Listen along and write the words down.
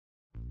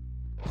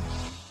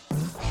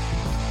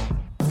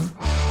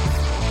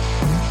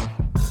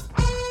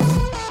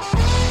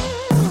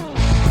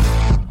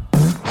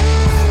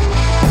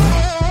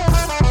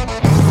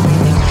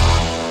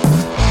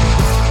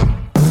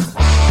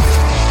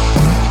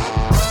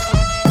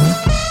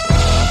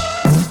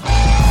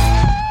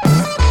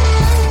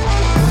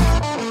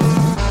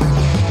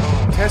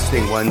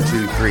Testing 1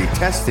 2 3.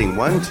 Testing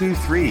 1 2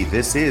 3.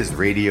 This is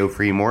Radio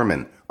Free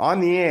Mormon on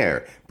the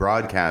air,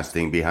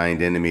 broadcasting behind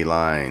enemy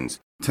lines.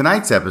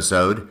 Tonight's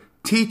episode,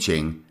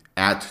 Teaching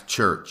at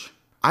Church.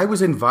 I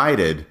was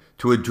invited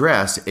to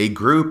address a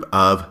group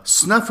of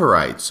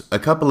Snufferites a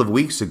couple of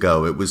weeks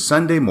ago. It was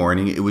Sunday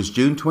morning. It was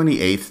June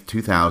 28th,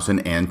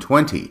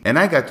 2020. And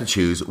I got to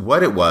choose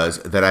what it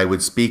was that I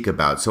would speak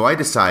about. So I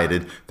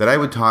decided that I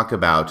would talk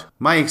about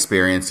my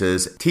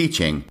experiences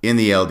teaching in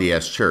the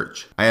LDS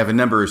Church. I have a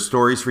number of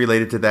stories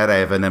related to that. I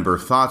have a number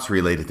of thoughts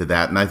related to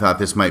that. And I thought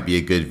this might be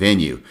a good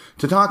venue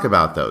to talk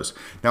about those.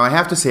 Now, I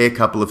have to say a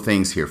couple of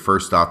things here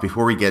first off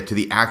before we get to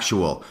the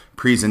actual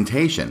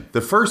presentation.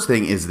 The first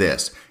thing is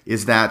this,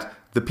 is that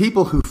the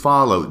people who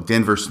follow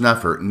Denver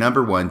Snuffer,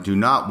 number one, do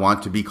not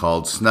want to be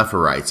called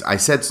Snufferites. I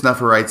said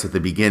Snufferites at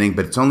the beginning,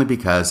 but it's only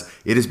because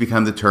it has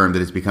become the term that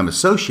has become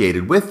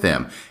associated with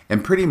them.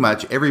 And pretty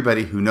much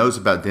everybody who knows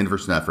about Denver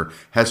Snuffer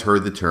has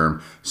heard the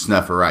term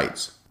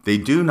Snufferites. They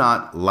do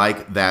not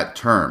like that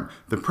term.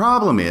 The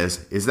problem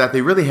is that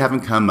they really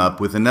haven't come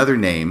up with another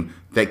name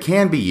that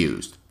can be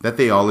used, that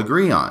they all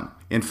agree on.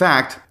 In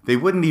fact, they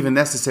wouldn't even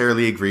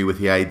necessarily agree with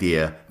the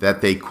idea that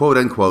they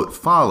quote-unquote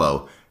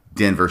follow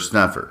Denver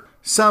Snuffer.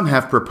 Some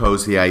have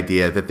proposed the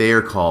idea that they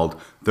are called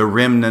the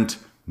Remnant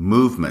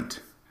Movement,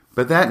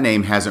 but that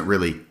name hasn't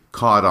really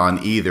caught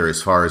on either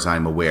as far as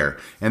I'm aware,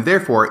 and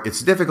therefore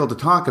it's difficult to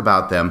talk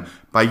about them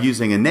by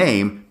using a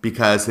name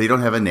because they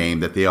don't have a name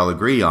that they all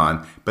agree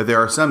on, but there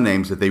are some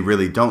names that they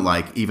really don't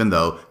like even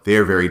though they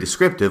are very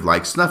descriptive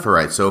like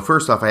Snufferites. So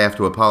first off, I have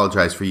to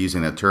apologize for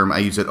using that term. I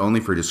use it only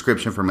for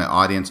description for my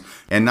audience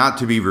and not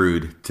to be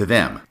rude to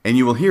them. And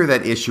you will hear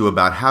that issue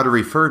about how to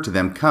refer to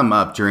them come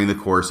up during the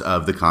course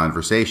of the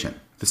conversation.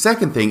 The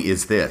second thing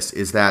is this,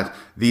 is that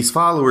these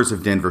followers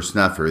of Denver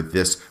Snuffer,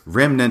 this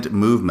remnant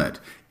movement,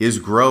 is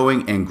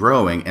growing and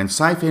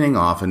siphoning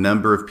off a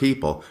number of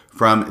people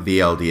from the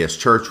LDS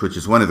Church, which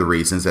is one of the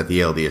reasons that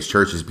the LDS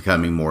Church is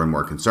becoming more and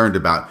more concerned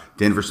about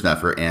Denver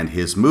Snuffer and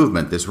his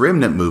movement, this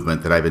remnant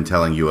movement that I've been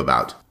telling you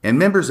about. And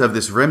members of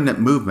this remnant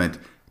movement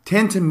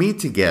tend to meet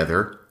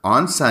together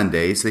on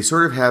Sundays. They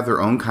sort of have their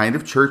own kind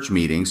of church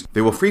meetings.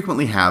 They will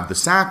frequently have the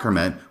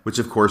sacrament, which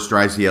of course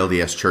drives the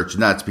LDS Church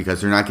nuts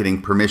because they're not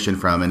getting permission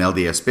from an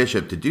LDS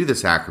bishop to do the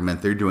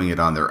sacrament. They're doing it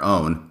on their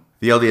own.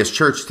 The LDS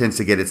Church tends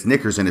to get its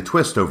knickers in a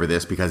twist over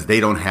this because they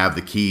don't have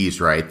the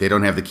keys, right? They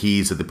don't have the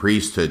keys of the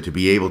priesthood to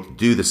be able to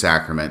do the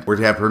sacrament or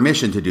to have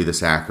permission to do the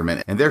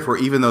sacrament. And therefore,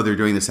 even though they're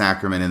doing the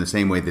sacrament in the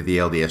same way that the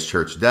LDS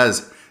Church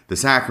does the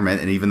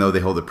sacrament, and even though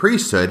they hold the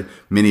priesthood,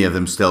 many of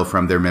them still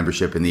from their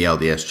membership in the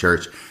LDS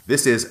Church,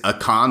 this is a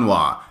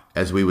kanwa,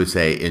 as we would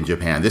say in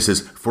Japan. This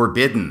is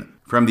forbidden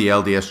from the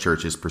LDS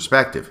Church's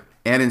perspective.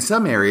 And in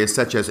some areas,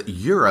 such as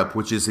Europe,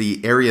 which is the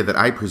area that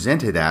I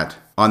presented at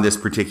on this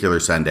particular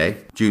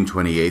Sunday, June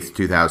 28th,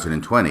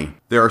 2020,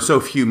 there are so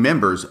few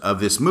members of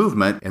this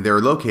movement, and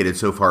they're located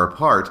so far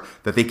apart,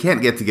 that they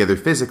can't get together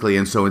physically,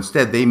 and so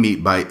instead they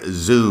meet by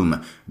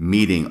Zoom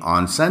meeting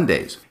on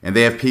Sundays. And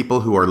they have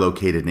people who are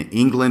located in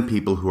England,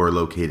 people who are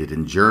located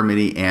in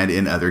Germany, and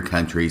in other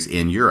countries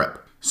in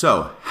Europe.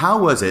 So, how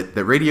was it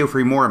that Radio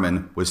Free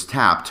Mormon was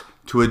tapped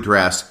to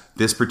address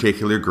this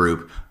particular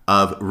group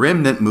of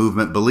remnant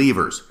movement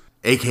believers,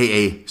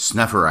 aka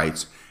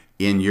Snufferites,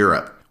 in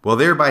Europe? Well,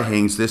 thereby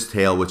hangs this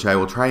tale, which I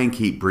will try and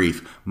keep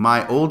brief.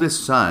 My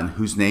oldest son,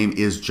 whose name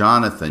is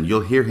Jonathan,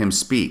 you'll hear him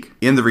speak.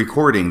 In the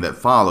recording that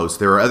follows,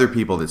 there are other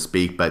people that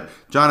speak, but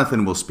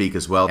Jonathan will speak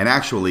as well. And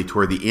actually,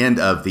 toward the end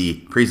of the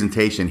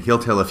presentation, he'll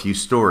tell a few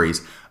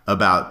stories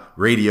about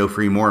Radio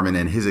Free Mormon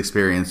and his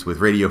experience with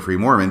Radio Free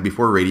Mormon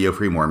before Radio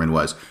Free Mormon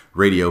was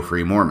Radio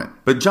Free Mormon.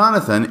 But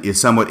Jonathan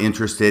is somewhat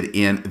interested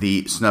in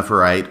the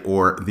Snufferite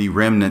or the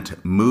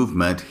remnant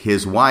movement.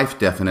 His wife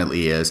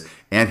definitely is,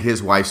 and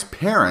his wife's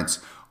parents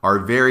are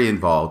very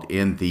involved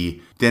in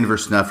the Denver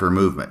Snuffer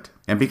movement.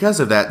 And because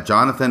of that,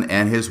 Jonathan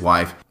and his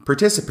wife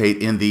participate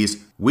in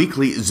these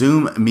weekly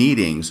Zoom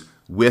meetings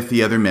with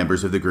the other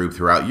members of the group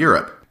throughout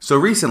Europe. So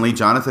recently,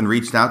 Jonathan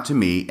reached out to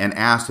me and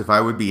asked if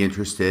I would be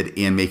interested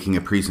in making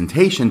a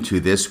presentation to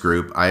this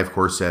group. I, of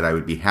course, said I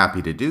would be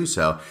happy to do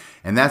so.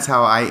 And that's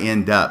how I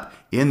end up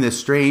in this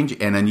strange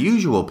and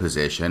unusual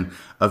position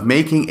of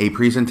making a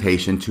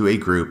presentation to a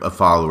group of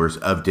followers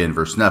of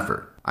Denver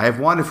Snuffer. I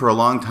have wanted for a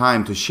long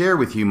time to share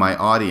with you, my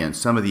audience,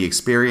 some of the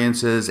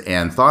experiences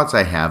and thoughts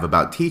I have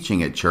about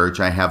teaching at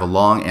church. I have a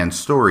long and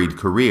storied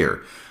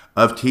career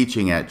of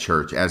teaching at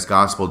church as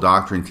gospel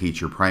doctrine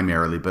teacher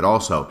primarily, but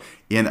also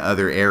in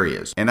other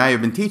areas. And I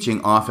have been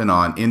teaching off and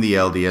on in the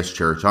LDS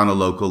Church on a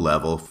local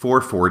level for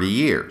 40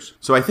 years.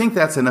 So I think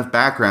that's enough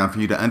background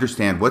for you to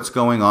understand what's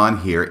going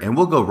on here, and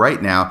we'll go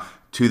right now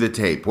to the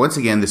tape. Once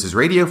again, this is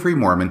Radio Free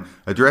Mormon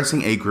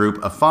addressing a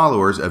group of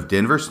followers of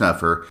Denver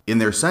Snuffer in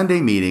their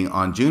Sunday meeting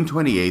on June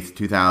 28th,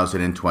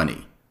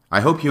 2020. I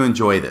hope you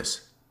enjoy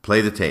this.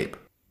 Play the tape.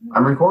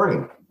 I'm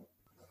recording.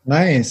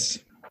 Nice.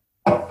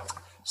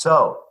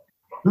 So,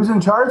 who's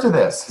in charge of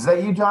this? Is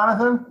that you,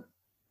 Jonathan?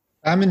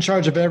 I'm in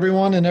charge of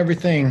everyone and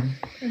everything.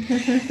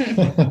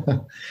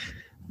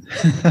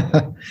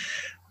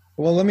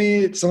 Well, let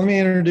me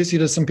introduce you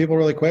to some people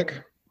really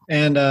quick.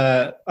 And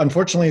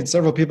unfortunately,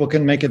 several people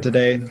couldn't make it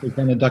today. They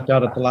kind of ducked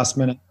out at the last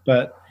minute.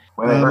 But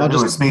I'll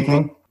just was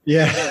speaking.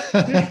 Yeah.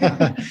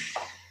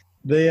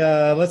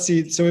 Let's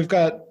see. So we've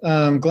got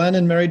Glenn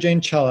and Mary Jane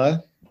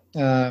Chella.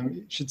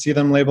 You should see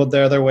them labeled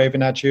there. They're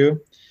waving at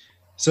you.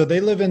 So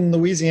they live in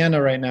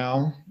Louisiana right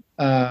now,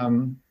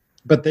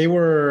 but they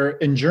were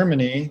in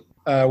Germany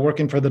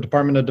working for the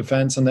Department of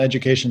Defense and the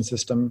education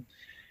system.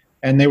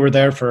 And they were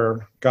there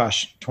for,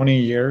 20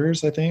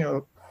 years, I think,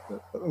 a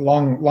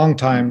long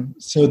time.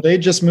 So they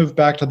just moved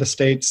back to the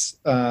States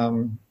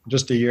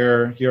just a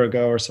year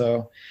ago or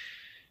so.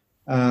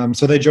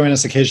 So they join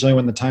us occasionally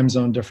when the time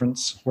zone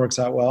difference works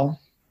out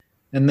well.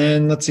 And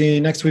then let's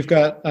see, next we've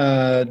got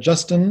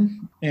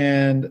Justin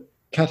and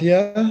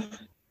Katia.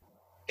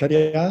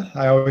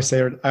 I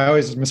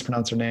always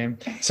mispronounce her name.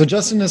 So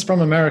Justin is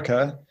from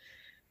America.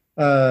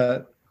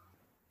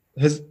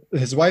 His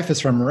wife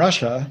is from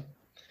Russia.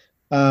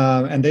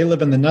 And they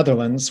live in the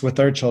Netherlands with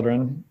their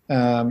children.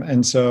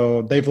 And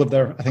so they've lived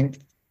there, I think,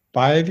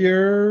 5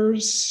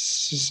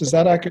 years. Is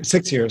that accurate?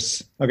 6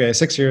 years. Okay,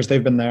 6 years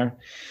they've been there.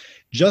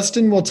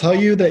 Justin will tell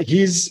you that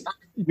he's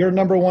your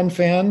number one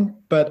fan,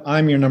 but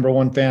I'm your number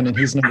one fan and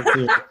he's number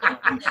two.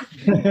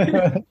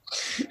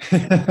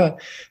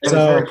 It's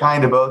very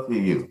kind of both of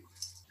you.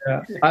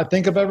 Yeah, I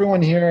think of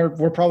everyone here,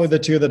 we're probably the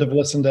two that have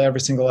listened to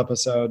every single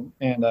episode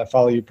and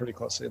follow you pretty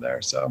closely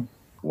there. So,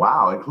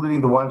 wow,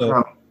 including the one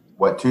from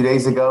 2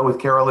 days ago with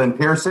Carolyn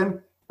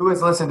Pearson? Who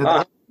has listened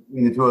to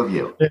between the two of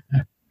you?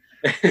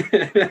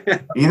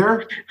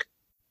 Either?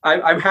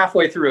 I'm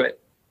halfway through it.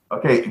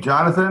 Okay,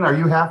 Jonathan, are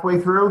you halfway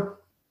through?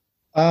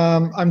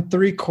 I'm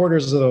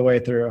 3/4 of the way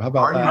through. How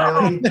about that?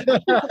 Are you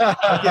really?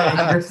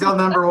 Okay, you're still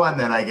number one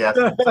then, I guess.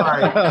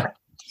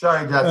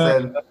 Sorry,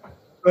 Justin.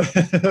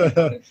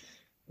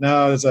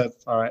 No,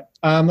 that's all right.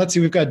 Let's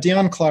see. We've got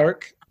Dion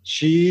Clark.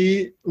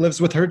 She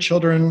lives with her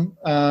children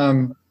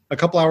a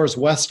couple hours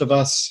west of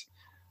us.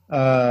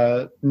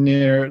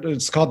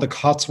 It's called the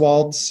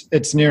Cotswolds.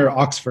 It's near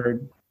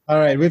Oxford. All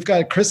right, we've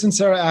got Chris and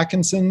Sarah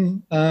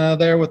Atkinson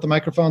there with the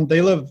microphone.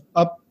 They live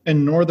up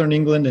in northern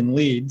England in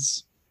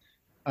Leeds.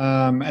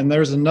 And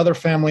there's another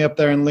family up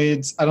there in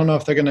Leeds. I don't know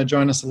if they're going to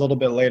join us a little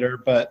bit later,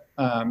 but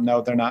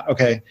no, they're not.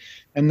 Okay.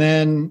 And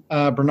then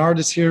Bernard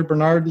is here.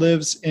 Bernard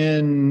lives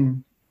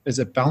in, is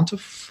it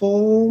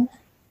Bountiful?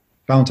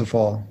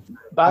 Bountiful,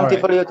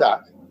 Utah.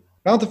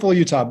 Bountiful,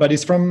 Utah, but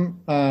he's from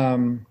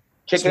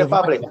Czech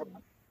Republic.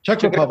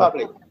 Czech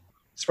Republic.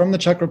 He's from the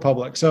Czech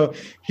Republic. So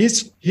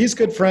he's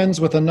good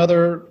friends with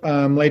another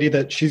lady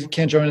that she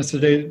can't join us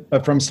today,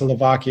 but from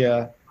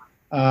Slovakia.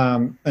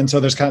 And so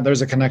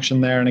there's a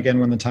connection there. And again,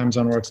 when the time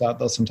zone works out,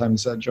 they'll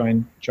sometimes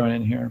join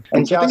in here.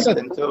 And so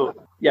Justin too.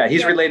 Yeah,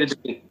 he's related to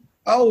me.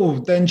 Oh,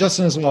 then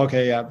Justin as well.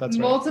 Okay, yeah, that's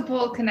right.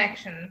 Multiple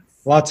connections.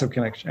 Lots of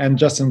connections. And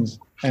Justin's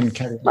and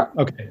Katie.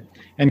 Okay.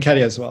 And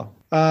Katie as well.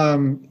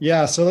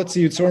 Yeah, so let's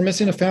see. So we're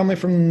missing a family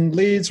from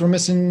Leeds. We're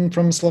missing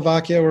from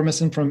Slovakia. We're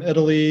missing from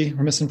Italy.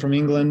 We're missing from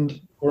England.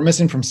 We're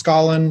missing from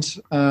Scotland.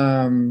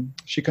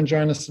 She couldn't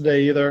join us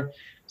today either.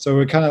 So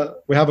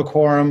we have a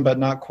quorum, but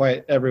not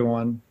quite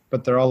everyone.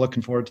 But they're all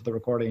looking forward to the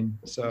recording.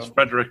 So it's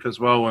Frederick as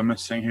well we're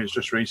missing, who's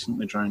just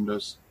recently joined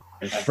us.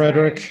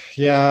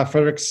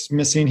 Frederick's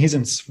missing. He's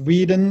in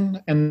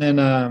Sweden. And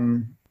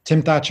then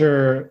Tim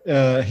Thatcher,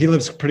 he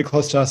lives pretty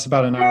close to us,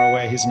 about an hour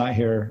away. He's not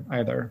here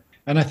either.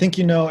 And I think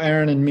you know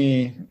Aaron and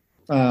me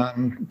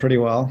pretty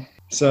well.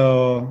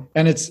 So,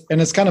 and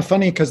it's kind of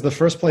funny because the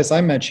first place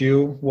I met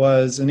you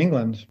was in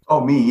England.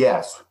 Oh, me,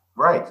 yes.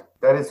 Right.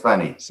 That is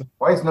funny.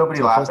 Why is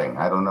nobody laughing?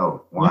 I don't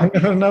know why.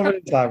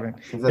 Nobody's laughing.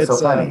 Because it's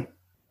so funny.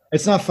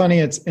 It's not funny.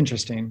 It's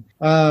interesting.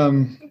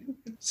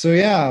 So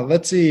yeah,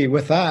 let's see.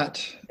 With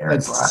that,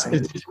 Aaron's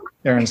laughing.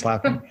 Aaron's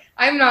laughing.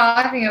 I'm not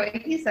laughing at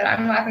what he said.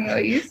 I'm laughing at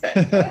what you said.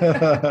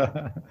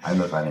 I'm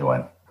the funny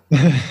one.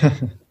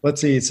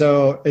 Let's see.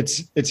 So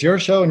it's your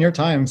show and your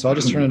time. So I'll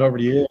just turn it over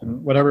to you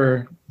and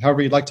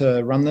however you'd like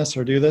to run this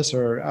or do this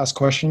or ask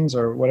questions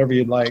or whatever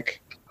you'd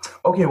like.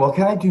 Okay. Well,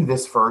 can I do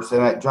this first?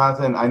 And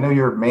Jonathan, I know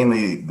you're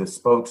mainly the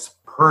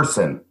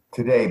spokesperson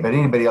today, but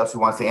anybody else who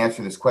wants to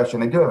answer this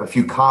question, I do have a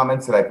few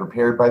comments that I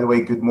prepared. By the way,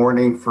 good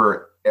morning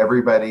for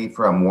everybody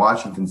from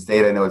Washington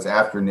State. I know it's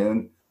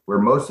afternoon where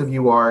most of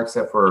you are,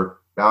 except for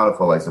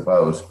Bountiful, I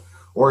suppose,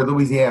 or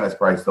Louisiana is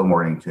probably still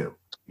morning too,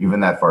 even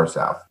that far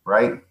south,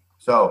 right?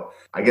 So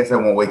I guess I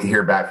won't wait to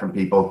hear back from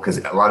people because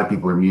a lot of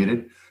people are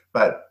muted.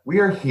 But we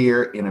are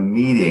here in a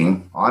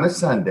meeting on a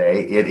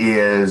Sunday. It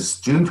is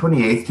June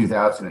 28th,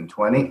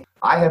 2020.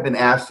 I have been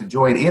asked to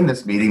join in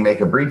this meeting, make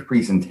a brief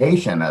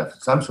presentation of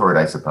some sort,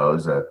 I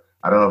suppose. I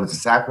don't know if it's a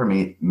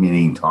sacrament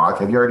meeting talk.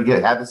 Have you already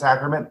had the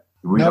sacrament?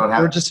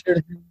 We're just here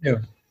to hear you.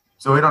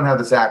 So we don't have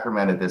the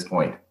sacrament at this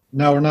point.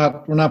 No, we're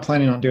not. We're not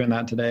planning on doing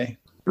that today.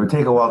 It would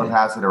take a while to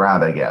pass it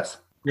around, I guess.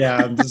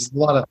 Yeah, there's a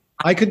lot of.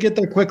 I could get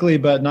there quickly,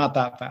 but not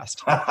that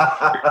fast.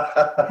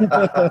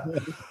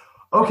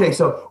 Okay,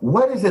 so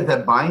what is it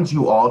that binds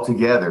you all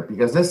together?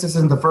 Because this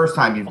isn't the first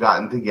time you've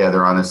gotten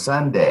together on a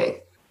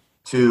Sunday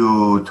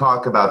to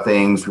talk about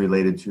things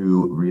related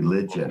to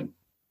religion.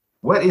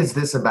 What is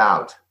this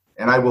about?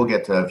 And I will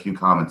get to a few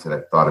comments that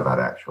I've thought about,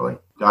 actually.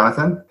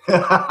 Jonathan?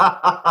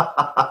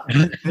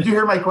 Did you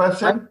hear my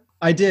question?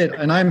 I did,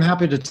 and I'm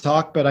happy to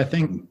talk, but I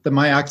think that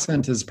my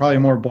accent is probably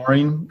more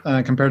boring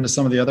compared to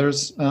some of the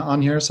others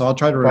on here, so I'll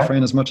try to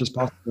refrain as much as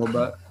possible.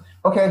 But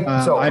okay,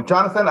 so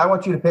Jonathan, I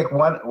want you to pick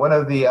one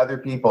of the other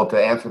people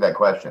to answer that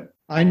question.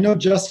 I know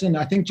Justin.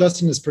 I think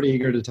Justin is pretty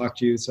eager to talk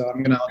to you, so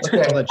I'm going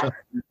to let Justin answer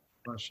the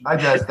question. Hi,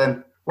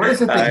 Justin. What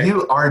is it that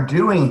you are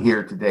doing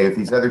here today with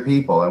these other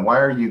people, and why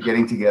are you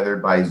getting together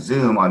by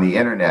Zoom on the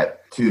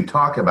internet to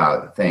talk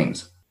about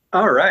things?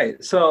 All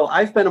right. So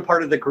I've been a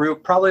part of the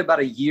group probably about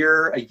a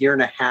year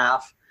and a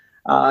half,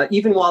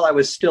 even while I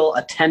was still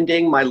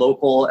attending my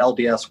local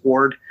LDS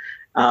ward.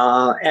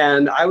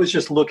 And I was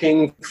just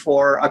looking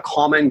for a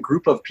common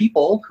group of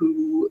people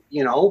who,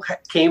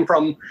 came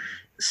from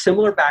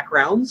similar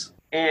backgrounds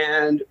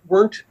and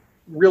weren't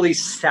really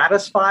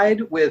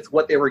satisfied with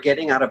what they were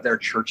getting out of their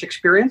church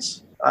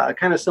experience,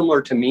 kind of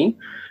similar to me.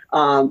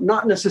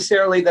 Not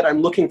necessarily that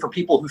I'm looking for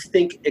people who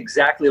think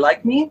exactly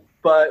like me,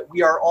 but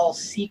we are all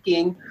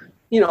seeking,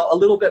 a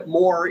little bit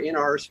more in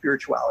our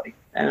spirituality.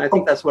 And I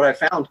think that's what I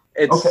found.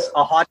 It's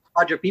a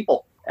hodgepodge of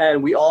people,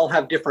 and we all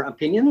have different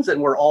opinions, and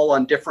we're all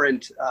on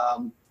different,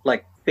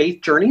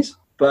 faith journeys,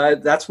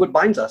 but that's what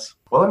binds us.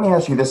 Well, let me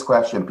ask you this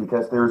question,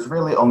 because there's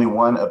really only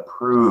one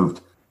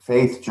approved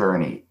faith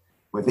journey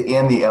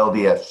within the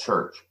LDS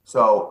Church.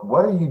 So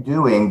what are you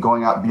doing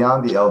going out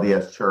beyond the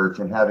LDS Church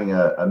and having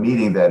a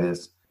meeting that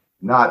is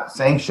not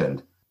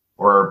sanctioned,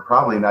 or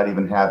probably not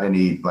even have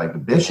any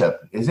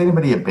bishop? Is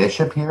anybody a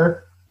bishop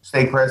here?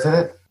 Stake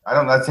president?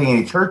 I'm not seeing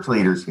any church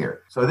leaders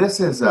here. So this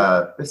is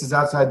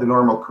outside the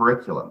normal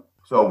curriculum.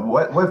 So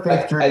what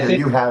faith journey are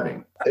you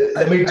having?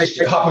 Let me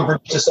just hop in for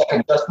just a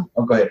second, Justin.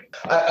 Oh, go ahead.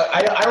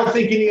 I don't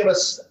think any of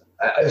us,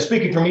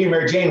 speaking for me and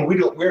Mary Jane,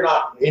 we're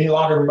not any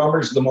longer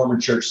members of the Mormon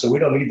Church, so we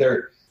don't need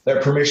their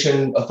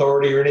permission,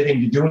 authority, or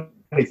anything to do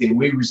anything.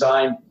 We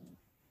resigned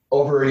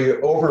over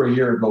a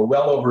year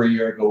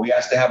ago. We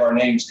asked to have our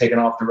names taken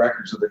off the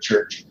records of the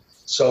church.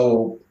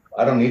 So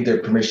I don't need their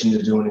permission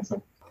to do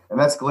anything. And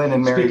that's Glenn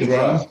and Mary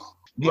Jane?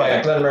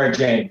 Yeah, Glenn and Mary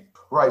Jane.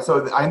 Right.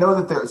 So I know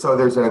that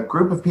there's a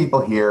group of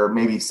people here,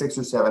 maybe 6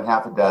 or 7,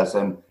 half a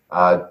dozen,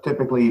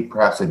 typically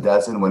perhaps a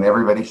dozen when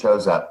everybody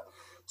shows up.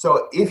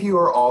 So if you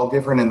are all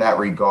different in that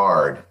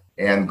regard,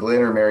 and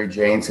Glenn or Mary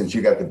Jane, since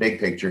you got the big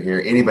picture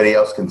here, anybody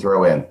else can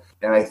throw in.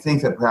 And I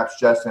think that perhaps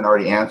Justin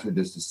already answered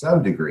this to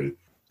some degree.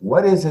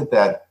 What is it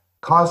that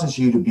causes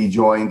you to be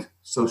joined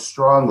so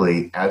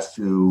strongly as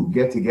to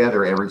get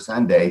together every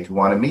Sunday to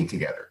want to meet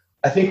together?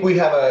 I think we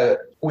have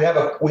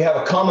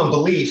a common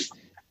belief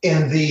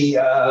in the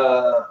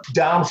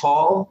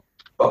downfall,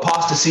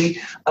 apostasy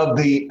of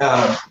the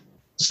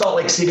Salt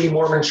Lake City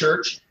Mormon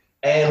Church,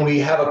 and we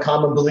have a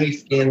common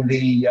belief in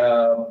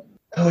the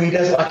he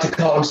doesn't like to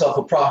call himself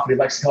a prophet, he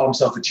likes to call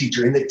himself a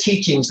teacher, in the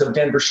teachings of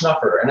Denver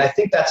Snuffer. And I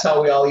think that's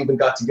how we all even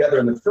got together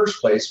in the first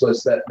place,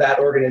 was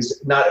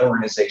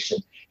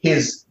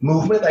his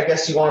movement, I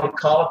guess you want to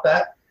call it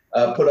that,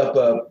 put up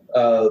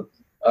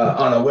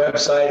on a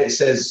website. It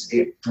says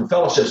from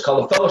fellowship, it's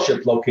called a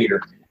fellowship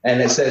locator.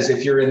 And it says,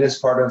 if you're in this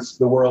part of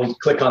the world,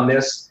 click on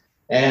this.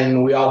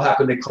 And we all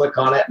happened to click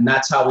on it. And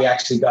that's how we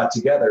actually got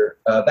together.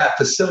 That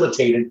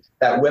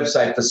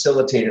website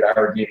facilitated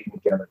our getting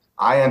together.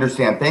 I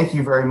understand. Thank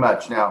you very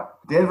much. Now,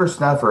 Denver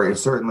Snuffer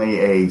is certainly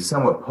a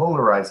somewhat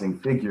polarizing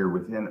figure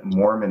within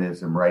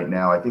Mormonism right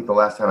now. I think the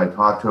last time I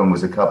talked to him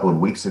was a couple of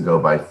weeks ago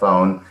by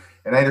phone.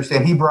 And I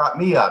understand he brought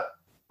me up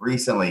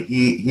recently.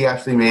 He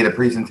actually made a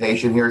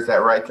presentation here. Is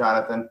that right,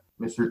 Jonathan?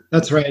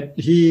 That's right.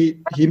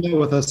 He met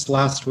with us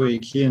last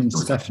week. He and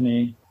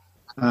Stephanie,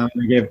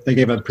 they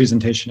gave a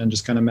presentation and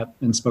just kind of met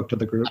and spoke to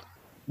the group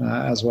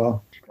as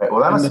well. Okay.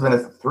 Well, that must have been a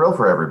thrill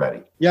for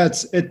everybody. Yeah,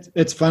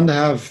 it's fun to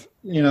have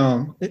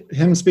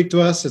him speak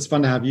to us. It's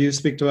fun to have you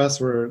speak to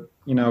us. We're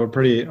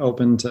pretty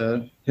open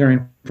to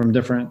hearing from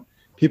different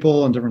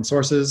people and different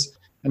sources.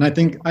 And I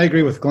think I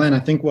agree with Glenn. I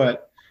think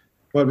what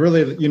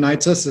really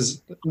unites us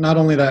is not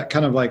only that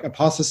kind of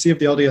apostasy of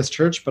the LDS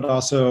Church, but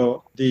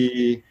also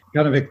the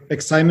kind of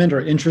excitement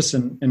or interest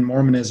in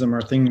Mormonism,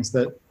 or things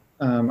that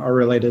are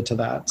related to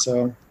that.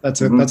 So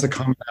that's a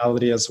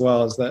commonality as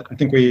well, is that I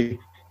think we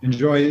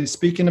enjoy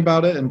speaking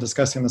about it and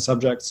discussing the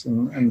subjects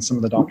and some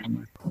of the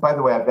doctrine. By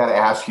the way, I've got to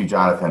ask you,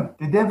 Jonathan,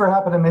 did Denver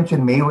happen to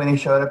mention me when he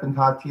showed up and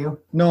talked to you?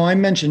 No, I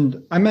mentioned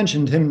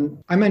him.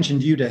 I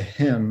mentioned you to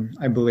him,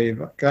 I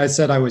believe. I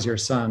said I was your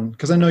son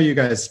because I know you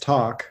guys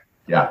talk.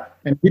 Yeah.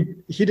 And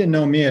he didn't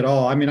know me at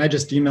all. I mean, I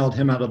just emailed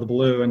him out of the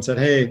blue and said,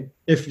 hey,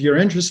 if you're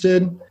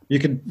interested,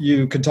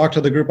 you could talk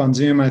to the group on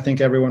Zoom. I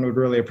think everyone would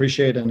really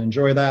appreciate and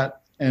enjoy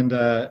that. And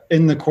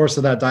in the course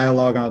of that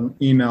dialogue on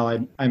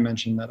email, I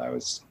mentioned that I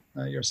was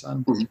your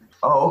son.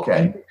 Oh, okay.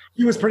 And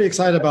he was pretty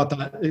excited about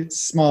that. It's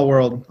a small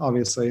world,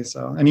 obviously.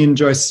 And he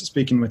enjoys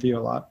speaking with you a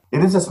lot.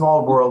 It is a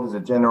small world as a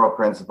general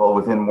principle.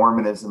 Within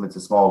Mormonism, it's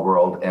a small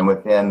world. And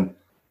within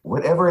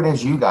whatever it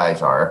is you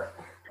guys are,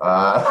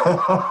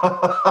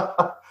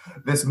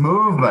 this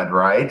movement,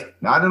 right?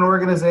 Not an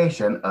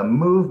organization, a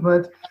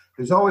movement.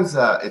 there's always,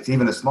 it's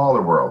even a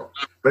smaller world.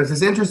 But it's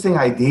this interesting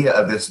idea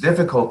of this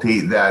difficulty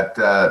that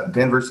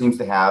Denver seems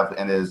to have,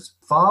 and his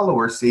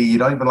followers see. You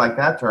don't even like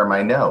that term,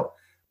 I know.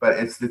 But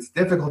it's this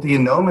difficulty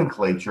in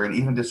nomenclature and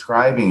even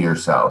describing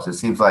yourselves. It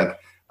seems like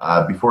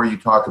before you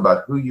talk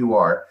about who you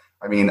are,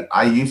 I mean,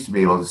 I used to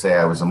be able to say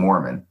I was a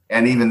Mormon.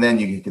 And even then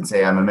you can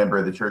say I'm a member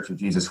of the Church of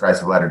Jesus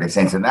Christ of Latter-day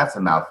Saints, and that's a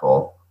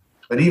mouthful.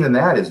 But even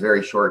that is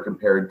very short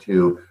compared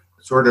to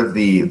sort of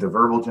the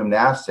verbal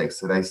gymnastics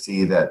that I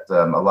see that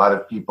a lot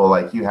of people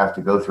like you have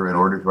to go through in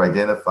order to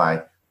identify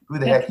who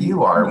the heck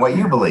you are and what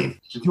you believe.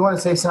 Did you want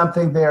to say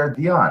something there,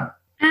 Dion?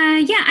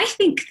 Yeah, I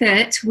think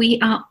that we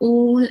are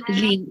all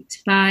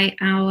linked by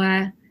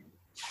our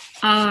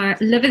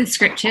love of the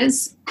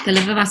scriptures, the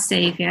love of our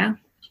Savior,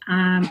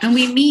 and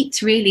we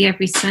meet really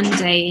every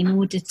Sunday in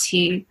order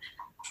to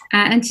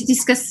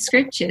discuss the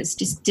scriptures,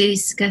 just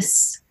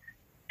discuss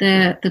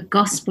the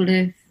gospel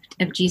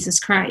of Jesus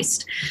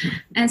Christ.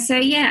 And so,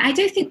 yeah, I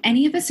don't think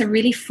any of us are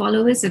really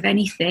followers of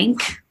anything.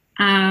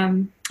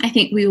 I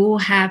think we all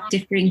have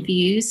differing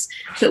views,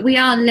 but we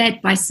are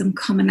led by some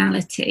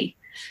commonality.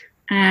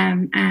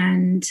 And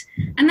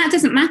that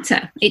doesn't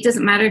matter. It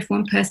doesn't matter if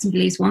one person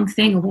believes one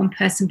thing or one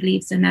person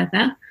believes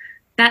another.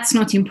 That's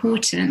not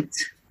important.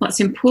 What's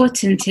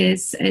important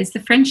is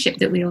the friendship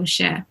that we all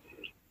share.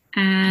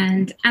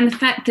 And the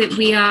fact that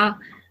we are,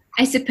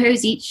 I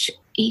suppose,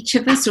 each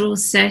of us are all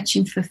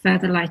searching for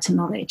further light and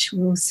knowledge.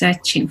 We're all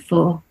searching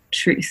for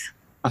truth,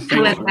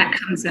 however that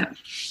comes up.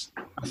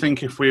 I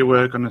think if we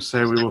were going to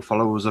say we were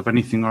followers of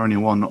anything or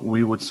anyone,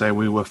 we would say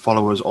we were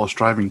followers or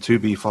striving to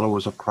be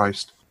followers of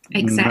Christ.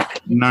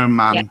 Exactly. No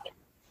man,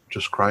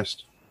 just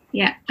Christ.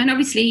 Yeah. And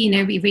obviously,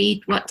 we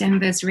read what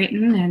Denver's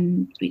written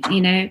and,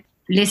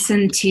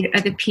 listen to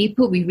other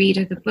people. We read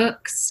other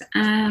books.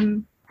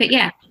 But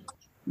yeah,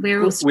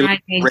 we're all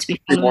striving to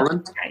be followers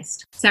of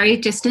Christ. Sorry,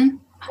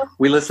 Justin?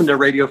 We listen to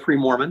Radio Free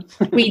Mormon.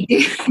 We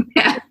do.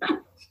 Yeah.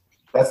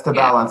 That's to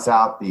balance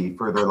out the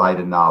further light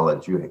and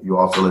knowledge. You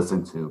also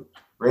listen to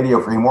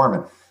Radio Free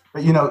Mormon.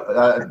 But,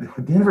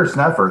 Denver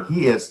Snuffer,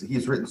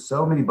 he's written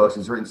so many books.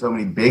 He's written so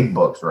many big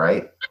books,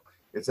 right?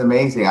 It's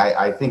amazing.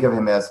 I think of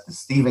him as the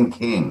Stephen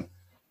King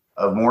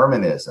of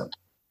Mormonism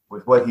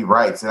with what he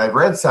writes. And I've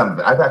read some of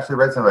it. I've actually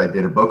read some of it. I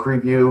did a book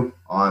review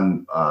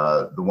on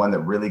the one that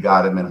really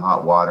got him in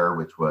hot water,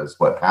 which was,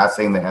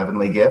 Passing the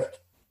Heavenly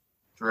Gift?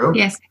 True?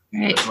 Yes.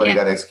 Right. That's what he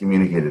got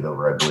excommunicated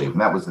over, I believe. And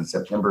that was in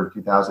September of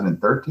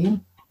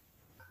 2013?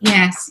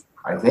 Yes.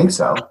 I think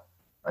so.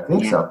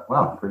 So.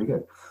 Wow, pretty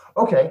good.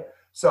 Okay,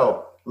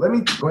 so let me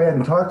go ahead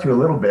and talk to you a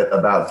little bit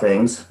about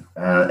things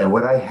and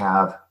what I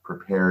have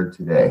prepared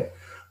today.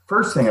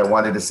 First thing I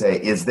wanted to say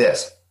is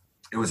this.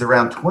 It was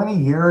around 20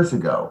 years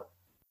ago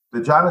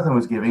that Jonathan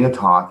was giving a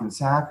talk in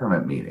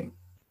Sacrament meeting.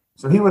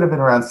 So he would have been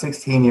around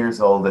 16 years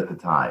old at the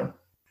time.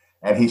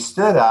 And he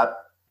stood up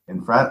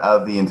in front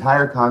of the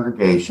entire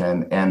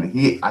congregation, and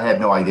I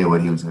had no idea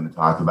what he was going to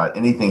talk about,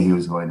 anything he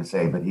was going to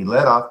say, but he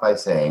led off by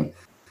saying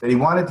that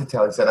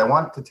he said, I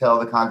want to tell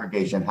the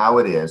congregation how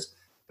it is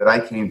that I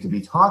came to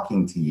be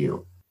talking to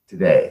you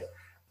today.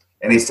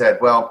 And he said,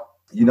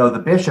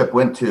 the bishop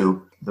went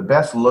to the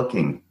best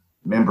looking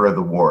member of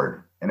the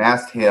ward and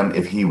asked him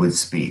if he would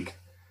speak.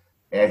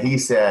 And he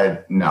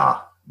said,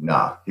 no,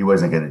 he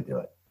wasn't going to do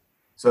it.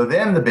 So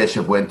then the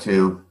bishop went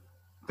to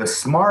the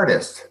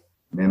smartest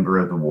member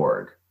of the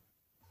ward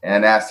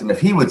and asked him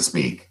if he would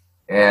speak.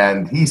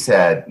 And he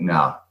said,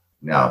 no,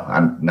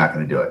 I'm not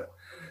going to do it.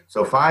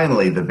 So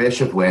finally, the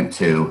bishop went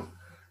to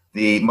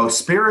the most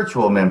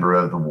spiritual member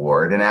of the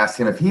ward and asked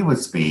him if he would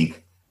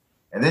speak.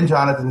 And then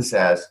Jonathan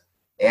says,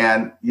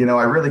 and,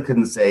 I really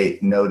couldn't say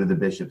no to the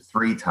bishop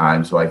 3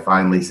 times, so I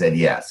finally said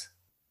yes.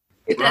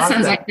 That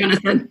sounds like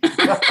Jonathan.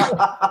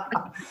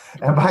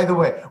 And by the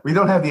way, we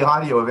don't have the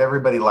audio of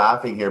everybody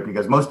laughing here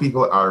because most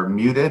people are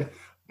muted,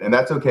 and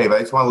that's okay. But I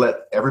just want to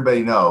let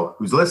everybody know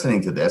who's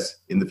listening to this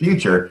in the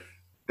future,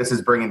 this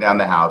is bringing down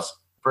the house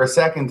for a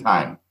second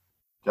time.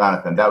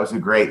 Jonathan, that was a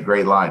great,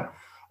 great line.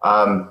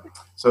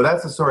 So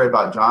that's the story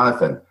about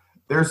Jonathan.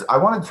 I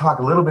want to talk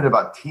a little bit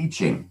about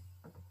teaching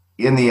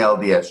in the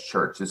LDS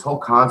Church, this whole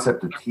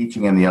concept of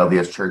teaching in the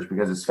LDS Church,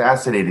 because it's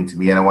fascinating to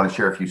me, and I want to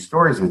share a few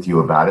stories with you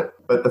about it.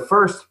 But the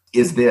first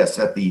is this,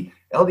 that the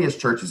LDS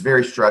Church is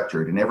very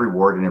structured in every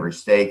ward, in every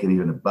stake, and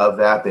even above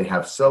that, they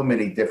have so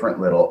many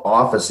different little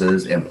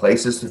offices and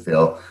places to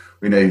fill.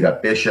 We know you've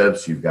got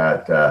bishops, you've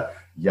got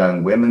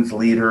young women's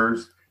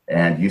leaders,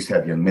 and you used to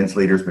have young men's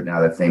leaders, but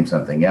now that's named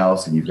something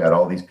else. And you've got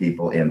all these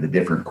people in the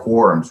different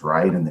quorums,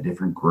 right, and the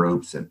different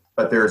groups.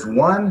 But there's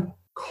one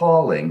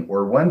calling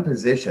or one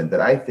position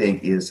that I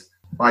think is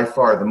by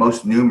far the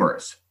most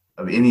numerous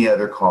of any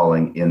other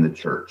calling in the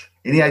church.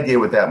 Any idea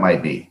what that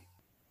might be?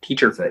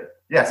 Teacher.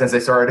 Yeah, since I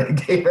sort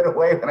of gave it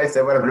away when I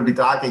said what I'm going to be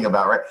talking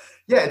about, right?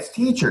 Yeah, it's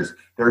teachers.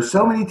 There are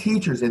so many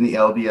teachers in the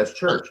LDS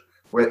Church.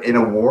 In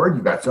a ward,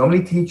 you've got so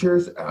many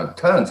teachers,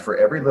 tons for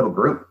every little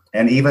group.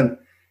 And even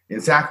in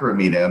Sacrament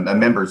meeting, a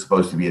member is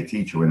supposed to be a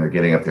teacher when they're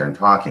getting up there and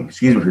talking.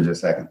 Excuse me for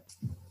just a second.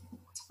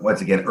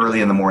 Once again,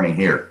 early in the morning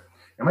here.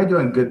 Am I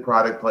doing good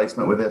product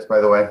placement with this, by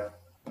the way?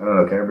 I don't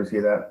know. Can everybody see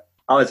that?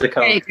 Oh, it's a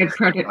Coke. Very good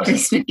product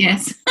placement,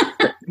 yes.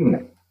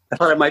 I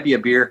thought it might be a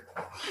beer.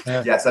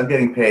 Yes, I'm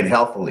getting paid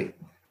healthily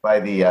by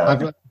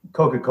the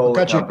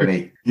Coca-Cola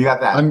company. You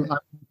got that?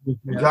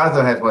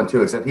 Jonathan has one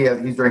too, except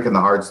he's drinking the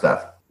hard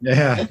stuff.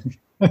 Yeah.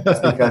 That's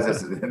because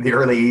it's the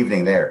early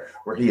evening there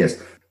where he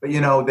is. But,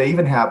 they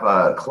even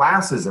have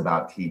classes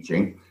about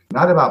teaching,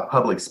 not about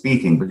public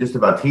speaking, but just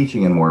about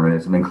teaching in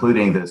Mormonism,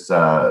 including this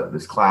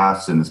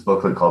class and this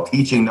booklet called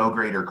Teaching No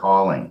Greater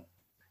Calling.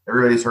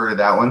 Everybody's heard of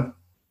that one?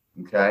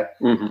 Okay.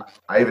 Mm-hmm.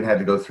 I even had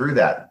to go through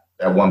that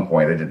at one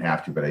point. I didn't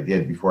have to, but I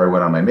did before I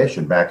went on my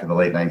mission back in the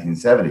late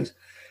 1970s.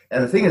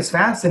 And the thing that's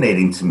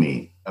fascinating to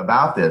me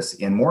about this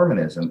in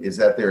Mormonism is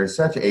that there is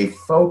such a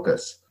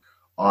focus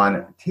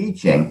on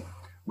teaching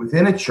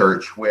within a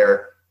church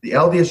where the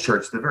LDS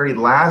Church, the very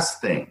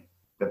last thing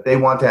that they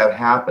want to have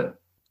happen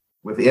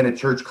within a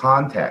church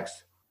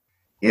context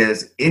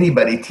is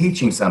anybody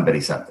teaching somebody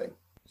something.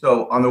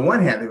 So on the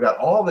one hand, they've got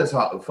all this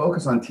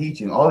focus on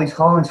teaching, all these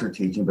callings for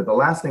teaching, but the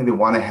last thing they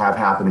want to have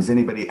happen is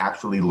anybody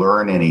actually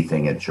learn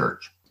anything at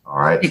church. All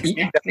right.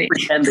 Exactly.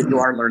 Pretend that you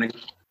are learning.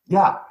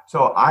 Yeah.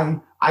 So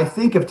I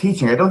think of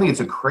teaching, I don't think it's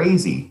a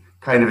crazy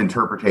kind of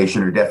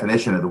interpretation or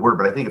definition of the word,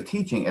 but I think of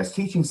teaching as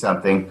teaching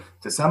something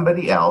to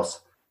somebody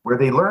else where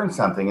they learn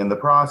something in the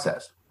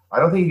process. I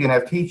don't think you can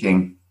have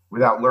teaching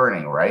without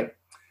learning, right?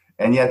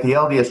 And yet the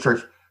LDS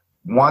Church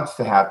wants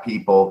to have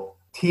people,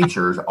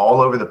 teachers all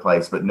over the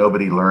place, but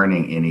nobody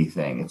learning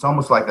anything. It's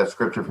almost like that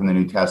scripture from the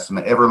New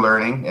Testament, ever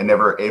learning and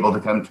never able to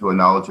come to a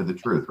knowledge of the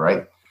truth,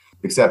 right?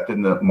 Except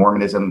in the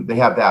Mormonism, they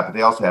have that, but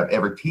they also have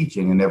ever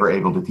teaching and never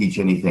able to teach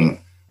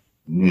anything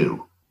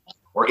new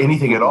or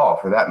anything at all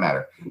for that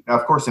matter. Now,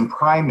 of course, in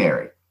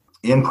primary,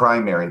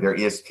 there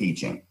is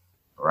teaching,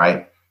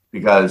 right?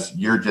 Because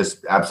you're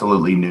just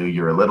absolutely new.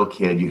 You're a little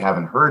kid. You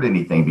haven't heard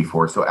anything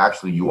before. So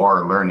actually you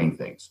are learning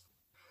things.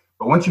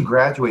 But once you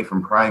graduate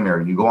from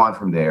primary, you go on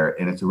from there.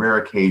 And it's a rare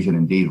occasion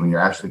indeed when you're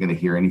actually going to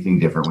hear anything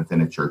different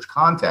within a church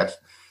context,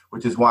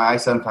 which is why I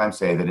sometimes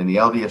say that in the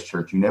LDS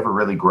Church, you never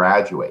really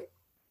graduate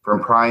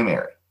from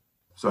primary.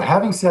 So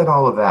having said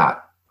all of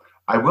that,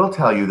 I will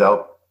tell you,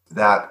 though,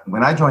 that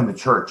when I joined the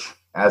church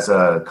as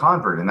a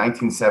convert in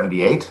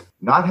 1978,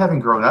 not having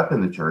grown up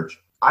in the church,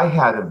 I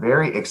had a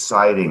very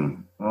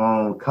exciting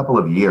couple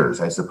of years,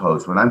 I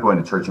suppose, when I'm going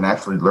to church and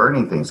actually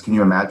learning things. Can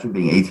you imagine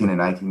being 18 and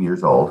 19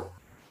 years old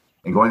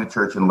and going to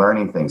church and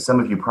learning things? Some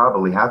of you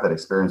probably have that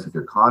experience with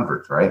your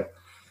converts, right?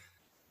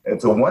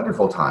 It's a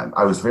wonderful time.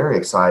 I was very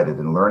excited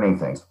in learning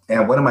things.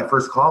 And one of my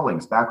first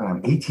callings back when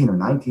I'm 18 or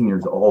 19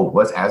 years old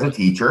was as a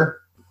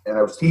teacher, and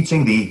I was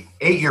teaching the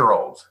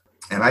 8-year-olds.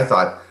 And I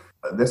thought,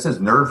 this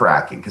is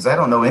nerve-wracking because I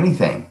don't know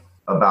anything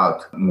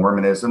about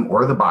Mormonism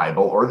or the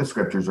Bible or the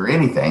scriptures or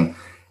anything.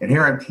 And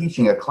here I'm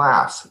teaching a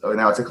class.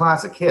 Now, it's a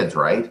class of kids,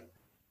 right?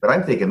 But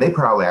I'm thinking they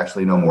probably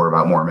actually know more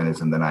about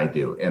Mormonism than I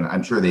do. And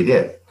I'm sure they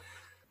did.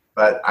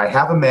 But I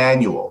have a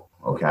manual,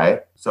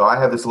 okay? So I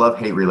have this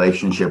love-hate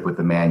relationship with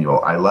the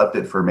manual. I loved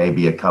it for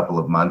maybe a couple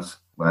of months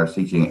when I was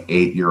teaching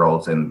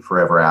 8-year-olds, and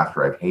forever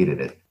after I've hated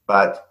it.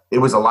 But it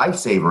was a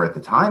lifesaver at the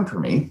time for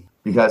me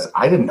because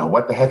I didn't know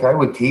what the heck I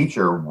would teach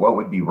or what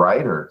would be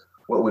right or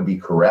what would be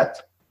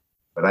correct.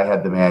 But I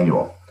had the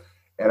manual.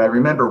 And I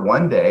remember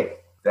one day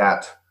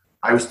that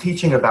I was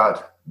teaching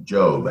about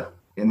Job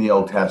in the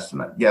Old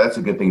Testament. Yeah, that's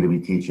a good thing to be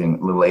teaching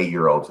little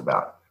 8-year-olds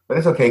about. But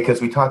it's okay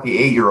because we taught the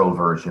 8-year-old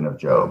version of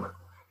Job.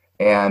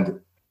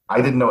 And I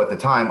didn't know at the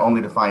time,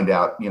 only to find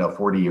out,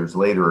 40 years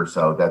later or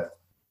so, that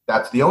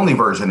that's the only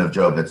version of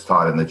Job that's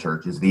taught in the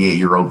church is the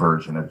 8-year-old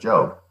version of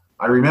Job.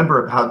 I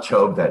remember about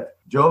Job that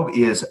Job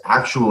is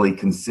actually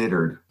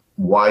considered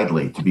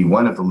widely to be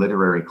one of the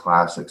literary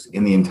classics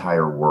in the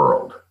entire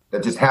world.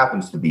 That just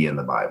happens to be in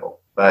the Bible.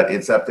 But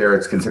it's up there.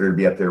 It's considered to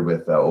be up there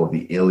with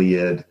the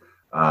Iliad,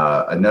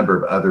 a number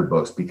of other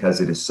books,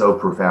 because it is so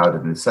profound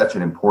and it's such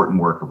an important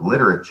work of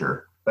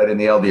literature. But in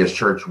the LDS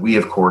Church, we,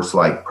 of course,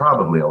 like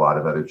probably a lot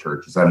of other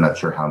churches, I'm not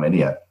sure how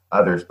many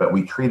others, but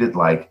we treat it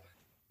like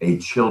a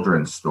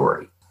children's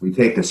story. We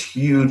take this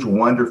huge,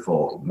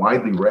 wonderful,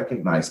 widely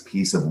recognized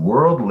piece of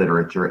world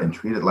literature and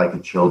treat it like a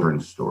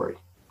children's story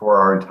for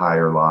our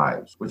entire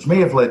lives, which may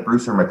have led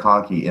Bruce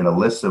McConkie in a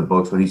list of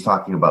books when he's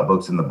talking about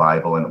books in the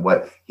Bible and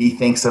what he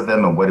thinks of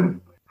them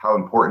and how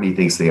important he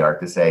thinks they are,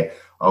 to say,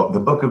 oh, the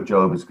book of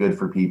Job is good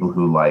for people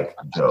who like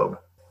Job.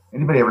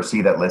 Anybody ever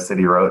see that list that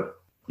he wrote?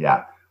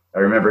 Yeah, I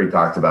remember he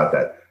talked about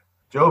that.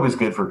 Job is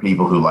good for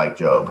people who like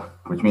Job,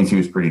 which means he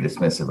was pretty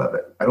dismissive of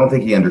it. I don't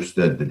think he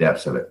understood the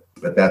depths of it,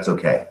 but that's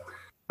okay.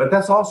 But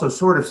that's also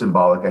sort of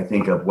symbolic, I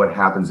think, of what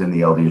happens in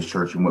the LDS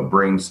Church, and what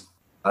brings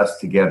us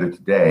together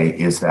today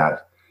is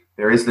that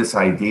there is this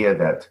idea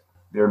that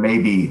there may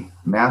be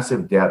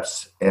massive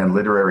depths and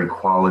literary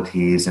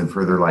qualities and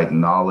further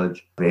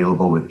knowledge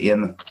available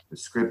within the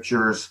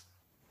scriptures,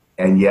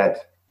 and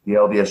yet the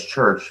LDS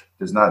Church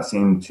does not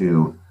seem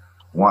to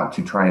want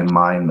to try and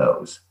mine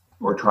those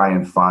or try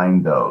and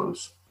find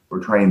those or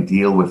try and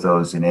deal with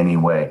those in any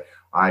way.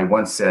 I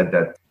once said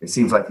that it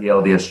seems like the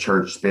LDS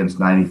Church spends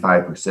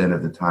 95%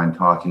 of the time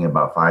talking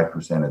about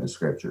 5% of the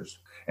scriptures.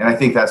 And I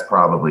think that's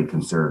probably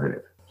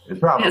conservative. It's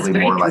probably That's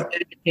very more like,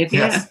 conservative,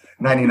 yes,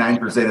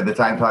 99% of the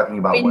time talking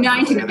about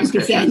 1% of the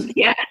scriptures. 99%,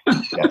 yeah.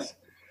 Yes.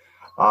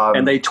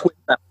 And they twist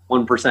that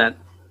 1%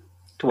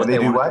 to what they they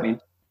do want what? it to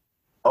mean.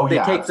 Oh, They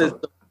yeah. take the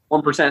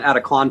 1% out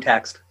of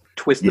context,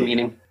 twist the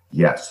meaning.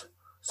 Yes.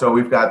 So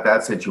we've got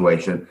that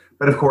situation.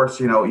 But of course,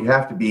 you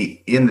have to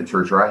be in the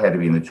church, or I had to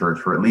be in the church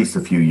for at least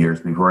a few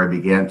years before I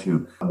began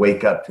to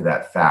wake up to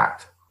that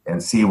fact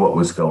and see what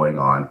was going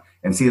on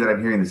and see that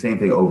I'm hearing the same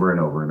thing over and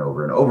over and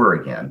over and over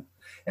again.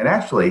 And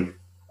actually,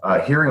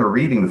 hearing or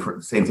reading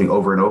the same thing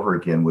over and over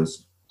again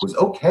was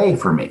okay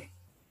for me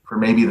for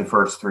maybe the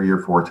first 3 or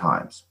 4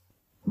 times,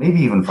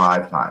 maybe even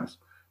 5 times.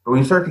 But when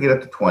you start to get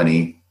up to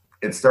 20,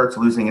 it starts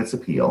losing its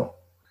appeal.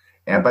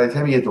 And by the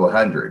time you get to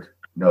 100,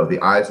 the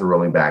eyes are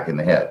rolling back in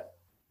the head.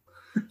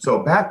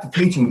 So back to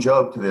teaching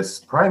Job to this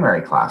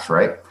primary class,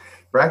 right?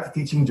 Back to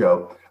teaching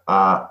Job.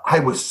 I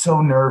was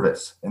so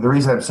nervous. And the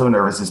reason I'm so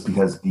nervous is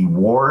because the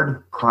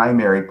ward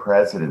primary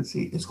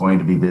presidency is going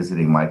to be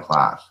visiting my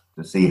class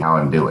to see how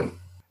I'm doing.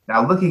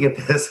 Now, looking at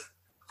this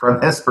from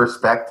this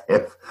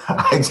perspective,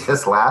 I'm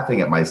just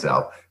laughing at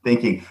myself,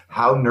 thinking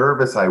how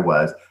nervous I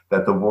was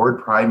that the ward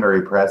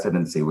primary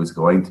presidency was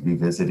going to be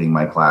visiting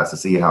my class to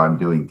see how I'm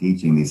doing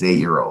teaching these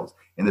 8-year-olds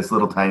in this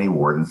little tiny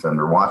ward in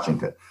Sumner,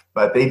 Washington.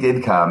 But they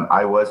did come.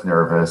 I was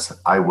nervous.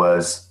 I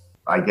was,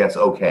 I guess,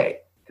 okay,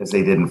 because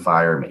they didn't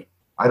fire me.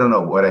 I don't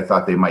know what I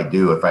thought they might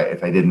do if I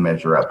didn't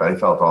measure up, but I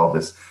felt all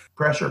this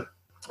pressure.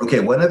 Okay,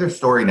 one other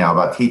story now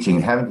about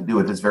teaching having to do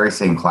with this very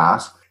same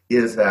class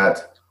is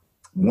that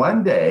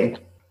one day,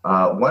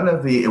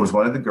 it was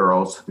one of the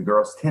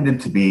girls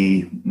tended to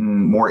be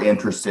more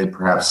interested,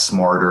 perhaps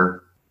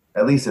smarter,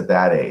 at least at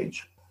that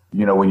age.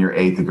 When you're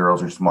 8, the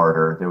girls are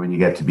smarter. Then when you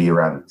get to be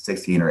around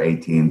 16 or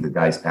 18, the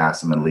guys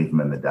pass them and leave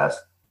them in the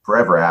dust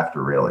forever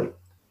after, really.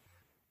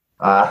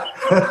 Wow,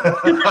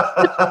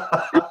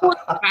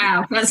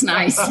 that's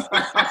nice.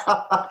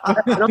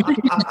 I don't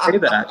think you can say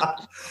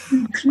that.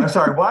 I'm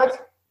sorry,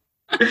 what?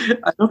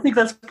 I don't think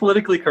that's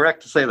politically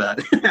correct to say that.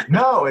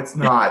 No, it's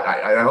not.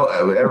 I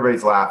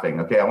everybody's laughing.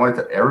 Okay,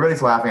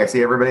 everybody's laughing. I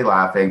see everybody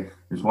laughing.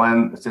 There's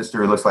one sister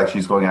who looks like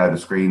she's going out of the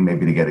screen,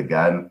 maybe to get a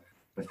gun.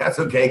 But that's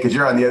okay, because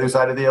you're on the other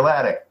side of the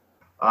Atlantic.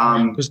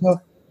 There's no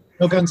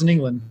guns in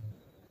England.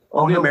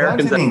 Only no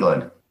Americans guns in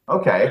England.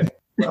 Okay.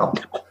 Well,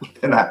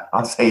 then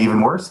I'll say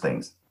even worse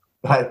things.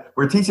 But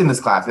we're teaching this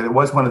class, and it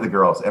was one of the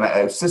girls. And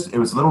it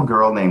was a little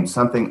girl named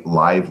something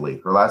Lively.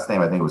 Her last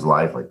name, I think, was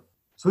Lively.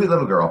 Sweet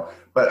little girl.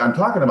 But I'm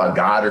talking about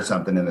God or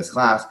something in this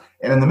class.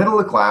 And in the middle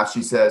of the class,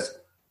 she says,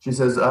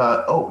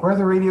 oh,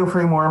 Brother Radio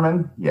Free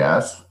Mormon,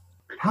 yes.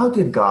 How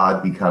did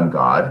God become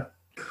God?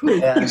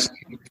 And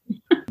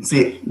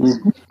see,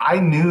 I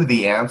knew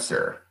the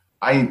answer.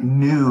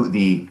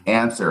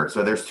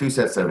 So there's 2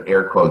 sets of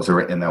air quotes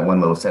in that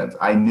one little sentence.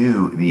 I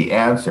knew the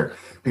answer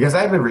because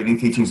I've been reading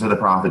Teachings of the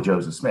Prophet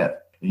Joseph Smith.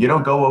 You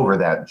don't go over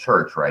that in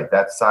church, right?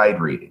 That's side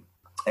reading.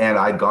 And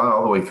I'd gone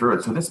all the way through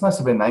it. So this must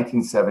have been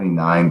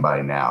 1979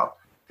 by now,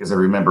 because I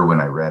remember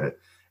when I read it.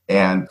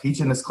 And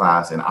teaching this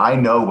class, and I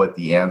know what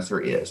the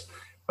answer is.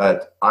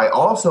 But I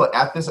also,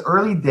 at this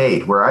early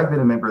date, where I've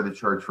been a member of the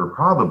church for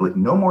probably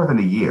no more than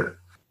a year,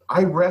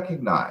 I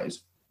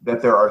recognize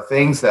that there are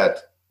things that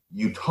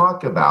you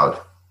talk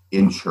about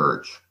in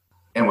church,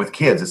 and with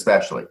kids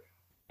especially,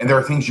 and there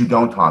are things you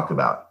don't talk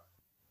about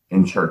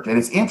in church. And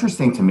it's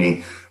interesting to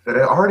me that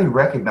I already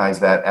recognize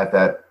that at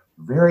that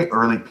very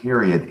early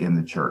period in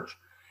the church.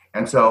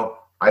 And so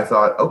I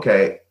thought,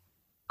 okay,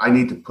 I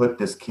need to put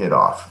this kid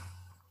off.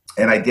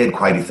 And I did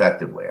quite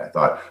effectively.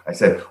 I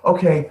said,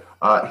 okay,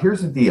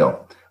 here's the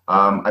deal.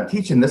 I'm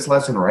teaching this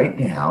lesson right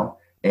now,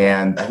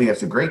 and I think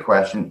that's a great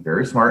question,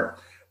 very smart.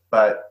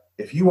 But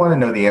if you want to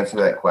know the answer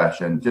to that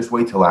question, just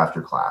wait till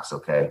after class,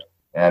 okay?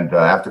 And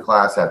after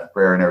class, after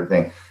prayer and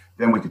everything,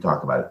 then we could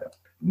talk about it then.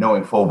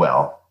 Knowing full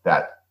well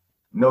that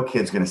no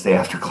kid's going to stay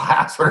after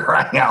class for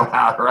crying out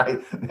loud, right?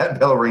 That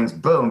bell rings,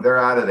 boom, they're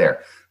out of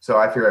there. So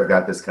I figure I've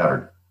got this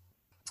covered.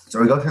 So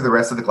we go through the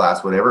rest of the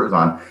class, whatever it was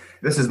on.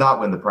 This is not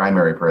when the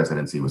primary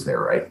presidency was there,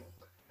 right?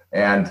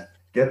 And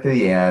get to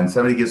the end,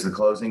 somebody gives the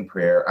closing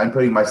prayer. I'm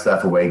putting my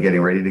stuff away,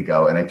 getting ready to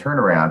go. And I turn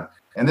around,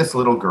 and this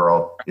little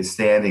girl is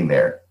standing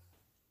there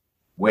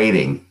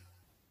waiting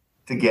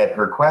to get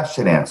her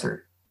question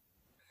answered.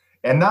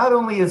 And not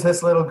only is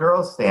this little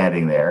girl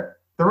standing there,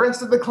 the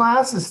rest of the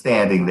class is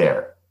standing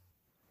there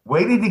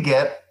waiting to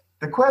get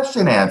the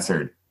question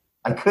answered.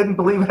 I couldn't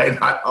believe it. I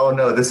thought, oh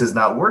no, this is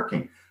not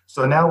working.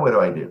 So now what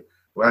do?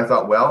 Well, I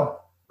thought,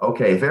 well,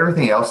 okay, if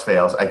everything else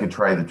fails, I could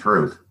try the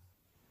truth.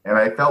 And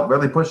I felt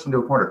really pushed into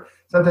a corner.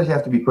 Sometimes you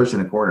have to be pushed in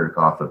a corner to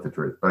cough up the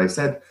truth. But I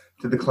said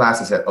to the class,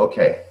 I said,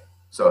 okay,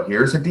 so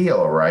here's the deal,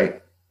 all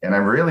right? And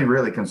I'm really,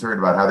 really concerned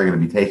about how they're going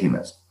to be taking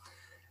this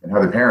and how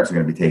their parents are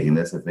going to be taking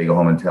this if they go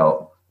home and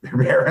tell their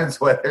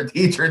parents what their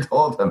teacher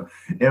told them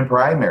in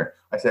primary.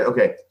 I said,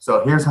 okay,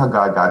 so here's how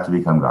God got to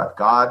become God.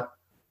 God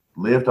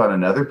lived on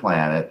another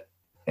planet,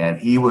 and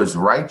he was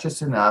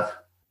righteous enough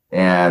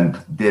and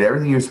did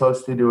everything he was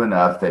supposed to do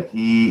enough that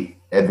he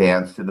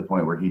advanced to the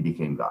point where he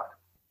became God.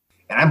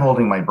 And I'm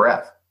holding my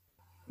breath,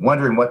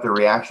 wondering what the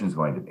reaction is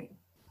going to be.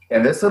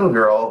 And this little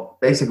girl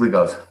basically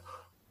goes,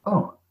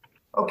 oh,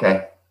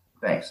 okay,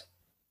 thanks.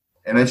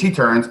 And then she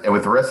turns, and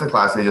with the rest of the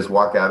class, they just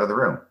walked out of the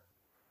room.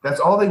 That's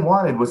all they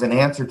wanted was an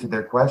answer to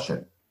their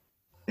question.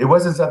 It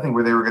wasn't something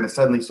where they were going to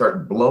suddenly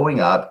start blowing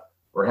up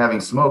or having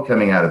smoke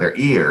coming out of their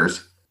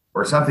ears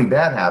or something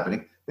bad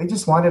happening. They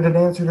just wanted an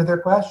answer to their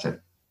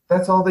question.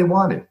 That's all they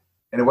wanted.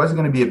 And it wasn't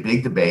going to be a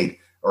big debate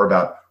or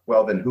about,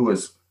 well, then who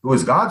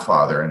was God's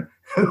father and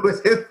who was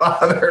his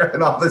father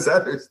and all this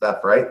other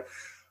stuff, right?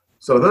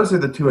 So those are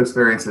the two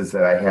experiences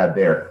that I had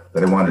there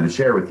that I wanted to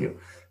share with you.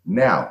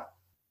 Now,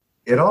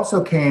 it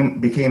also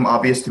became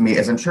obvious to me,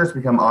 as I'm sure it's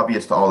become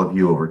obvious to all of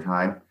you over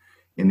time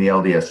in the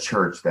LDS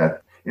Church,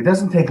 that it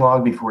doesn't take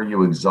long before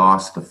you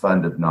exhaust the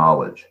fund of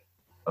knowledge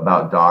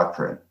about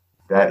doctrine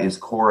that is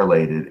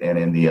correlated and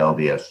in the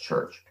LDS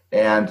Church.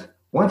 And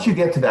once you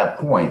get to that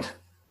point,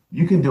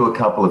 you can do a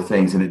couple of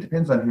things, and it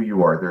depends on who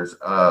you are. There's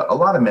a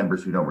lot of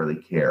members who don't really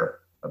care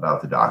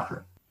about the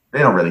doctrine. They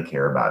don't really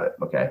care about it,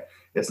 okay?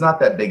 It's not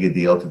that big a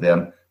deal to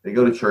them. They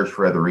go to church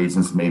for other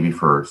reasons, maybe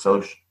for the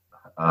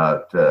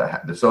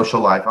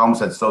social life. I almost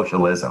said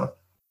socialism,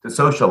 to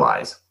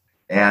socialize,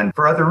 and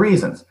for other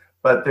reasons.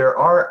 But there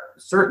are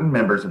certain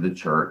members of the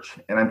church,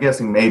 and I'm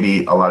guessing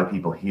maybe a lot of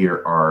people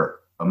here are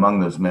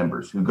among those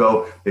members who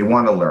go, they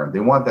want to learn.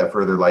 They want that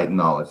further light and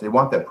knowledge. They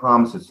want that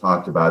promise that's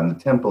talked about in the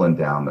temple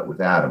endowment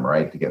with Adam,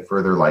 right? To get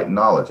further light and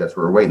knowledge. That's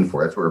what we're waiting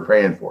for. That's what we're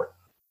praying for.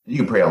 You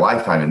can pray a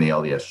lifetime in the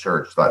LDS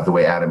Church, the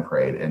way Adam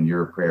prayed, and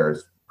your prayer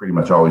is pretty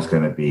much always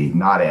going to be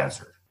not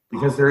answered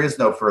because there is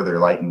no further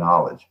light and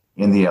knowledge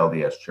in the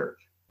LDS Church.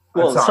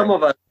 Well,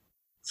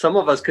 some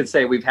of us could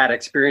say we've had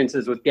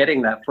experiences with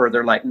getting that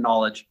further light and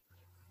knowledge.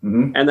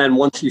 Mm-hmm. And then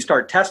once you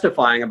start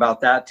testifying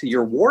about that to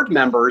your ward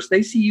members,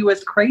 they see you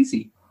as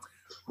crazy.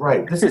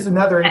 Right. This is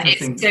another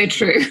interesting. It's so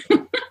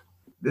true.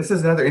 This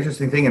is another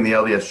interesting thing in the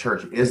LDS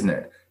Church, isn't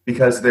it?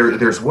 Because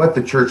there's what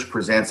the church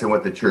presents and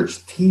what the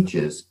church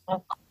teaches,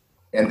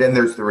 and then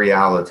there's the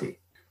reality.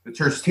 The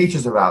church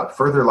teaches about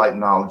further light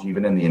and knowledge,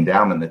 even in the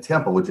endowment, the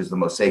temple, which is the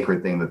most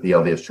sacred thing that the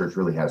LDS Church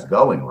really has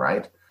going,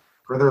 right?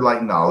 Further light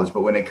and knowledge,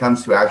 but when it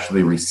comes to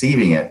actually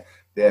receiving it,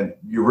 then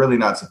you're really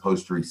not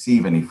supposed to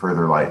receive any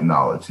further light and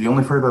knowledge. The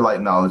only further light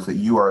and knowledge that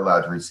you are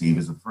allowed to receive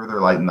is the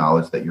further light and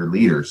knowledge that your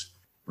leaders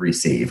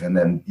receive. And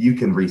then you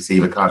can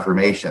receive a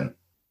confirmation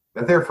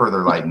that their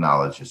further light and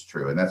knowledge is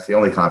true. And that's the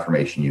only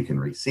confirmation you can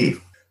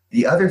receive.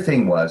 The other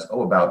thing was,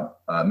 about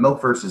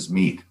milk versus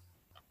meat.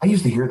 I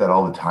used to hear that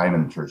all the time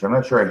in the church. I'm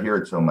not sure I hear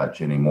it so much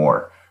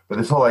anymore. But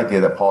this whole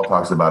idea that Paul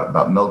talks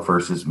about milk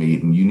versus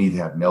meat, and you need to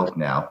have milk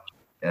now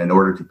in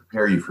order to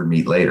prepare you for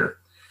meat later.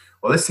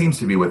 Well, this seems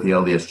to be what the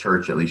LDS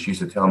Church at least used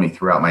to tell me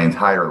throughout my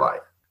entire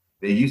life.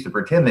 They used to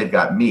pretend they've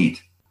got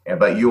meat,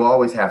 but you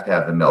always have to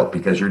have the milk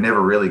because you're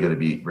never really going to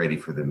be ready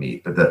for the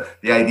meat. But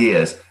the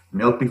idea is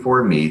milk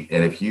before meat,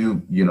 and if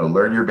you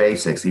learn your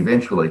basics,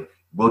 eventually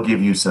we'll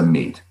give you some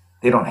meat.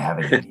 They don't have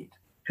any meat.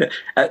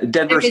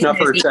 Denver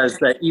Snuffer says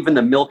that even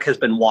the milk has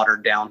been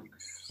watered down.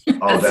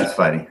 Oh, that's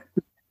funny.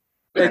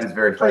 That is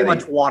very funny. Pretty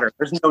much water.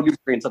 There's no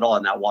nutrients at all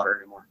in that water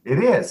anymore.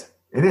 It is.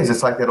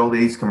 It's like that old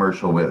 80s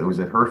commercial was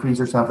it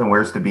Hershey's or something?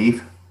 Where's the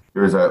beef?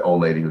 There was an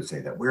old lady who would say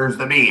that. Where's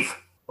the beef?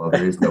 Well,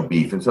 there is no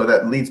beef. And so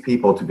that leads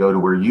people to go to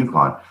where you've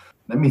gone.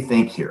 Let me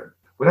think here.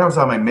 When I was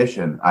on my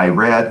mission, I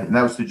read, and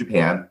that was to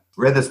Japan,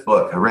 read this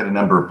book. I read a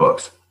number of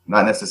books,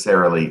 not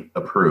necessarily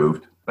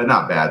approved, but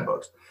not bad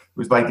books. It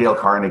was by Dale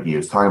Carnegie. He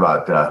was talking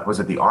about, was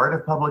it the art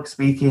of public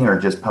speaking or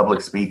just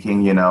public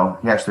speaking? He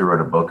actually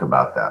wrote a book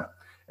about that.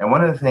 And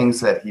one of the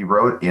things that he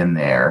wrote in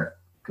there,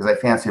 because I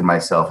fancied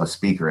myself a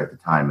speaker at the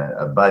time,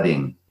 a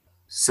budding,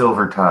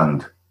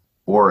 silver-tongued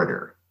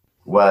orator,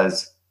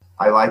 was,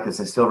 I like this,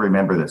 I still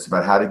remember this,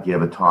 about how to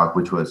give a talk,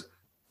 which was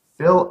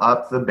fill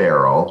up the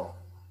barrel,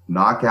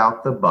 knock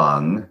out the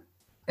bung,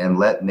 and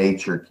let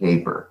nature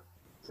caper.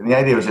 And the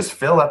idea was just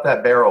fill up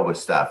that barrel with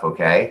stuff,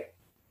 okay?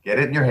 Get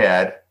it in your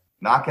head,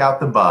 knock out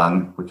the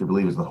bung, which I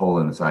believe is the hole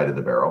in the side of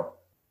the barrel,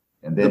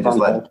 and then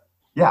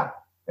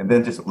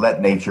just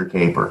let nature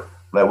caper.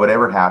 Let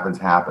whatever happens,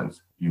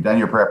 happens. You've done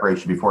your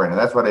preparation beforehand,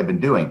 and that's what I've been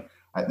doing.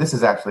 This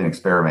is actually an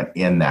experiment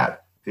in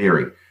that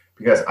theory,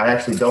 because I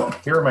actually don't.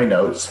 Here are my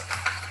notes.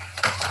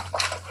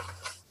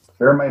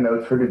 Here are my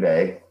notes for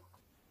today.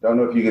 Don't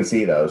know if you can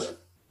see those.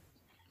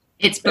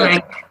 It's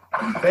blank.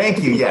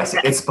 Thank you. Yes,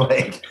 it's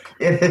blank.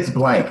 It is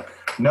blank.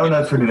 No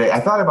notes for today.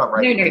 I thought about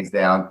writing these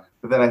down,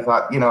 but then I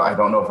thought, I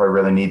don't know if I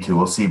really need to.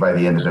 We'll see by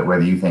the end of it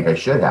whether you think I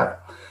should have.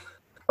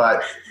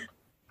 But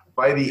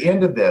by the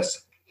end of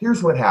this,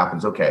 here's what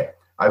happens. Okay.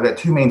 I've got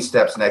two main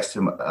steps left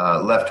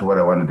to what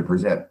I wanted to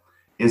present,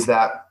 is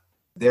that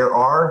there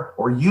are,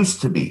 or used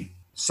to be,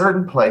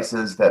 certain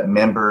places that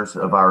members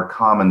of our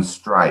common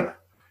stripe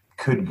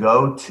could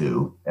go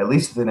to, at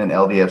least within an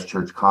LDS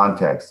Church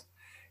context,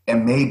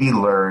 and maybe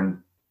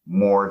learn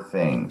more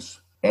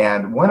things.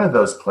 And one of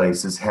those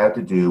places had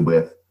to do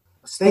with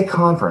stake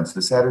conference,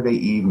 the Saturday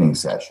evening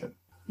session.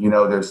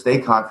 There's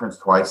stake conference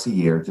twice a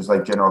year, just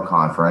like general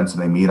conference,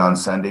 and they meet on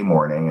Sunday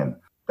morning, and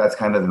that's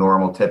kind of the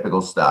normal,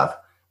 typical stuff.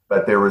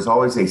 But there was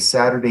always a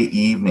Saturday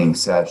evening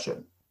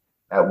session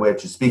at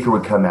which a speaker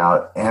would come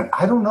out, and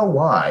I don't know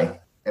why,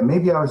 and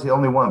maybe I was the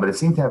only one, but it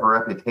seemed to have a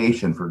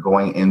reputation for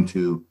going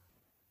into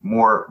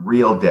more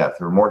real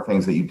depth or more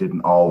things that you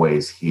didn't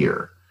always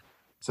hear.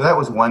 So that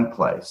was one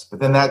place, but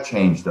then that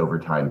changed over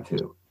time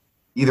too.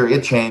 Either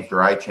it changed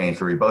or I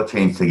changed or we both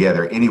changed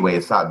together. Anyway,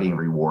 it stopped being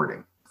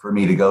rewarding for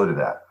me to go to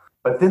that.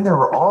 But then there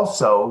were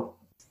also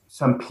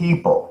some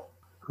people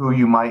who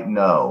you might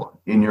know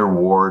in your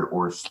ward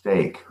or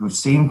stake who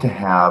seemed to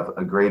have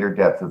a greater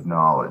depth of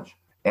knowledge.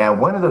 And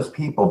one of those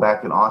people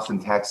back in Austin,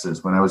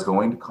 Texas, when I was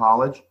going to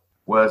college,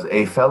 was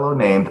a fellow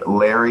named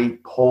Larry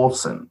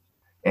Polson.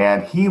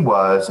 And he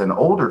was an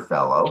older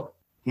fellow.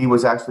 He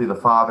was actually the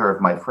father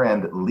of my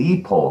friend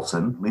Lee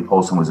Polson. Lee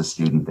Polson was a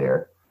student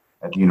there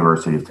at the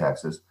University of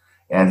Texas.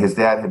 And his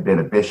dad had been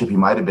a bishop. He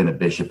might have been a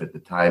bishop at the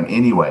time.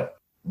 Anyway,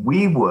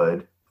 we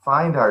would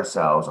find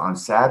ourselves on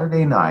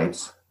Saturday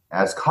nights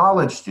as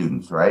college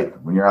students, right?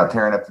 When you're out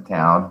tearing up the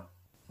town,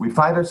 we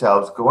find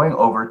ourselves going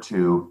over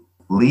to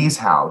Lee's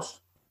house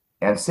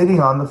and sitting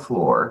on the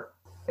floor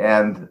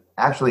and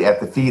actually at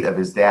the feet of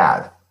his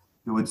dad,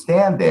 who would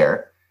stand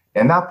there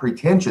and not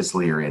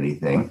pretentiously or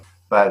anything,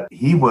 but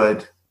he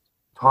would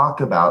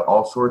talk about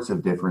all sorts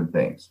of different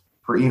things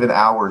for even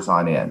hours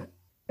on end.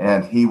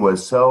 And he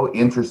was so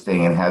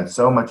interesting and had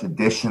so much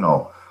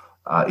additional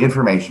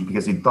information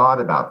because he thought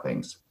about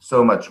things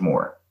so much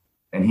more.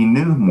 And he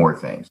knew more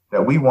things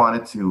that we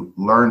wanted to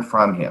learn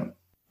from him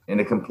in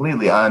a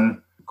completely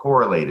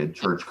uncorrelated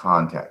church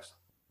context.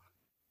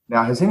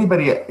 Now, has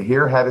anybody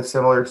here had a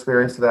similar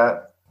experience to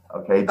that?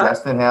 Okay,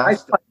 Justin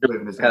has.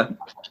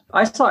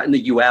 I saw it in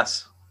the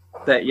U.S.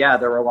 that,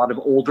 there were a lot of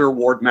older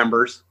ward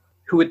members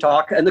who would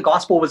talk, and the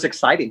gospel was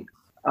exciting.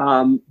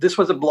 This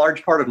was a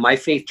large part of my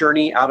faith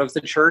journey out of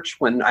the church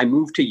when I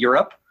moved to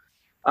Europe.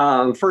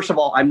 First of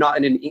all, I'm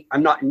not in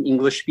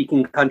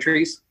English-speaking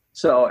countries,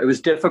 so it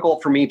was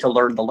difficult for me to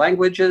learn the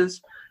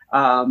languages.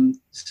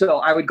 So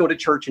I would go to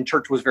church, and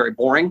church was very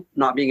boring,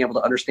 not being able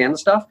to understand the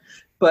stuff.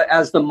 But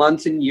as the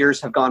months and years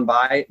have gone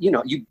by,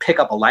 you pick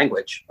up a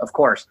language, of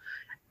course.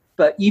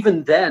 But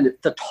even then,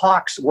 the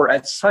talks were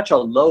at such a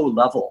low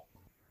level.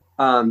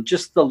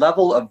 Just the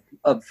level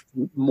of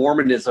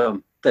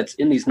Mormonism that's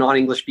in these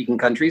non-English speaking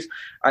countries,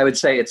 I would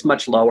say it's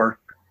much lower.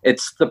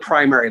 It's the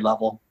primary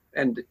level.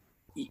 And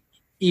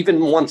even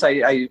once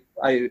I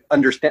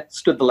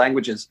understood the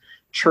languages,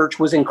 church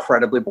was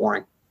incredibly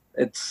boring.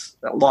 It's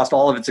lost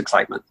all of its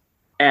excitement.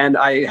 And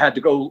I had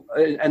to go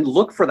and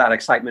look for that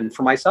excitement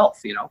for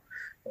myself,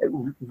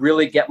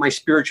 really get my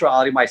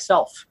spirituality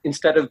myself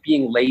instead of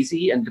being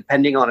lazy and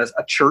depending on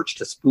a church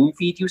to spoon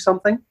feed you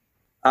something.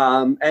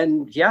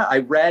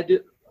 I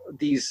read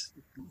these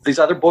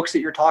other books that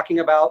you're talking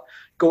about,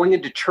 going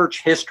into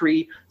church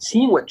history,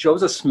 seeing what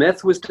Joseph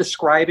Smith was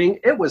describing.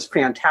 It was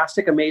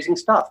fantastic, amazing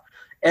stuff.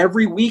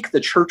 Every week, the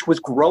church was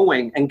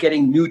growing and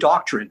getting new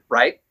doctrine,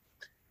 right?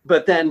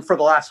 But then for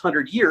the last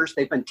 100 years,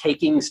 they've been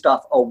taking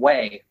stuff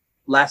away,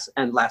 less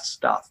and less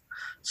stuff.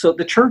 So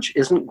the church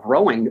isn't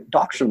growing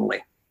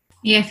doctrinally.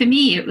 Yeah, for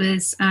me, it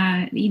was,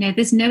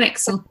 there's no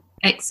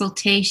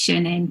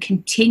exaltation in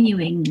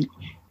continuing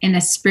in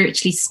a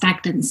spiritually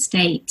stagnant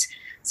state.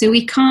 So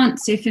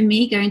for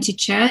me, going to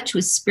church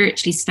was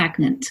spiritually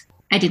stagnant.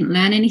 I didn't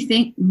learn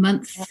anything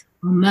month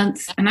on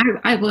month. And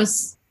I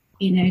was,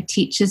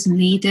 teachers and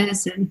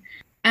leaders.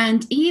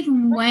 And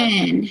even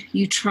when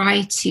you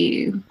try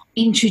to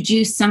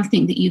introduce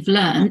something that you've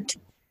learned,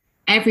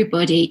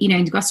 everybody,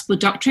 in the gospel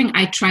doctrine,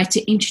 I try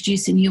to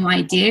introduce a new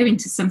idea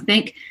into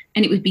something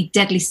and it would be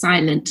deadly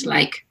silent,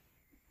 like,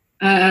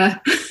 why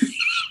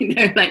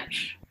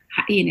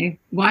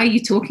are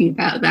you talking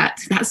about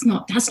that? That's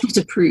not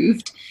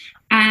approved.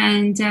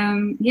 And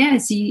so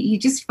you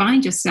just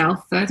find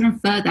yourself further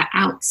and further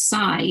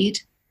outside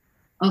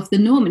of the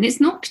norm. And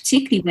it's not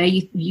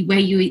particularly where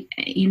you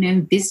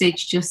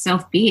envisaged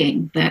yourself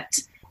being, but,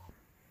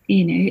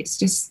 it's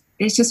just,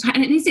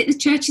 and is it the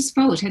church's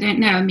fault? I don't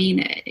know. I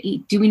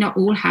mean, do we not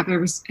all have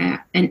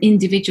an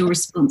individual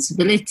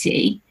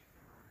responsibility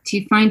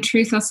to find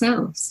truth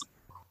ourselves?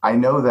 I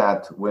know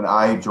that when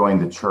I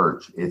joined the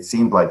church, it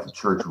seemed like the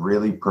church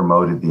really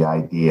promoted the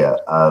idea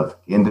of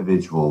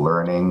individual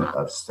learning,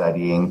 of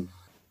studying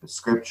the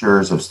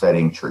scriptures, of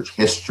studying church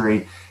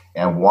history,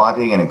 and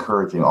wanting and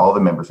encouraging all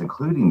the members,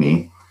 including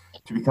me,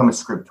 to become a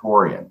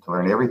scriptorian, to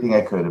learn everything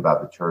I could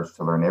about the church,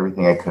 to learn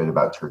everything I could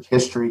about church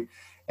history.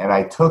 And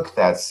I took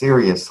that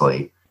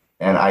seriously,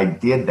 and I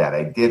did that.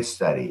 I did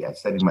study. I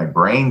studied my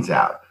brains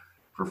out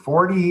for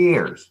 40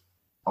 years,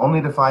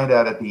 only to find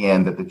out at the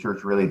end that the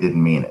church really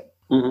didn't mean it.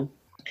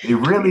 Mm-hmm. They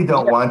really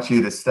don't want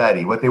you to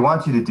study. What they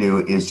want you to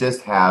do is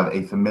just have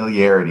a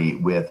familiarity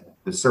with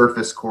the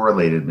surface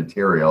correlated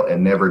material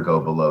and never go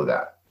below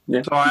that.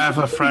 Yeah. So I have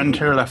a friend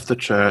who left the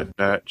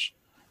church,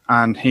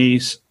 and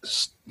he's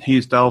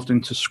delved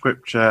into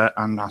scripture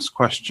and asked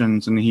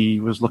questions, and he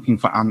was looking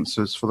for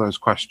answers for those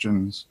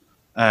questions.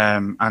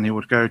 And he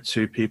would go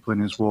to people in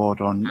his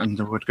ward and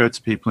he would go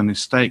to people in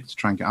his stake to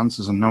try and get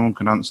answers, and no one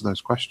could answer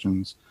those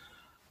questions.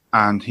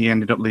 And he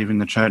ended up leaving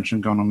the church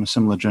and going on a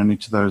similar journey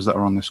to those that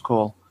are on this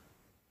call.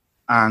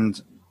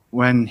 And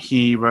when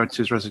he wrote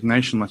his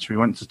resignation letter, he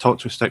went to talk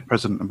to his stake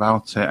president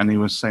about it, and he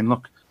was saying,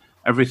 look,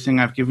 everything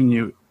I've given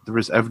you, there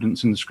is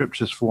evidence in the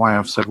scriptures for why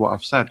I've said what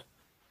I've said.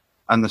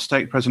 And the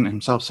stake president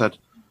himself said,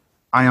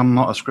 I am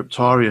not a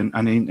scriptorian,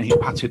 and he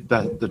patted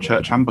the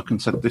church handbook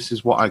and said, this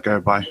is what I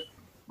go by.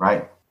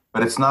 Right.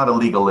 But it's not a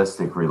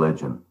legalistic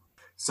religion.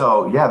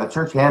 So, yeah, the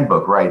church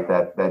handbook, right,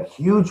 that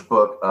huge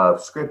book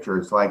of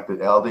scriptures, like the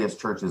LDS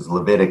Church's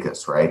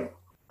Leviticus, right?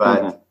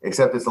 But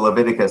except it's a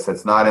Leviticus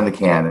that's not in the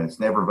canon. It's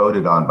never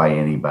voted on by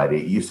anybody.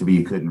 It used to be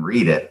you couldn't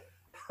read it.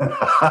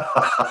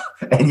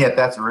 And yet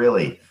that's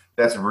really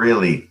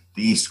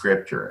the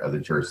scripture of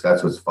the church.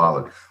 That's what's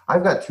followed.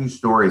 I've got 2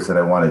 stories that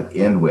I want to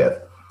end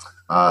with.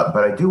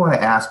 But I do want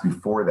to ask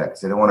before that,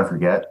 because I don't want to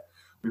forget.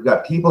 We've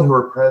got people who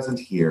are present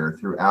here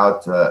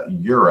throughout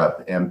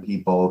Europe, and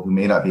people who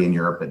may not be in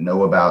Europe but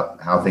know about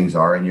how things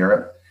are in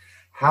Europe.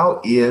 How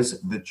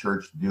is the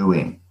church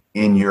doing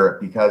in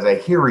Europe? Because I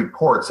hear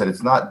reports that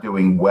it's not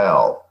doing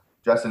well.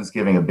 Justin's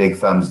giving a big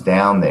thumbs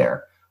down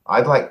there.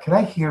 Can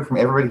I hear from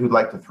everybody who'd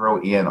like to throw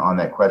in on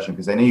that question?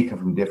 Because I know you come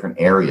from different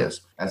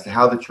areas as to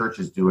how the church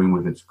is doing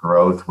with its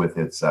growth, with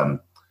its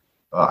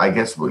I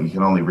guess you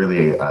can only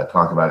really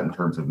talk about it in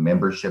terms of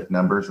membership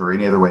numbers or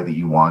any other way that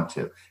you want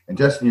to. And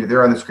Justin, you're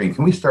there on the screen.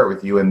 Can we start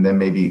with you and then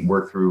maybe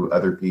work through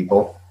other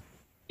people?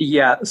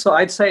 Yeah, so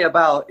I'd say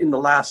about in the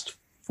last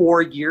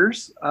 4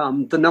 years,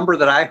 the number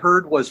that I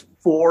heard was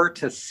 400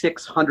 to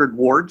 600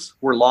 wards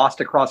were lost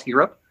across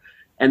Europe.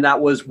 And that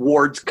was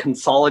wards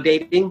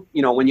consolidating.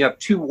 You know, when you have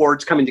 2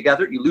 wards coming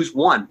together, you lose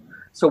one.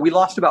 So we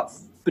lost about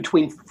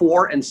between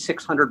 400 and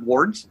 600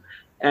 wards.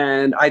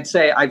 And I'd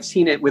say I've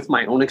seen it with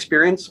my own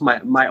experience,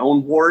 my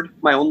own ward,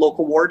 my own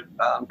local ward,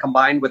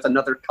 combined with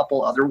another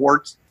couple other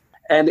wards.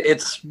 And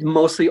it's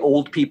mostly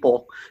old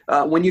people.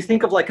 When you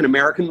think of like an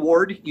American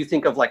ward, you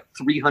think of like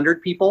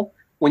 300 people.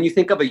 When you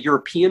think of a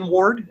European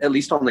ward, at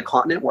least on the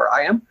continent where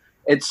I am,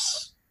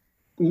 it's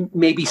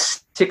maybe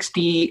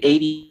 60,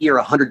 80, or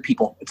 100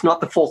 people. It's not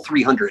the full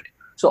 300.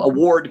 So a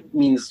ward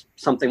means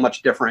something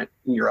much different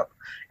in Europe.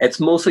 It's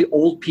mostly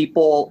old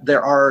people.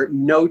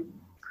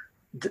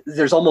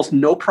 There's almost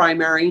no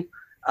primary.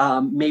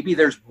 Maybe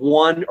there's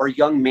one or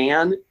young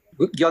man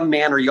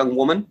or young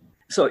woman.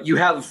 So you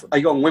have a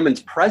young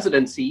women's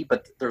presidency,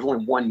 but there's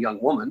only one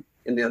young woman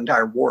in the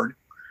entire ward.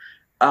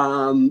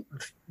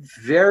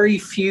 Very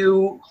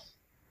few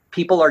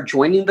people are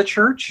joining the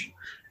church.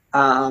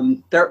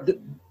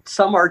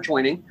 Some are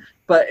joining,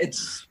 but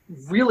it's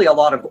really a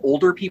lot of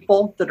older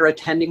people that are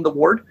attending the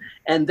ward,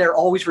 and they're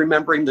always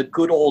remembering the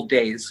good old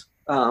days.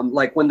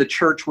 Like when the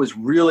church was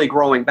really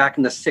growing back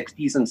in the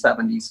 60s and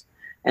 70s.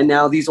 And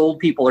now these old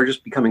people are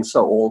just becoming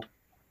so old.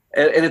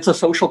 And it's a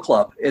social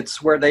club.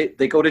 It's where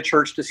they go to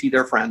church to see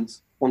their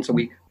friends once a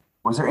week.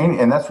 Was there any,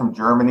 and that's from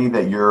Germany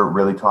that you're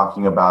really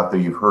talking about, that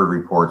you've heard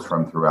reports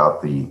from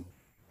throughout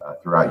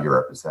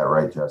Europe. Is that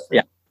right, Justin?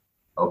 Yeah.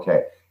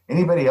 Okay.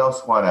 Anybody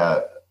else want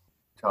to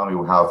tell me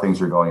how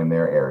things are going in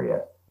their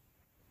area?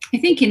 I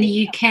think in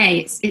the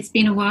UK, it's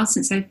been a while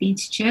since I've been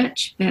to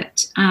church,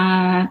 but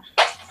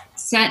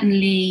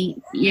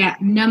certainly, yeah,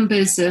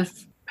 numbers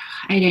of,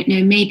 I don't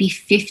know, maybe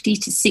 50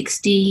 to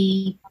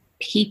 60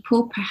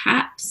 people,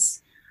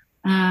 perhaps.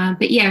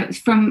 But yeah,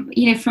 from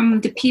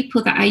the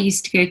people that I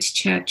used to go to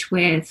church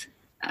with,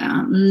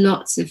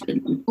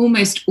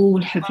 almost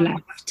all have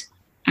left,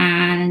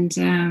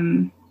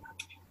 and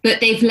but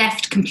they've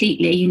left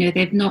completely. You know,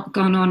 they've not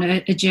gone on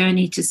a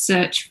journey to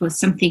search for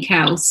something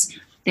else.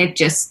 They've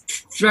just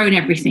thrown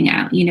everything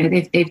out. You know,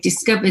 they've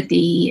discovered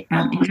the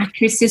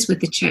inaccuracies with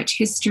the church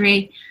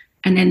history.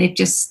 And then they've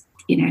just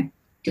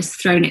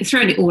thrown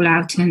it all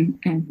out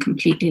and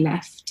completely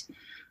left.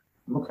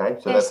 Okay,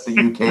 so that's the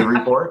UK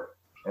report.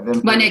 And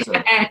then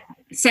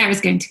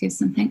Sarah's going to give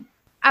something.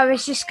 I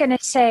was just going to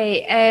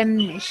say,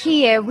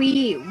 here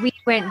we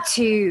went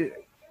to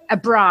a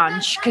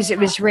branch because it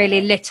was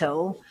really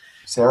little.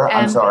 Sarah,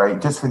 I'm sorry,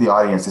 just for the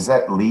audience, is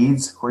that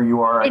Leeds where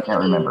you are? I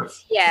can't remember.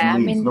 Yeah,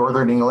 Leeds,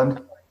 Northern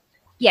England?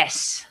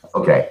 Yes.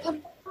 Okay.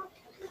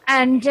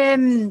 And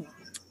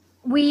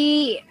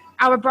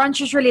our branch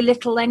was really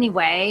little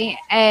anyway.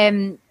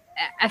 I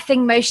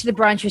think most of the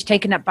branch was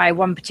taken up by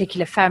one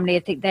particular family. I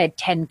think they had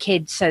 10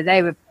 kids, so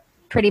they were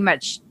pretty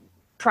much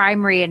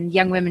primary, and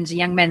young women's and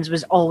young men's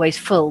was always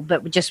full,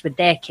 but just with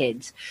their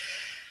kids.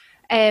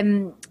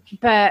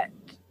 But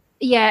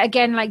yeah,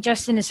 again, like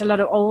Justin, it's a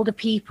lot of older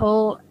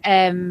people,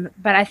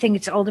 but I think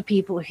it's older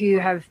people who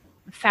have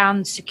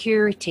found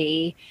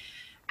security,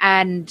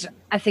 and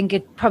I think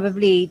it's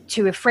probably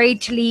too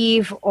afraid to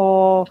leave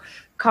or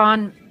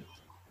can't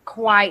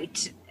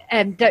quite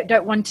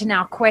don't want to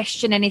now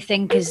question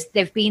anything because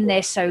they've been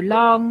there so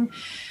long.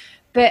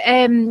 But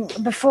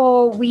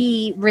before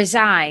we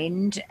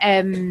resigned,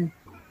 there'd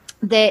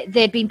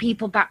been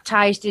people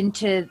baptized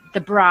into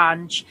the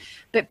branch,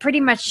 but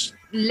pretty much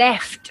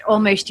left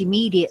almost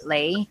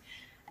immediately.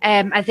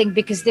 I think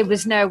because there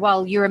was no,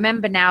 well, you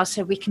remember now,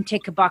 so we can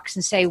tick a box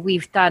and say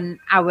we've done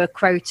our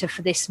quota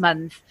for this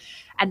month,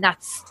 and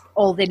that's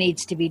all that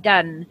needs to be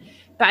done.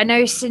 But I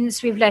know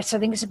since we've left, I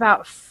think it's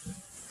about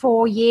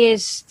 4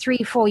 years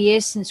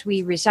since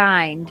we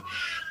resigned,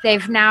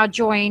 they've now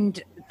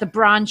joined the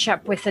branch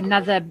up with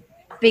another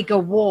bigger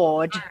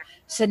ward.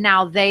 So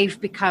now they've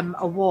become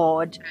a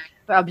ward,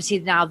 but obviously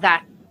now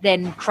that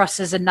then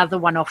crosses another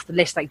one off the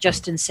list. Like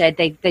Justin said,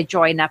 they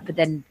join up, but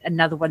then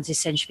another one's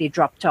essentially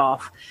dropped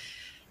off.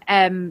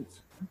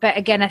 But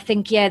again, I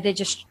think, they're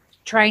just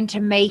trying to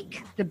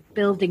make the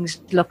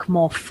buildings look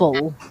more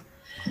full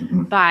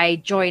by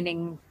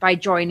joining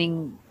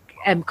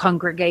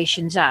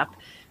congregations up.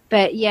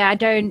 But there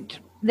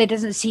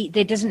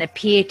doesn't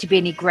appear to be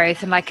any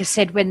growth. And like I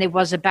said, when there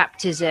was a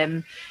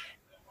baptism,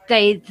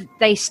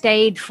 they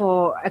stayed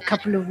for a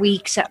couple of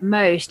weeks at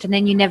most, and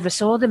then you never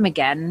saw them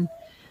again.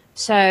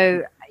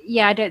 So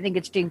I don't think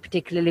it's doing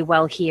particularly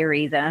well here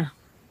either.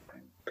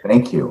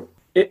 Thank you.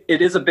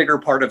 It is a bigger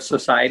part of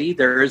society.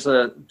 There's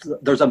a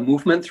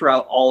movement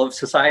throughout all of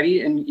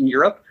society in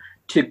Europe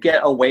to get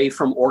away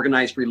from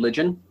organized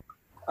religion.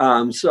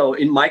 So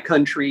in my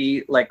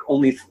country, like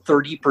only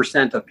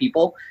 30% of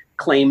people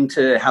claim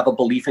to have a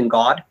belief in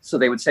God. So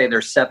they would say they're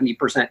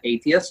 70%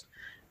 atheist.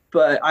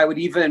 But I would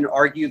even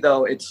argue,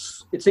 though,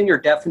 it's in your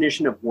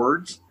definition of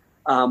words.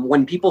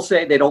 When people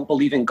say they don't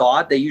believe in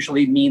God, they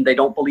usually mean they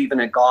don't believe in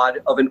a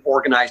God of an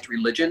organized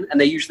religion. And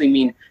they usually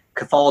mean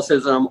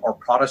Catholicism or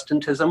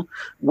Protestantism.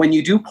 When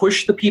you do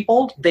push the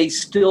people, they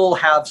still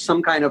have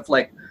some kind of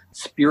like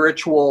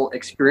spiritual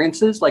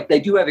experiences. Like they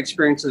do have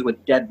experiences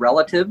with dead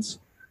relatives.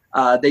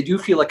 They do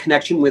feel a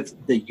connection with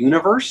the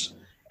universe.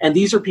 And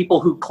these are people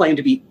who claim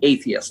to be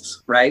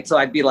atheists, right? So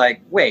I'd be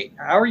like, wait,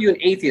 how are you an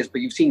atheist,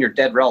 but you've seen your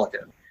dead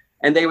relative?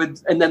 And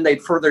then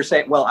they'd further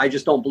say, well, I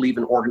just don't believe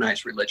in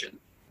organized religion.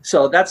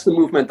 So that's the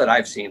movement that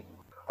I've seen.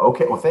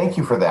 Okay, well, thank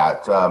you for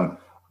that.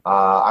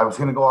 I was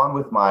going to go on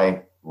with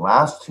my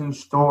last two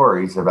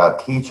stories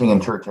about teaching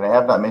in church, and I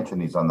have not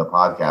mentioned these on the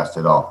podcast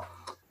at all.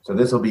 So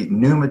this will be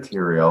new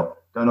material.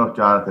 Don't know if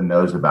Jonathan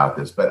knows about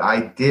this, but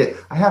I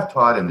have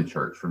taught in the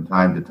church from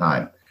time to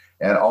time,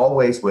 and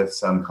always with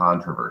some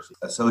controversy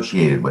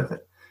associated with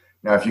it.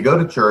 Now, if you go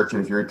to church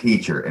and if you're a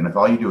teacher, and if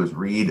all you do is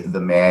read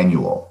the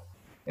manual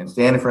and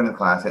stand in front of the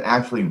class and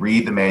actually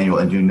read the manual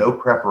and do no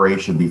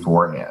preparation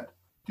beforehand,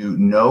 do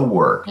no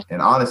work,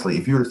 and honestly,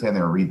 if you were to stand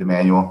there and read the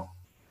manual,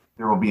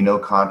 there will be no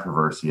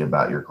controversy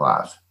about your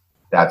class.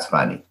 That's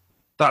funny.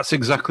 That's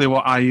exactly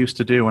what I used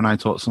to do when I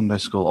taught Sunday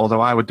school,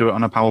 although I would do it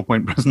on a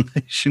PowerPoint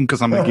presentation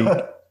because I'm a geek.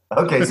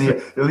 Okay, so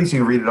at least you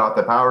can read it off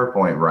the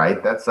PowerPoint,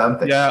 right? That's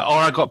something. Yeah, or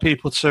I got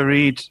people to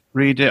read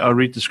it or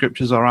read the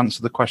scriptures or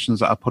answer the questions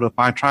that I put up.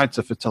 I tried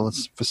to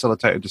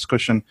facilitate a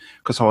discussion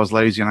because I was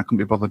lazy and I couldn't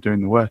be bothered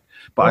doing the work.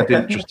 But I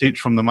didn't just teach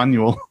from the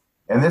manual.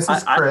 And this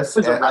is Chris.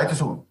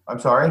 I'm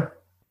sorry?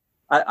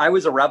 I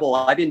was a rebel.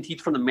 I didn't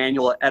teach from the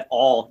manual at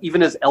all.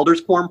 Even as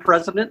Elders Quorum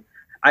president,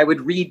 I would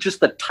read just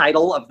the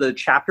title of the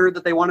chapter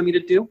that they wanted me to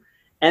do.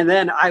 And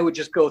then I would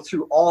just go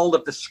through all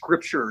of the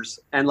scriptures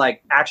and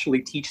like actually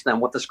teach them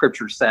what the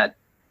scriptures said.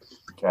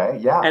 Okay,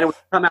 yeah. And it would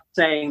come out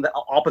saying the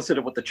opposite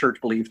of what the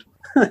church believed.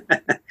 Can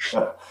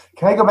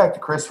I go back to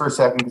Chris for a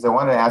second? Because I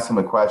wanted to ask him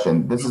a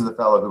question. This is the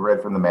fellow who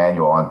read from the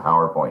manual on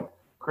PowerPoint.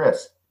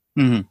 Chris,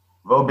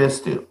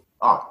 Vobistu.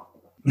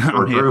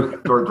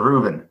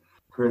 Dordruven.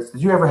 Chris,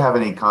 did you ever have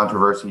any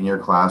controversy in your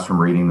class from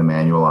reading the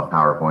manual on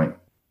PowerPoint?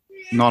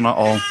 None at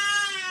all.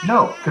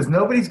 No, because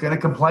nobody's going to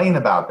complain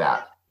about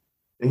that.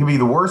 It can be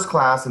the worst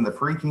class in the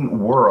freaking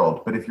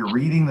world, but if you're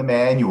reading the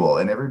manual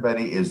and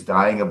everybody is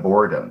dying of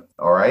boredom,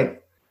 all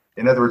right?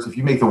 In other words, if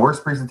you make the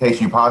worst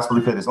presentation you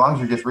possibly could, as long as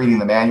you're just reading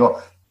the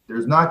manual,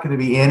 there's not going to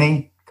be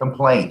any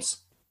complaints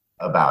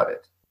about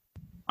it.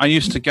 I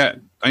used to get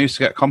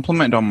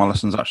complimented on my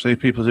lessons, actually.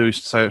 People who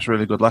used to say it's a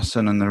really good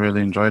lesson and they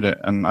really enjoyed it.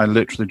 And I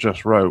literally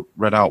just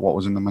read out what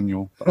was in the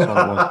manual. That's all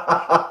it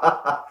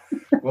was.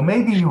 Well,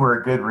 maybe you were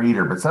a good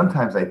reader, but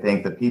sometimes I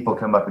think that people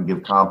come up and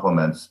give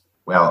compliments.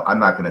 Well, I'm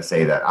not going to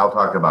say that. I'll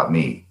talk about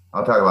me.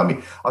 I'll tell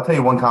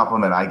you one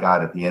compliment I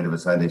got at the end of a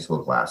Sunday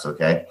school class,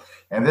 okay?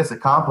 And this is a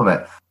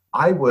compliment.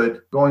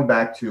 Going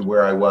back to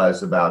where I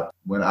was about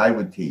when I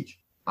would teach,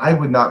 I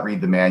would not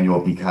read the manual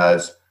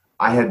because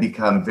I had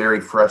become very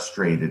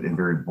frustrated and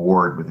very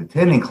bored with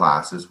attending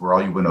classes where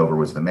all you went over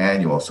was the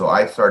manual. So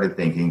I started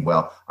thinking,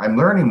 well, I'm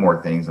learning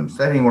more things. I'm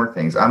studying more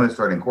things. I'm going to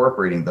start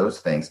incorporating those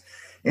things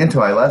into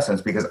my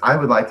lessons because I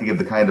would like to give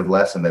the kind of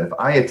lesson that if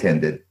I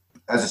attended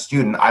as a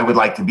student, I would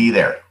like to be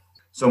there.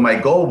 So my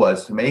goal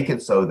was to make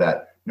it so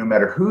that no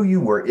matter who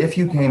you were, if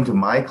you came to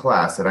my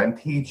class that I'm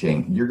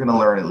teaching, you're going to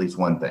learn at least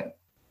one thing.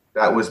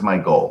 That was my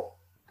goal,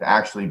 to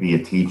actually be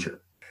a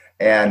teacher.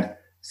 And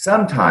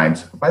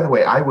sometimes, by the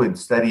way, I would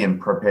study and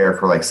prepare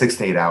for like 6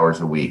 to 8 hours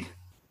a week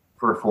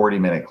for a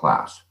 40-minute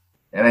class.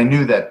 And I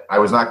knew that I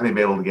was not going to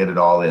be able to get it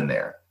all in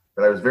there,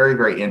 but I was very,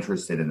 very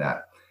interested in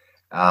that.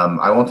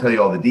 I won't tell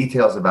you all the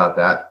details about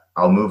that.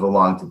 I'll move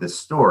along to this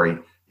story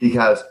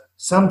because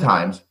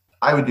sometimes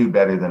I would do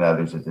better than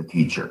others as a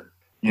teacher.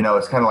 You know,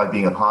 it's kind of like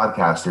being a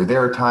podcaster.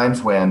 There are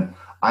times when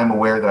I'm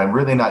aware that I'm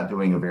really not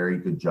doing a very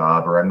good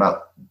job or I'm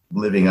not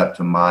living up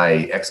to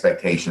my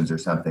expectations or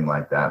something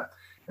like that.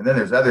 And then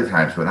there's other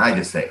times when I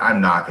just say, I'm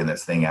knocking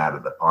this thing out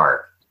of the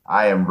park.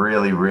 I am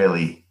really,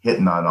 really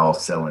hitting on all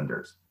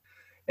cylinders.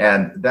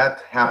 And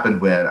that happened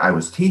when I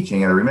was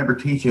teaching. And I remember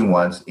teaching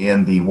once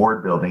in the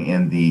ward building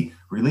in the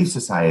Relief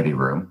Society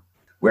room,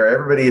 where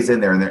everybody is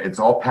in there and it's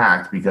all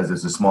packed because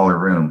it's a smaller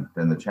room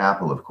than the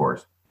chapel, of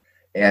course.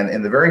 And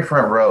in the very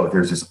front row,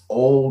 there's this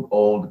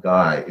old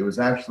guy. It was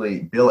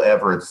actually Bill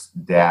Everett's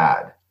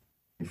dad.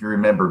 If you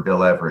remember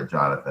Bill Everett,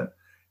 Jonathan,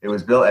 it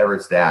was Bill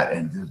Everett's dad,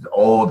 and this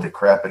old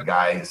decrepit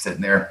guy is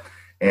sitting there,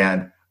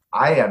 and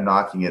I am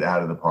knocking it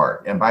out of the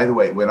park. And by the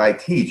way, when I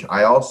teach,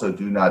 I also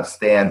do not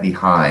stand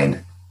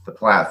behind the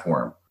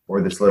platform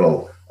or this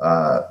little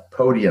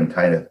podium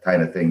kind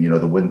of thing,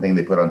 the wooden thing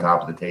they put on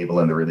top of the table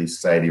in the Relief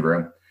Society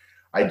room.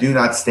 I do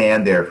not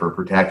stand there for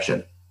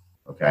protection.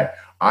 Okay.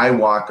 I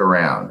walk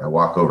around. I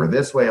walk over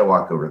this way. I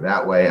walk over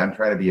that way. I'm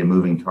trying to be a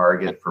moving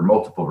target for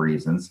multiple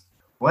reasons.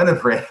 One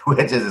of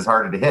which is it's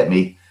harder to hit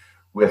me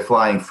with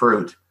flying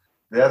fruit.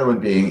 The other one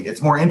being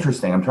it's more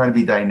interesting. I'm trying to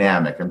be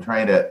dynamic. I'm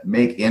trying to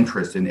make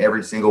interest in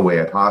every single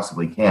way I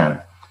possibly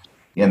can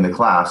in the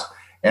class.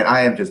 And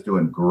I am just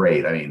doing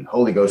great. I mean,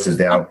 Holy Ghost is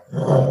down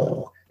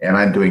and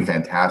I'm doing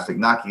fantastic,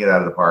 knocking it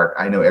out of the park.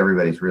 I know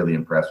everybody's really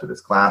impressed with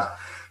this class.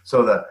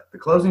 So the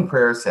closing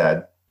prayer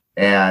said,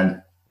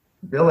 and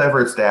Bill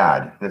Everett's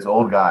dad, this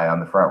old guy on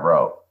the front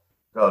row,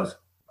 goes,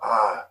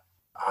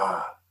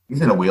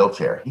 he's in a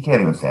wheelchair. He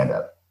can't even stand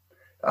up.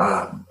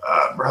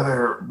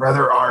 Brother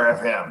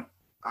RFM,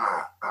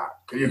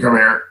 can you come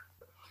here?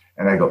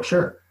 And I go,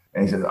 sure.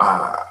 And he says,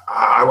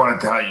 I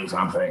want to tell you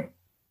something.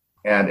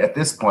 And at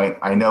this point,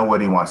 I know what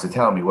he wants to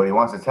tell me. What he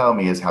wants to tell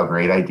me is how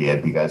great I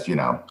did because,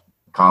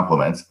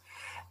 compliments.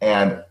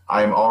 And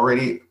I'm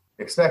already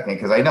expecting,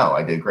 because I know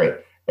I did great.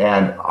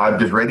 And I'm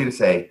just ready to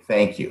say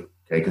thank you.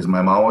 Okay, because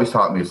my mom always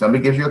taught me if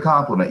somebody gives you a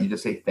compliment, you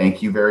just say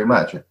thank you very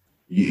much.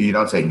 You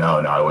don't say, no,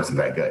 it wasn't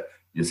that good.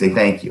 You just say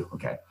thank you.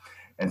 Okay.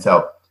 And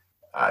so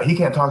he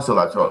can't talk so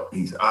loud. So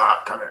he's,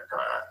 come here.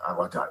 I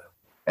want to tell you.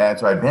 And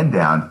so I bend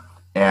down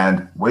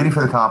and waiting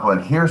for the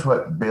compliment. Here's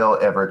what Bill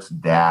Everett's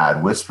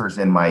dad whispers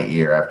in my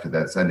ear after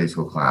that Sunday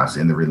school class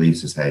in the Relief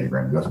Society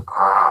room. He goes,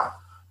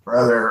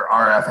 Brother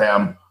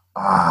RFM,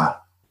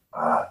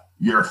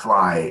 your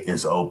fly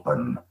is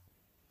open.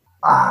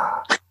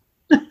 That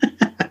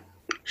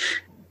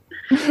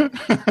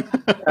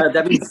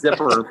means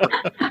zipper.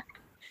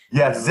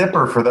 Yeah,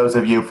 zipper for those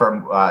of you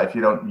from, if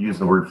you don't use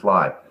the word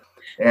fly.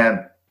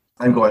 And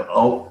I'm going,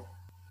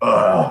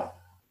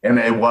 and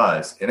it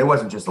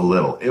wasn't just a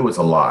little, it was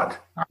a lot.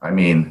 I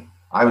mean,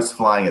 I was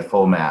flying at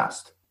full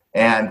mast.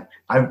 And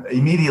I'm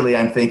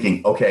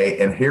thinking, okay,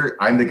 and here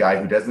I'm the guy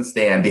who doesn't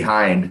stand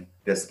behind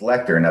this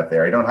lectern up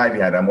there. I don't hide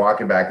behind it. I'm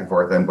walking back and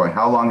forth. I'm going,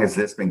 how long has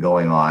this been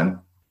going on?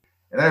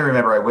 And I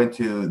remember I went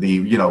to the,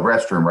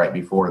 restroom right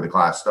before the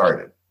class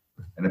started.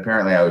 And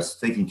apparently I was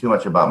thinking too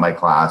much about my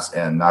class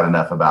and not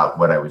enough about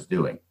what I was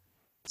doing.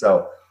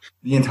 So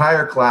the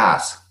entire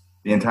class,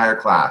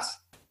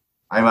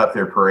 I'm up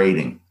there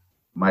parading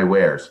my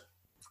wares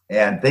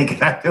and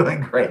thinking I'm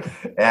doing great.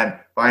 And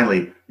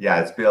finally,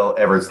 it's Bill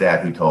Everett's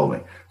dad who told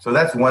me. So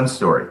that's one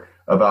story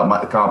about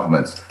my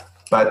compliments.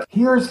 But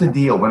here's the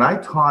deal. When I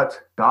taught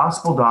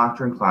gospel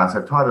doctrine class,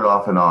 I've taught it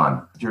off and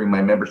on during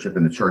my membership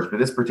in the church, but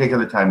this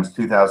particular time was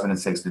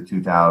 2006 to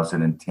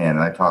 2010. And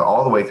I taught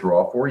all the way through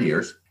all 4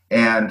 years.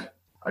 And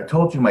I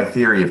told you my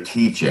theory of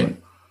teaching.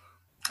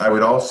 I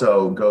would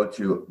also go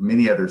to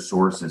many other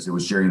sources. It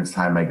was during this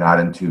time I got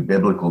into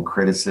biblical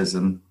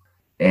criticism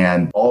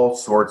and all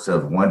sorts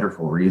of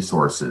wonderful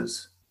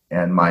resources.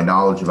 And my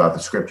knowledge about the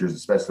scriptures,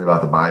 especially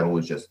about the Bible,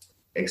 was just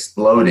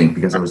exploding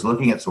because I was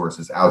looking at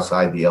sources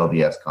outside the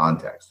LDS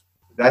context.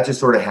 That just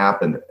sort of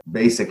happened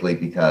basically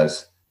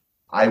because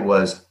I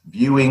was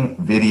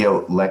viewing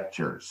video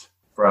lectures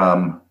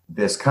from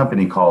this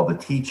company called The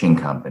Teaching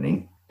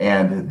Company.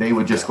 And they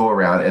would just go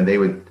around and they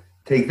would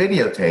take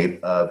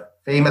videotape of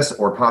famous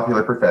or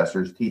popular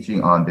professors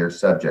teaching on their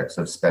subjects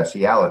of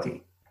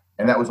speciality.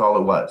 And that was all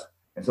it was.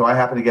 And so I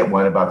happened to get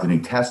one about the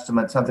New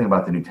Testament, something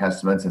about the New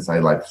Testament, since I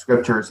like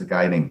scriptures, a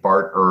guy named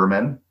Bart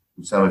Ehrman,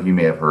 who some of you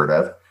may have heard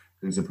of,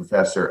 who's a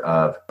professor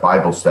of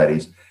Bible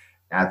studies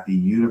at the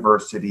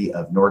University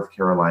of North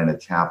Carolina,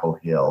 Chapel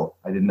Hill.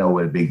 I didn't know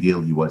what a big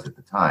deal he was at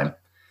the time.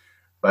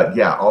 But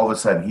all of a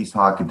sudden he's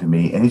talking to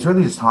me and he's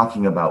really just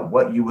talking about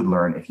what you would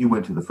learn if you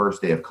went to the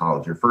first day of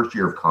college or first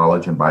year of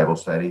college in Bible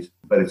studies.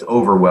 But it's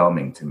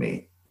overwhelming to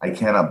me. I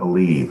cannot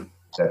believe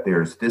that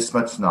there's this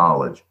much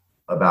knowledge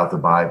about the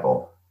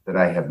Bible that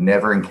I have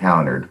never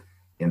encountered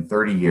in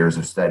 30 years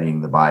of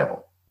studying the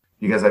Bible,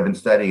 because I've been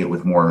studying it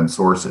with Mormon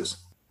sources.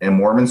 And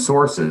Mormon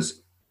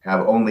sources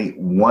have only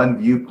one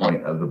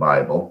viewpoint of the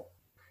Bible,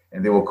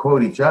 and they will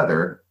quote each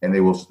other and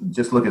they will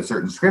just look at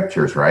certain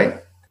scriptures,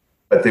 right?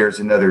 But there's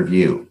another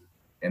view,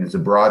 and it's a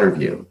broader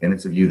view, and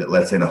it's a view that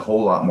lets in a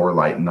whole lot more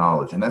light and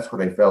knowledge. And that's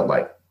what I felt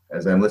like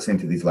as I'm listening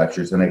to these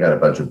lectures. And I got a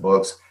bunch of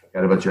books,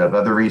 got a bunch of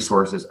other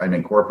resources. I'm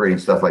incorporating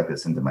stuff like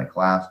this into my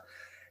class.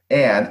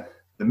 And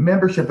the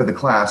membership of the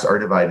class are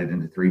divided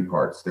into three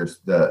parts. There's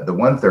the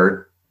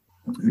 1/3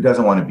 who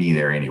doesn't want to be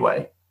there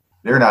anyway.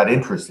 They're not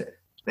interested.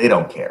 They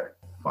don't care.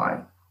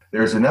 Fine.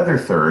 There's another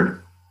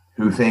third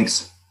who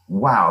thinks,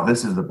 wow,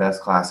 this is the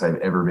best class I've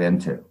ever been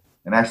to.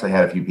 And I actually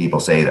had a few people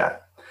say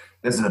that.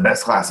 This is the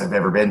best class I've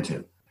ever been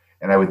to.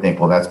 And I would think,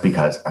 well, that's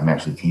because I'm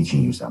actually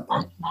teaching you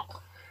something.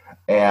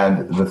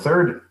 And the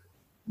third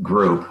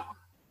group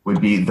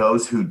would be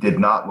those who did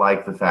not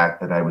like the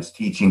fact that I was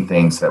teaching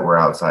things that were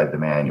outside the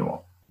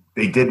manual.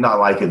 They did not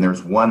like it. And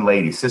there's one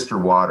lady, Sister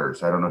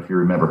Waters. I don't know if you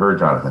remember her,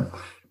 Jonathan,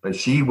 but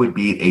she would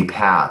beat a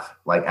path,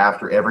 like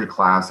after every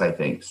class, I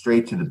think,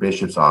 straight to the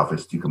bishop's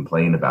office to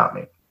complain about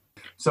me.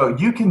 So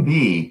you can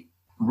be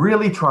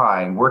really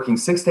trying, working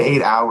 6 to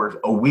 8 hours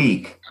a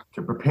week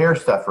to prepare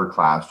stuff for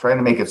class, trying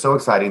to make it so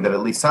exciting that at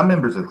least some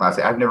members of the class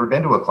say, I've never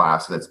been to a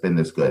class that's been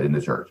this good in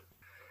the church.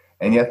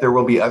 And yet there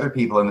will be other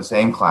people in the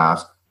same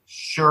class,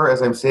 sure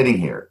as I'm sitting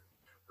here,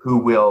 who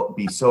will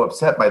be so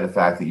upset by the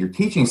fact that you're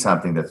teaching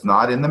something that's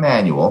not in the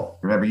manual.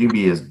 Remember, you can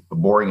be as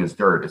boring as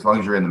dirt. As long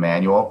as you're in the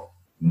manual,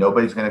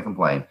 nobody's going to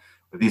complain.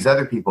 But these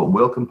other people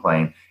will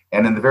complain.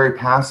 And in the very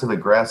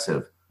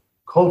passive-aggressive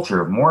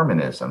culture of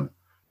Mormonism,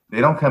 they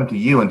don't come to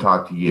you and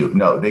talk to you.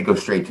 No, they go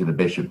straight to the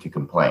bishop to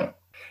complain.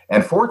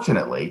 And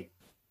fortunately,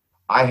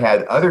 I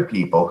had other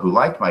people who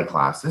liked my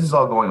class. This is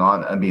all going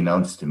on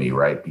unbeknownst to me,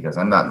 right? Because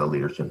I'm not in the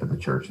leadership of the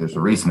church. There's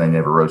a reason I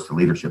never rose to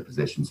leadership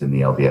positions in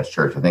the LDS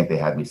church. I think they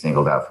had me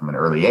singled out from an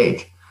early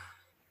age.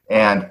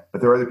 But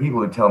there are other people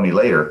who tell me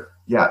later,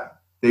 yeah,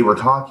 they were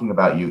talking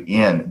about you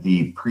in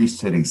the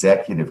priesthood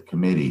executive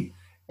committee.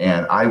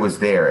 And I was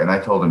there and I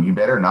told them, you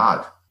better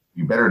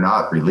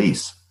not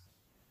release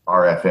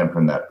RFM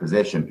from that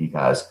position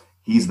because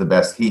he's the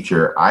best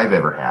teacher I've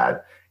ever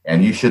had.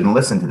 And you shouldn't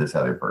listen to this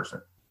other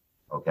person.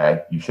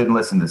 Okay? You shouldn't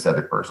listen to this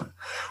other person.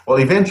 Well,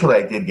 eventually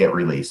I did get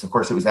released. Of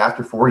course, it was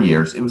after 4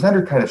 years. It was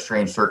under kind of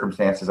strange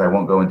circumstances. I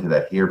won't go into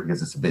that here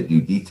because it's a bit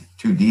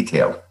too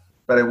detailed.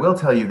 But I will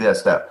tell you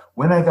this, that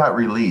when I got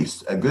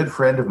released, a good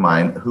friend of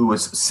mine who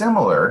was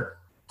similar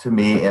to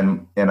me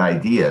in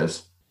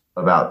ideas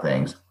about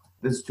things,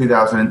 this is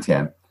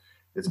 2010,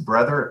 it's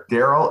brother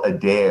Daryl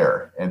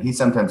Adair, and he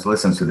sometimes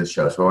listens to this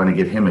show, so I want to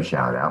give him a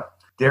shout out.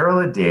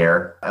 Daryl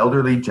Adair,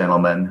 elderly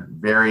gentleman,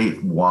 very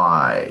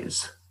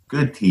wise,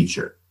 good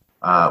teacher,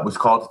 was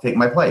called to take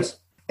my place.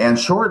 And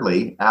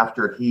shortly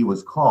after he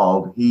was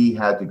called, he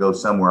had to go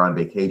somewhere on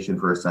vacation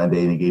for a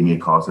Sunday, and he gave me a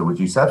call and said, would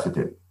you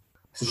substitute?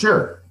 I said,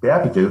 sure, be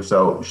happy to.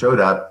 So showed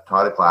up,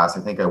 taught a class.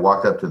 I think I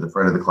walked up to the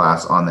front of the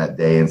class on that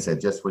day and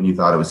said, just when you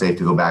thought it was safe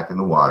to go back in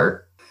the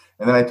water.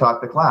 And then I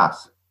taught the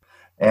class.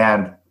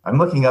 And I'm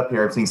looking up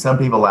here and seeing some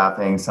people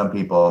laughing, some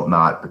people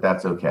not, but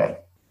that's okay.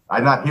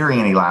 I'm not hearing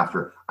any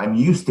laughter. I'm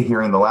used to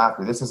hearing the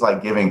laughter. This is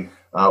like giving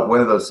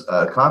one of those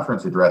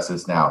conference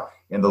addresses now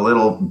in the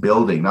little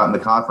building, not in the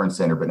conference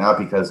center, but now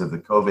because of the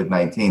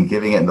COVID-19,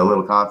 giving it in the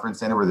little conference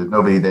center where there's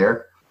nobody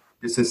there,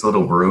 just this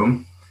little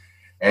room.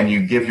 And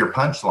you give your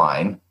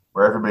punchline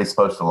where everybody's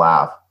supposed to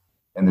laugh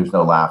and there's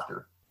no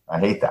laughter. I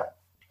hate that.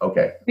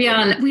 Okay. We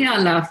are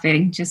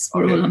laughing, just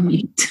we're all on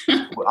mute.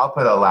 I'll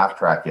put a laugh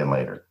track in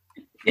later.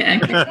 Yeah,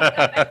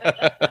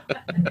 okay.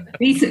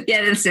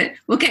 Yeah, that's it.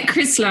 We'll get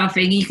Chris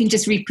laughing. You can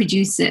just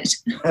reproduce it.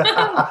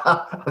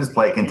 I'll just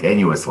play it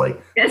continuously.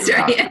 That's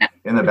right, yeah.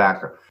 In the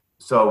background.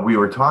 So we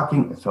were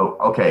talking. So,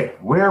 okay,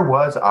 where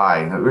was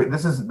I?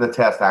 This is the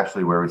test,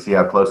 actually, where we see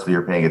how closely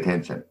you're paying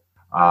attention.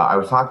 I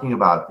was talking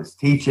about this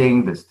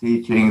teaching, this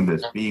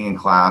being in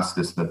class,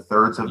 the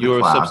thirds of the class. You were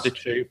a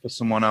substitute for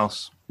someone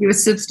else. You were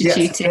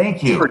substituting. Yes,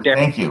 thank you.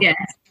 Thank you. Yes,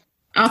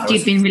 after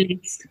you'd been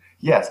released.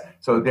 Yes.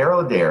 So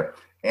Daryl Adair.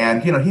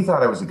 And, he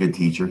thought I was a good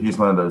teacher. He was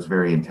one of those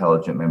very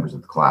intelligent members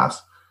of the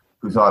class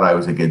who thought I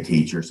was a good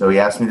teacher. So he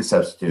asked me to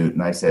substitute.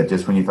 And I said,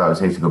 just when you thought it was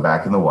safe to go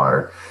back in the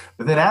water.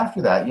 But then after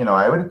that,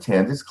 I would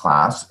attend his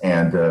class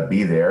and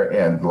be there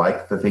and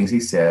like the things he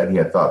said. He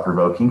had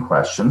thought-provoking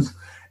questions.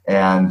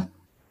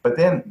 But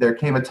then there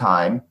came a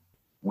time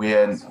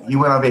when he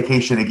went on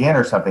vacation again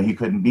or something. He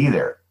couldn't be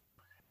there.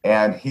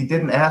 And he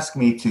didn't ask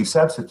me to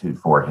substitute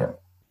for him.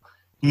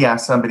 He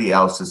asked somebody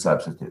else to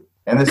substitute.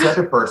 And this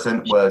other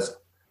person was...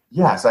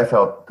 Yes, I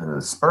felt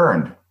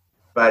spurned,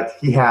 but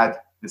he had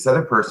this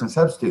other person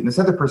substitute, and this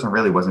other person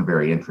really wasn't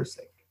very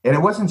interesting. And it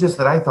wasn't just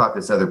that I thought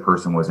this other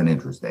person wasn't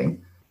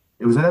interesting.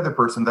 It was another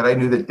person that I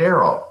knew that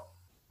Daryl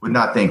would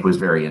not think was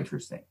very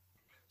interesting.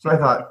 So I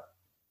thought,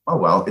 oh,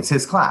 well, it's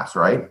his class,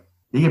 right?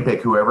 He can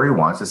pick whoever he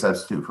wants to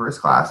substitute for his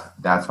class.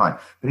 That's fine.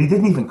 But he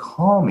didn't even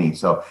call me.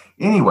 So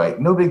anyway,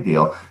 no big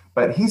deal.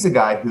 But he's a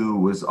guy who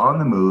was on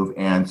the move,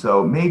 and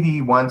so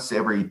maybe once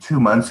every 2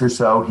 months or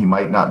so, he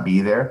might not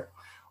be there.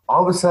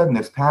 All of a sudden,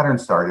 this pattern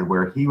started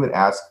where he would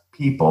ask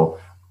people,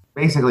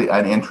 basically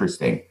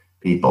uninteresting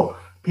people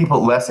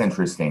less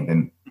interesting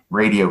than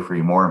Radio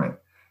Free Mormon,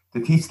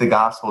 to teach the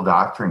gospel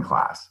doctrine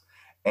class.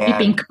 And you've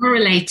been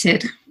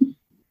correlated.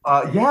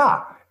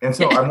 Yeah. And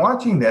so I'm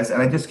watching this,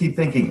 and I just keep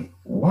thinking,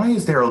 why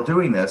is Daryl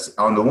doing this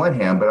on the one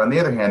hand, but on the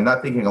other hand,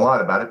 not thinking a lot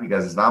about it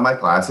because it's not my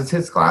class, it's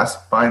his class.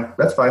 Fine,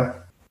 that's fine.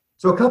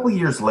 So a couple of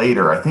years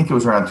later, I think it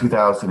was around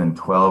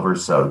 2012 or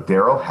so,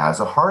 Daryl has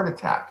a heart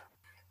attack.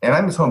 And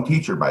I'm his home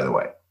teacher, by the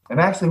way. And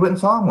I actually went and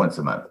saw him once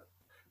a month.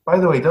 By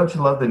the way, don't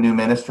you love the new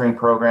ministering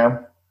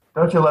program?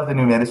 Don't you love the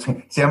new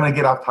ministry? See, I'm going to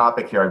get off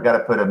topic here. I've got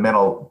to put a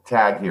mental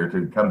tag here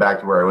to come back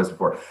to where I was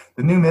before.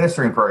 The new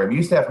ministering program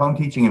used to have home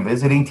teaching and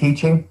visiting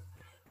teaching,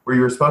 where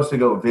you were supposed to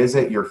go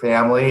visit your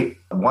family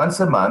once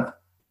a month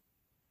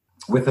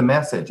with a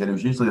message. And it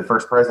was usually the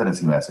first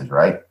presidency message,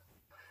 right?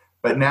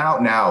 But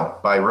now,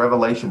 by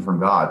revelation from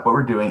God, what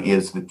we're doing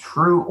is the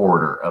true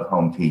order of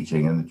home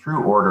teaching and the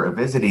true order of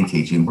visiting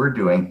teaching. We're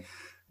doing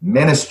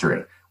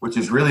ministry, which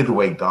is really the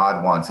way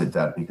God wants it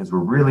done, because we're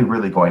really,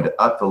 really going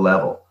to up the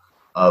level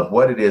of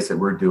what it is that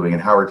we're doing and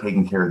how we're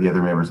taking care of the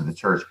other members of the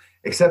church.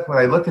 Except when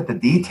I looked at the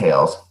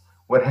details,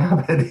 what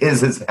happened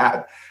is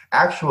that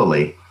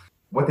actually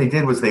what they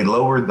did was they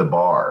lowered the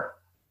bar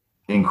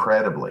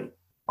incredibly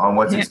on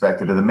what's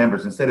expected of the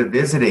members. Instead of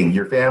visiting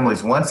your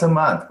families once a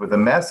month with a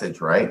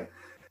message, right?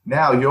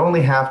 Now you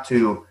only have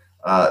to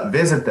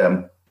visit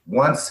them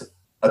once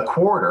a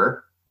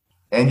quarter,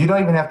 and you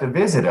don't even have to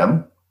visit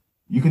them.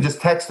 You can just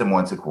text them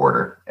once a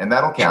quarter, and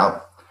that'll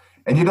count.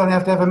 And you don't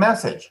have to have a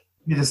message.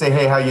 You just say,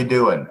 hey, how you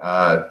doing?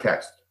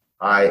 Text,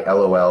 hi,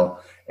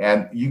 LOL,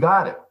 and you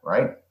got it,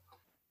 right?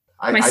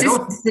 My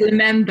sister's still a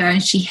member,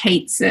 and she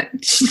hates it.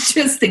 She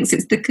just thinks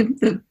it's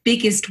the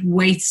biggest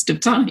waste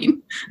of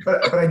time.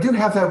 But I do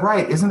have that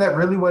right. Isn't that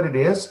really what it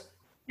is?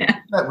 Yeah.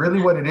 Isn't that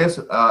really what it is?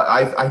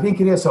 I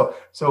think it is. So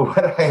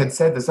what I had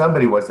said to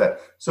somebody was that,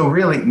 so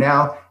really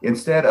now,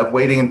 instead of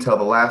waiting until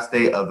the last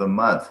day of the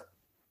month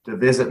to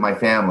visit my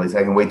families,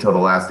 I can wait till the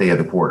last day of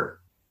the quarter.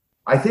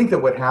 I think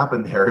that what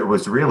happened there, it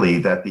was really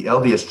that the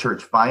LDS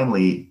Church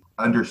finally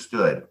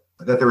understood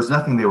that there was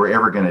nothing they were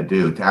ever going to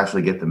do to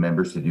actually get the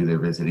members to do their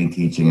visiting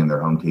teaching and their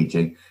home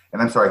teaching.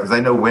 And I'm sorry, because I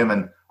know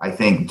women, I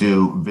think,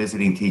 do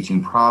visiting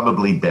teaching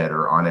probably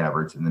better on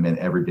average than the men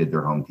ever did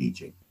their home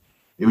teaching.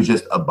 It was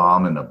just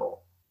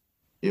abominable.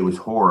 It was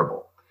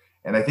horrible.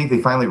 And I think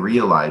they finally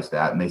realized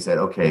that, and they said,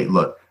 okay,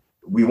 look,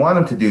 we want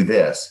them to do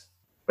this,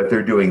 but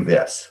they're doing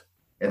this.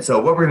 And so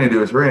what we're going to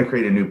do is we're going to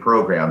create a new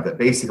program that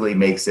basically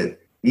makes it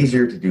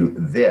easier to do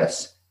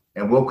this,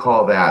 and we'll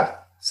call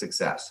that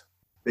success.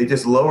 They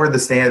just lowered the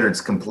standards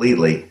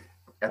completely.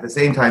 At the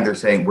same time, they're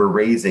saying we're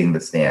raising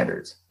the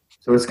standards.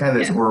 So it's kind of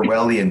this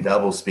Orwellian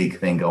doublespeak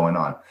thing going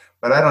on.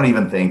 But I don't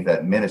even think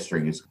that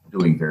ministry is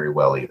doing very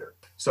well either.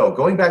 So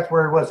going back to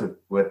where I was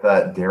with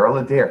Daryl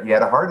Adair, he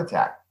had a heart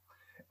attack.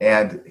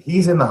 And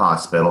he's in the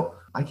hospital.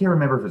 I can't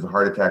remember if it was a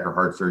heart attack or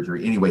heart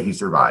surgery. Anyway, he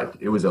survived.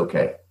 It was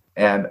okay.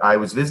 And I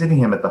was visiting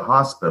him at the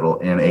hospital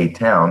in a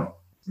town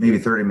maybe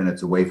 30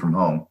 minutes away from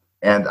home.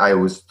 And I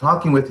was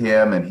talking with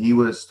him, and he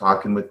was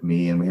talking with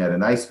me, and we had a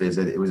nice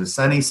visit. It was a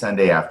sunny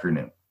Sunday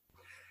afternoon.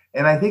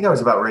 And I think I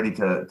was about ready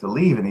to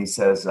leave, and he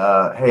says,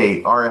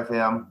 hey,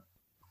 RFM,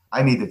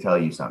 I need to tell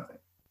you something.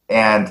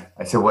 And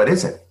I said, what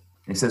is it?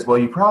 He says, well,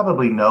 you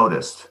probably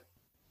noticed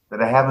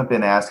that I haven't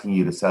been asking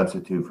you to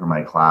substitute for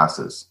my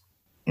classes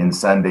in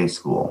Sunday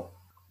school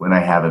when I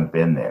haven't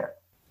been there.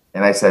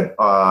 And I said,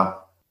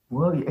 well,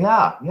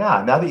 yeah,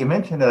 now that you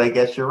mention it, I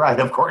guess you're right.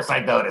 Of course I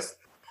noticed.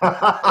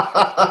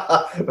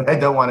 But I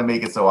don't want to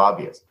make it so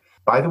obvious.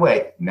 By the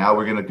way, now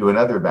we're going to do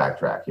another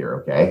backtrack here,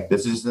 okay?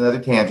 This is just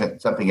another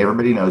tangent, something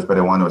everybody knows, but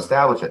I want to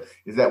establish it,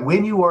 is that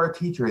when you are a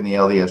teacher in the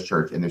LDS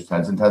Church, and there's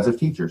tons and tons of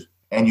teachers,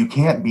 and you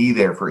can't be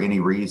there for any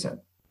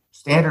reason,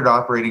 standard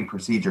operating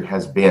procedure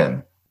has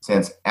been,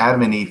 since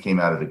Adam and Eve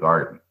came out of the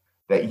garden,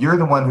 that you're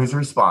the one who's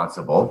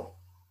responsible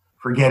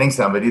for getting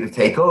somebody to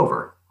take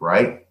over,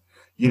 right?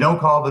 You don't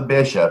call the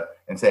bishop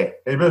and say,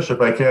 hey,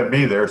 bishop, I can't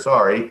be there,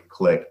 sorry,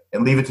 click,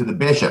 and leave it to the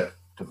bishop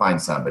to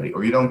find somebody.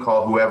 Or you don't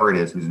call whoever it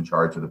is who's in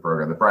charge of the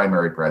program, the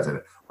primary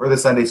president or the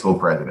Sunday school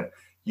president.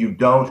 You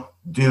don't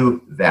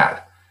do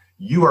that.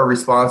 You are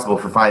responsible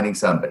for finding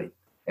somebody.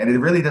 And it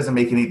really doesn't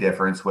make any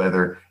difference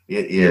whether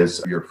it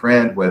is your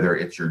friend, whether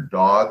it's your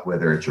dog,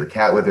 whether it's your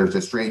cat, whether it's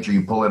a stranger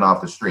you pull in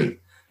off the street.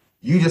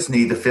 You just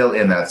need to fill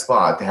in that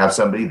spot to have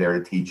somebody there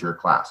to teach your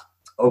class.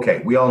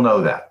 Okay, we all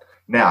know that.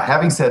 Now,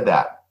 having said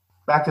that,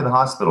 back to the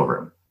hospital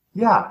room.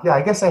 Yeah,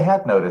 I guess I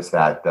had noticed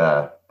that,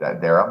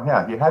 Daryl.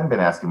 Yeah, you hadn't been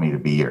asking me to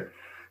be your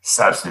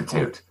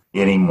substitute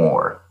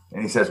anymore.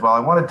 And he says, well, I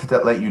wanted to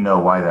let you know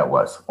why that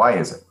was. Why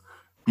is it?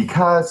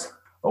 Because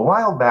a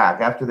while back,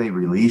 after they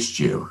released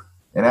you,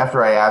 and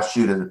after I asked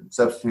you to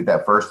substitute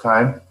that first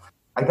time,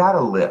 I got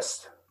a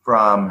list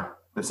from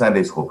the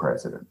Sunday school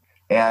president.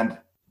 And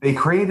they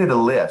created a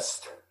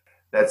list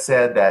that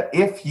said that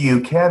if you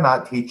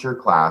cannot teach your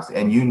class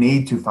and you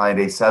need to find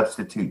a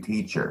substitute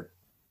teacher,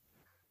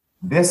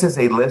 this is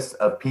a list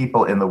of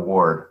people in the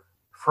ward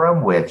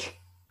from which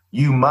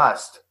you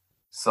must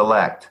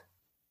select.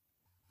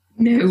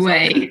 No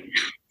way.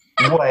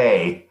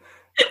 Way.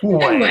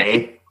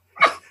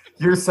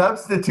 Your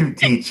substitute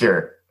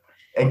teacher.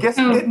 And guess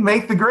who didn't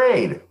make the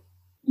grade?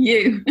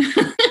 You.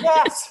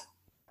 Yes.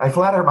 I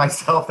flatter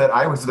myself that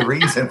I was the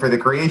reason for the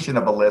creation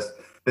of a list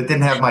that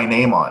didn't have my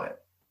name on it.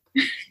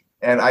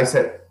 And I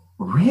said,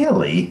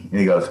 really? And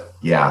he goes,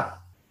 yeah.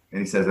 And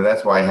he says, and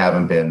that's why I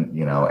haven't been,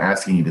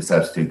 asking you to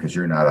substitute because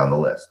you're not on the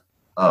list.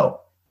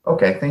 Oh,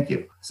 okay, thank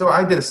you. So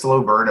I did a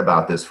slow burn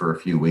about this for a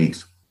few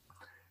weeks.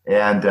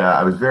 And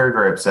I was very,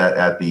 very upset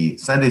at the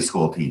Sunday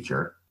school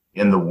teacher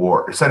in the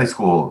ward, Sunday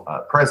school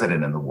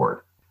president in the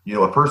ward. You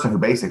know, a person who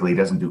basically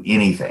doesn't do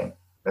anything.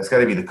 That's got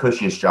to be the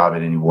cushiest job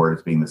in any ward,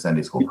 is being the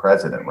Sunday school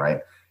president,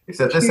 right?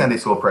 Except this Sunday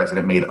school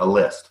president made a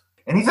list.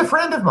 And he's a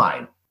friend of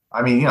mine.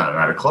 I mean, you know, I'm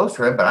not a close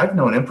friend, but I've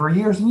known him for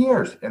years and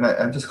years. And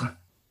I'm just going,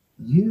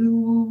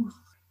 you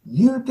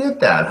did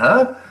that,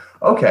 huh?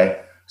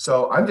 Okay.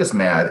 So I'm just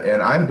mad,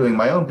 and I'm doing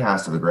my own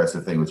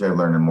passive-aggressive thing, which I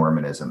learned in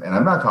Mormonism. And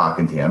I'm not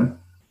talking to him.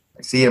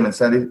 I see him on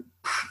Sunday,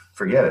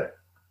 forget it.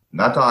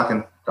 Not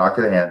talking, talk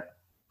to the hand.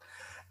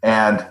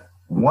 And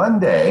one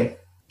day,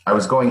 I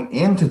was going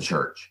into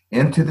church,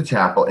 into the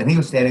chapel, and he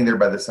was standing there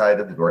by the side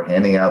of the door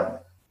handing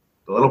out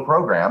the little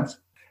programs.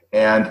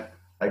 And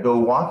I go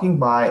walking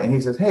by, and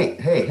he says,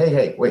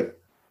 hey, wait,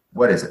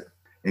 what is it?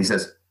 And he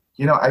says,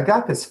 you know, I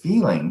got this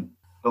feeling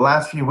the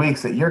last few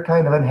weeks that you're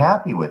kind of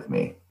unhappy with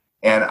me.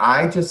 And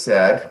I just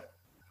said,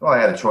 well, I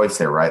had a choice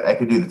there, right? I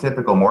could do the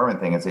typical Mormon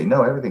thing and say,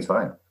 no, everything's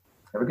fine.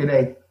 Have a good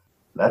day.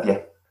 Love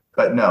you.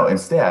 But no,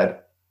 instead,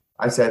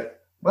 I said,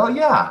 well,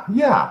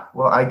 yeah.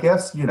 Well, I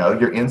guess, you know,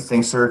 your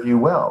instincts serve you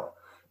well,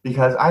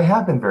 because I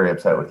have been very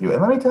upset with you.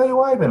 And let me tell you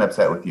why I've been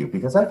upset with you,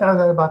 because I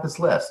found out about this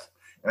list.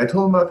 And I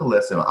told him about the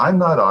list, and I'm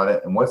not on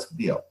it, and what's the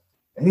deal?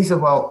 And he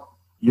said, well,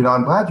 you know,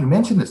 I'm glad you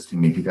mentioned this to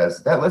me,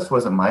 because that list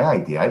wasn't my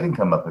idea. I didn't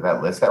come up with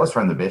that list. That was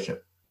from the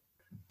bishop.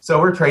 So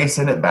we're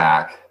tracing it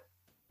back.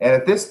 And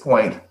at this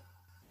point,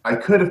 I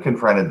could have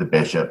confronted the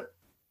bishop,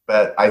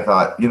 but I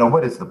thought, you know,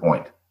 what is the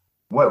point?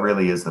 What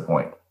really is the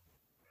point?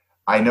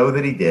 I know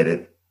that he did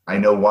it. I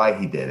know why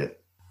he did it.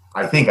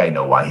 I think I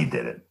know why he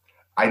did it.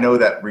 I know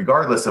that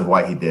regardless of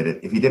why he did it,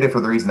 if he did it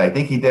for the reason I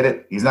think he did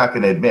it, he's not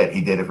going to admit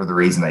he did it for the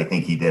reason I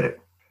think he did it.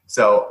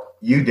 So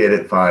you did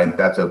it, fine,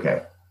 that's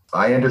okay.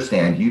 I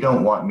understand you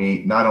don't want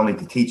me not only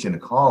to teach in a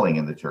calling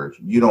in the church,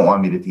 you don't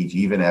want me to teach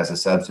even as a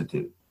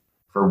substitute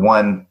for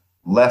one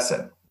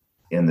lesson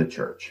in the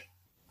church.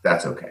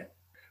 That's okay.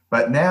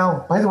 But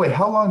now, by the way,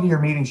 how long do your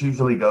meetings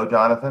usually go,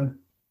 Jonathan?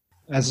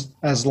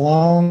 As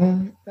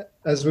long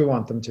as we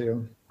want them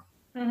to.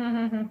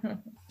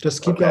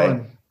 Just keep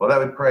going. Well, that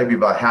would probably be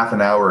about half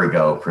an hour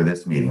ago for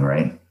this meeting,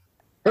 right?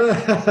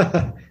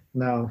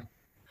 No,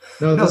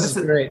 this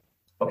is great.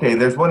 Okay,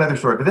 there's one other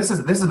story, but this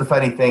is the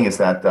funny thing is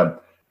that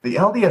the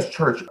LDS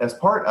Church, as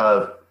part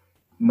of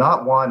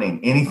not wanting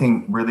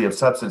anything really of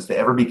substance to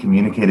ever be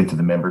communicated to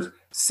the members,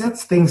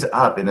 sets things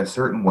up in a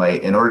certain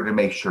way in order to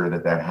make sure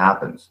that that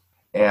happens.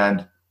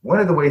 And one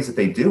of the ways that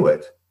they do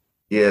it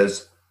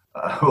is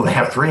they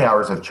have 3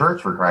 hours of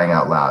church, for crying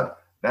out loud.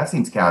 That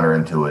seems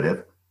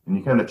counterintuitive. When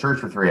you come to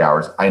church for 3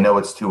 hours, I know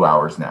it's 2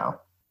 hours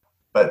now,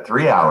 but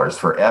 3 hours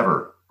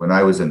forever. When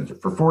I was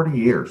for 40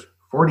 years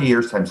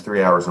times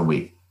 3 hours a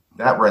week,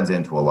 that runs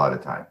into a lot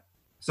of time.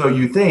 So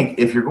you think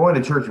if you're going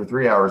to church for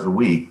 3 hours a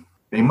week,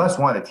 they must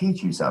want to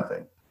teach you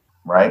something,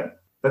 right?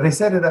 But they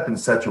set it up in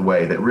such a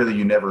way that really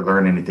you never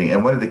learn anything.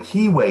 And one of the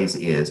key ways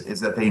is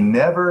that they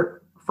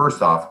never,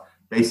 first off,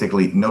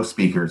 basically no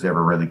speaker is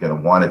ever really going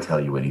to want to tell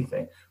you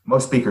anything.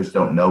 Most speakers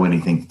don't know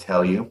anything to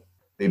tell you.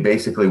 They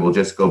basically will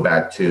just go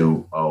back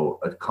to,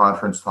 a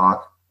conference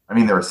talk. I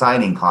mean, they're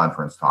assigning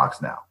conference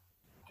talks now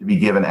to be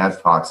given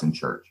as talks in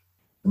church.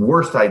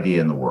 Worst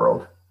idea in the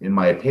world, in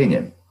my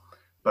opinion.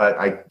 But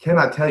I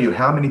cannot tell you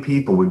how many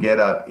people would get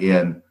up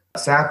in a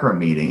sacrament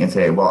meeting and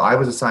say, well, I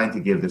was assigned to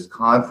give this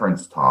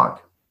conference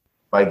talk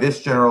by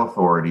this general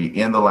authority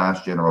in the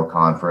last general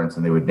conference.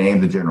 And they would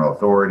name the general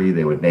authority.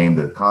 They would name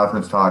the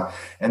conference talk.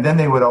 And then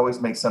they would always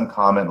make some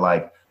comment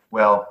like,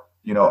 well,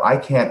 you know, I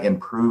can't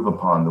improve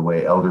upon the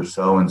way Elder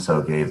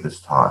so-and-so gave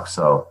this talk,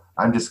 so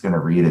I'm just going to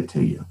read it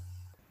to you.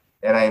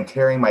 And I am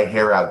tearing my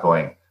hair out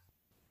going,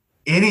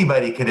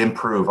 anybody could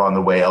improve on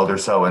the way Elder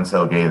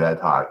so-and-so gave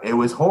that talk. It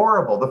was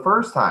horrible the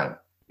first time.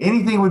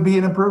 Anything would be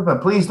an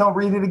improvement. Please don't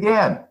read it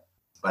again.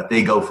 But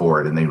they go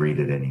for it and they read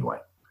it anyway.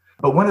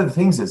 But one of the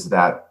things is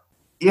that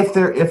if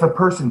a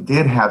person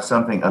did have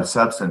something of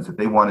substance that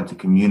they wanted to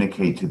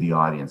communicate to the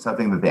audience,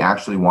 something that they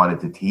actually wanted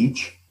to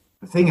teach,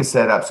 the thing is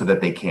set up so that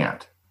they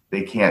can't.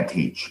 They can't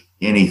teach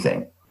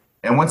anything.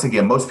 And once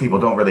again, most people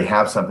don't really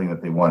have something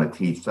that they want to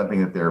teach,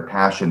 something that they're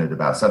passionate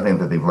about, something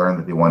that they've learned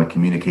that they want to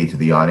communicate to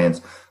the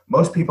audience.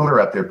 Most people are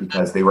up there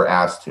because they were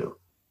asked to.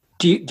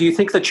 Do you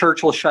think the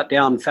church will shut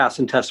down fast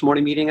and testimony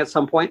meeting at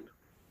some point?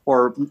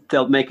 Or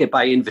they'll make it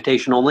by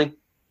invitation only?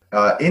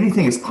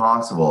 Anything is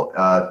possible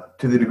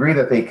to the degree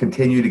that they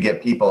continue to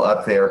get people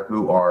up there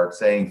who are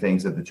saying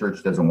things that the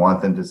church doesn't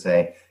want them to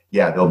say.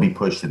 Yeah, they'll be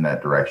pushed in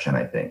that direction,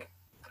 I think.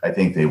 I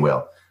think they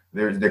will.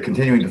 They're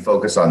continuing to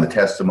focus on the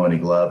testimony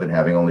glove and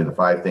having only the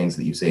 5 things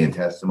that you say in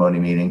testimony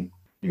meeting,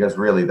 because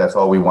really that's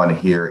all we want to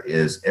hear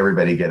is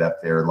everybody get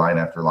up there line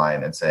after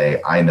line and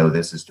say, I know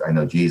this is, I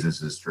know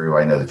Jesus is true.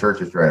 I know the church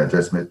is true. I know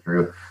Joseph Smith is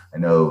true. I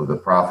know the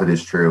prophet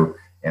is true.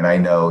 And I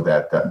know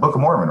that Book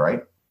of Mormon,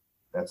 right?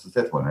 That's the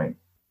 5th one, right?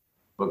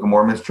 Book of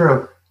Mormon is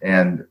true.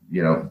 And,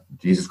 you know,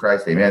 Jesus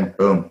Christ, amen,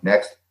 boom,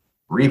 next,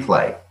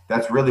 replay.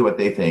 That's really what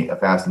they think a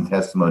fast and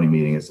testimony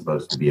meeting is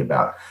supposed to be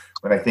about.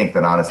 But I think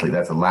that, honestly,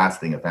 that's the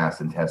last thing a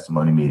fast and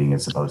testimony meeting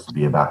is supposed to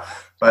be about.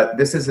 But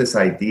this is this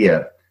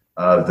idea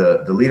of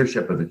the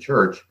leadership of the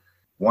church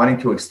wanting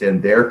to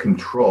extend their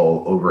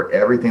control over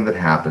everything that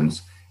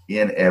happens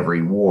in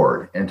every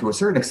ward. And to a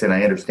certain extent,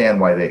 I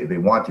understand why they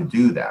want to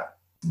do that.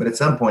 But at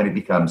some point, it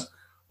becomes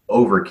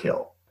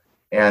overkill.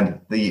 And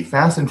the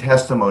Fast and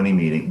Testimony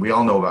meeting, we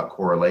all know about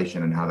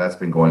correlation and how that's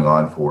been going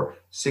on for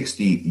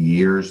 60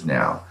 years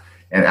now.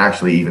 And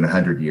actually even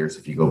 100 years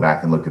if you go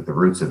back and look at the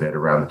roots of it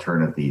around the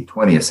turn of the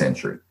 20th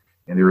century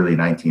in the early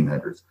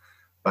 1900s.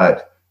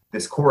 But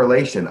this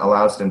correlation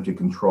allows them to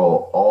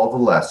control all the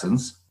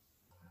lessons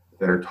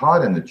that are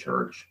taught in the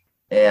church.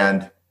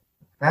 And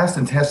Fast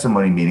and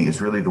Testimony meeting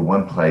is really the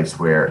one place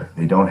where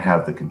they don't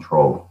have the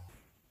control.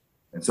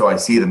 And so I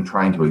see them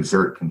trying to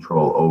exert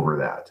control over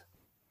that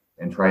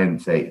and try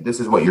and say, this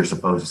is what you're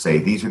supposed to say.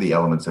 These are the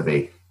elements of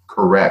a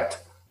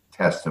correct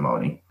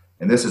testimony.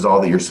 And this is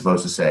all that you're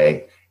supposed to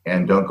say,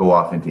 and don't go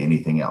off into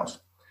anything else.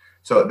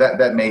 So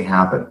that may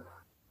happen.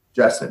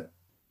 Justin,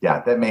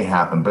 yeah, that may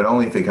happen, but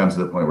only if it comes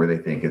to the point where they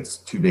think it's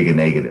too big a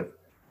negative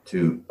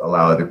to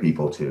allow other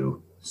people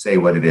to say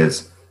what it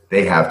is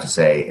they have to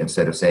say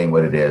instead of saying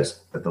what it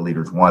is that the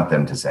leaders want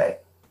them to say.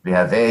 They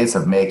have ways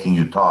of making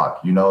you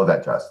talk. You know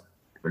that, Justin.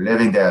 We're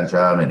living there in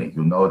Germany.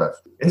 You know that.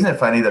 Isn't it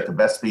funny that the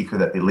best speaker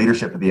that the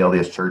leadership of the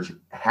LDS Church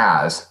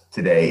has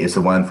today is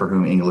the one for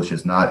whom English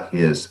is not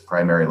his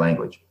primary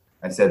language?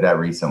 I said that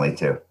recently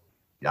too.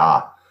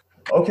 Yeah.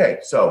 Okay.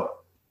 So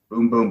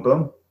boom, boom,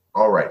 boom.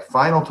 All right.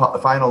 Final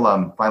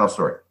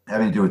story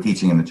having to do with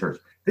teaching in the church.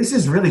 This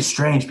is really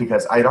strange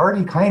because I'd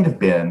already kind of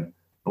been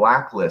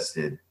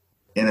blacklisted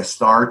in a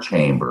star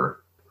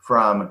chamber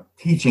from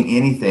teaching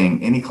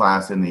any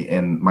class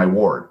in my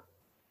ward,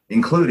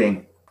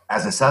 including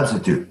as a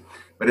substitute.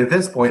 But at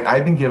this point,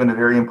 I've been given a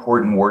very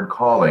important ward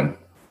calling,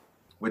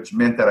 which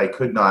meant that I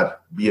could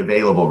not be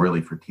available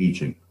really for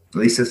teaching. At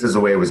least this is the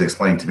way it was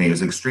explained to me. It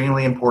was an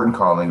extremely important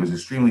calling. It was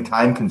extremely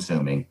time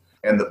consuming.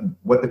 And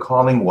what the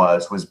calling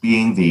was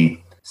being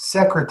the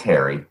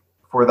secretary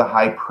for the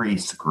high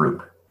priest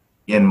group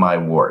in my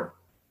ward.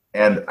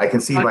 And I can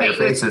see by your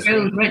faces. You were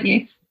thrilled, weren't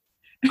you?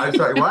 I'm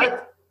sorry,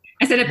 what?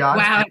 I said, wow,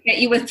 I bet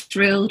you were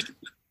thrilled.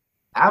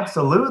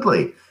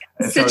 Absolutely.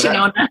 And such an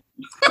honor.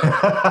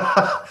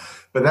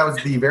 But that was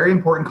the very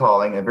important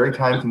calling, a very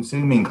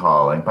time-consuming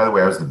calling. By the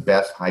way, I was the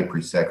best high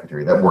priest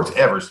secretary that ward's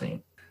ever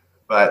seen.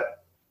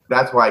 But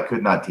that's why I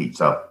could not teach.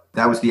 So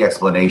that was the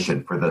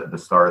explanation for the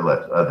star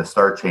list, the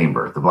star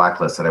chamber, the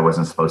blacklist that I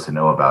wasn't supposed to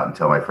know about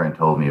until my friend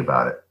told me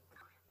about it.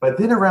 But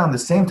then around the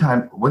same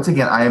time, once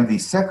again, I am the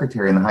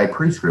secretary in the high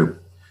priest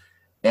group,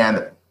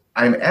 and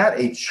I'm at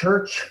a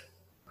church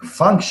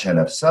function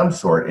of some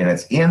sort, and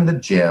it's in the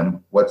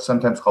gym, what's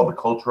sometimes called the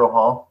cultural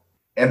hall.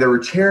 And there were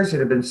chairs that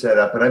have been set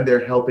up, and I'm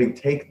there helping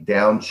take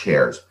down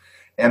chairs.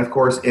 And of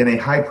course, in a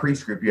high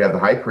priest group, you have the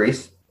high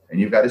priest, and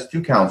you've got his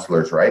two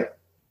counselors, right?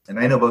 And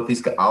I know both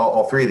these,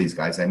 all three of these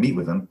guys. I meet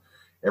with them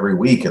every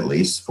week at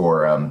least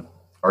for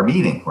our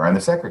meeting where I'm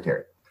the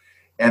secretary.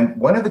 And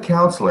one of the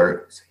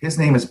counselors, his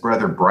name is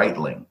Brother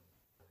Breitling.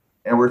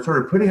 And we're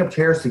sort of putting up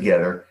chairs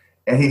together.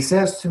 And he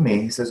says to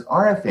me, he says,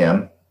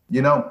 RFM,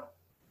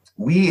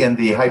 we in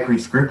the high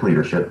priest group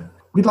leadership,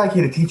 we'd like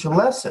you to teach a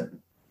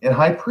lesson in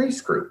high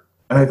priest group.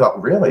 And I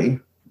thought, really?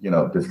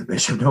 Does the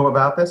bishop know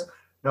about this?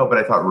 No, but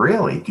I thought,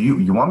 really? Do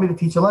you want me to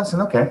teach a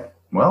lesson? Okay.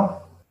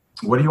 Well,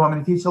 what do you want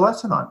me to teach a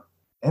lesson on?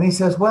 And he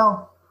says,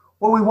 well,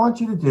 what we want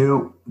you to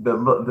do,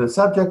 the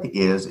subject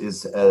is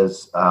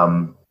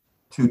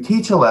to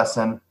teach a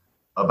lesson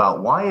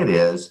about why it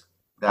is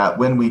that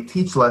when we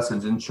teach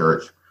lessons in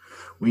church,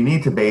 we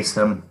need to base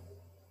them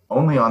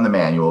only on the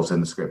manuals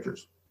and the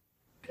scriptures.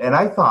 And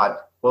I thought,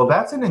 well,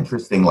 that's an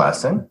interesting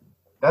lesson.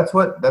 That's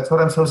what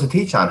I'm supposed to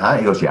teach on, huh?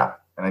 He goes, yeah.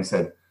 And I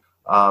said,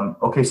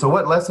 okay, so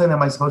what lesson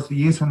am I supposed to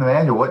use from the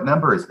manual? What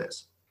number is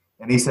this?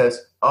 And he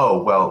says,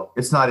 oh, well,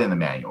 it's not in the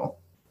manual.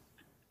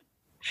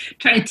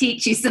 Trying to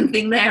teach you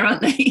something there,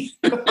 aren't they?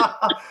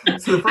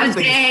 So How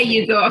dare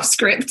you go off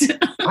script?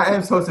 I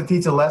am supposed to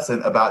teach a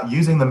lesson about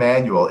using the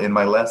manual in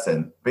my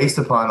lesson based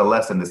upon a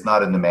lesson that's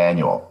not in the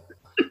manual.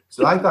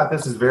 So I thought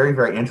this is very,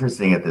 very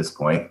interesting at this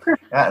point.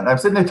 And I'm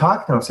sitting there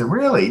talking to him. I said,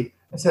 really?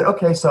 I said,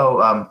 okay,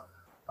 so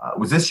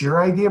was this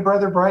your idea,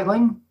 Brother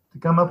Breitling, to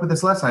come up with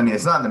this lesson? I mean,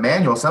 it's not in the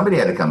manual. Somebody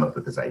had to come up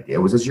with this idea.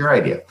 Was this your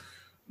idea?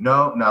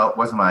 No, it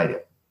wasn't my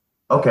idea.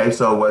 Okay,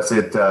 so was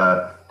it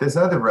this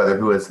other brother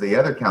who was the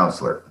other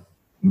counselor?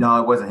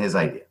 No, it wasn't his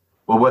idea.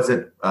 Well, was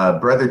it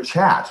Brother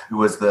Chat, who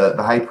was the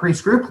high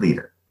priest group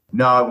leader?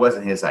 No, it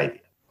wasn't his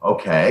idea.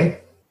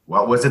 Okay,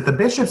 well, was it the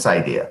bishop's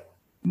idea?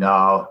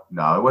 No,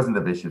 it wasn't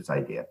the bishop's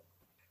idea.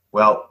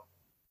 Well,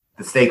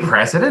 the stake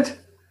president?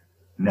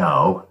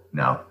 No.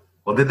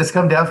 Well, did this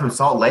come down from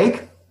Salt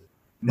Lake?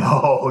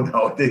 No,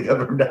 it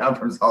didn't come down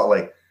from Salt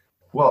Lake.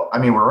 Well, I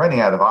mean, we're running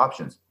out of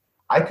options.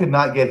 I could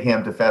not get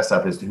him to fess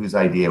up as to whose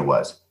idea it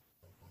was.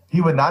 He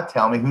would not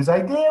tell me whose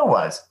idea it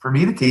was for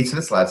me to teach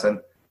this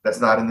lesson that's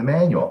not in the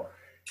manual.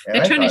 And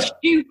they're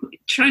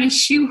trying to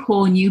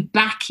shoehorn you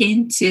back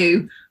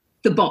into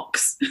the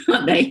box,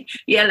 aren't they?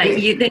 Yeah,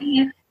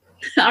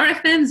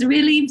 RFM's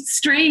really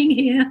straying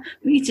here.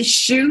 We need to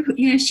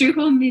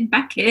shoehorn him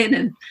back in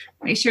and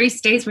make sure he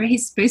stays where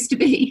he's supposed to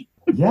be.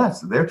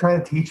 Yes, they're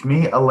trying to teach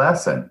me a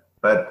lesson,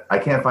 but I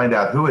can't find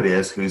out who it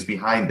is who's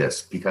behind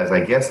this because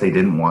I guess they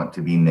didn't want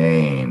to be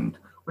named,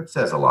 which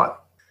says a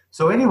lot.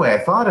 So anyway, I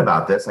thought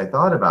about this.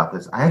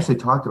 I actually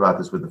talked about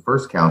this with the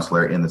first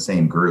counselor in the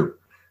same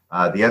group.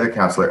 The other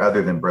counselor,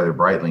 other than Brother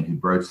Breitling, who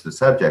broached the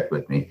subject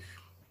with me.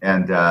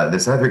 And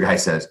this other guy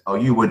says, oh,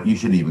 you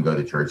shouldn't even go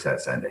to church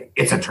that Sunday.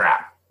 It's a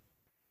trap.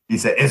 He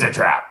said, it's a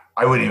trap.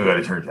 I wouldn't even go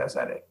to church that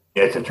Sunday.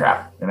 It's a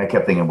trap. And I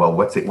kept thinking, well,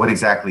 what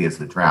exactly is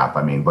the trap?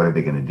 I mean, what are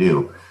they going to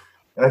do?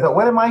 And I thought,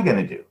 what am I going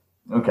to do?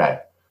 Okay.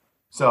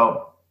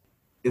 So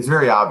it's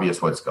very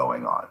obvious what's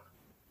going on.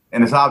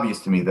 And it's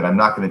obvious to me that I'm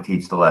not going to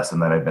teach the lesson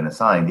that I've been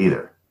assigned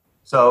either.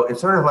 So it's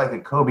sort of like a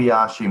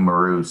Kobayashi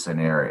Maru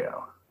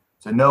scenario.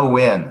 It's a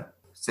no-win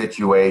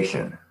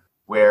situation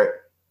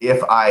where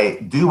if I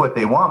do what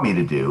they want me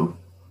to do,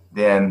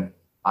 then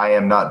I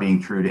am not being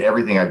true to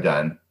everything I've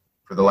done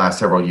for the last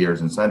several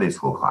years in Sunday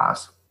school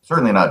class.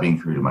 Certainly not being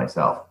true to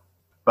myself.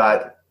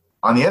 But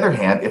on the other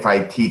hand, if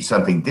I teach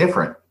something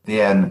different,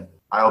 then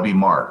I'll be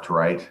marked,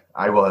 right?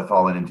 I will have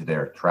fallen into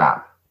their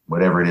trap.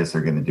 Whatever it is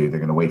they're going to do, they're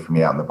going to wait for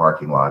me out in the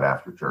parking lot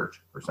after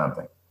church or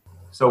something.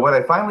 So what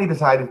I finally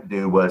decided to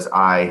do was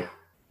I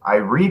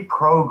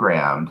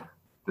reprogrammed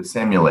the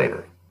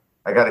simulator.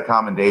 I got a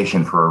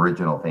commendation for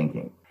original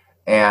thinking.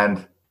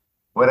 And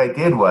what I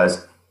did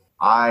was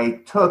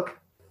I took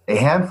a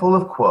handful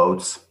of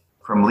quotes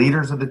from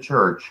leaders of the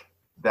church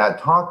that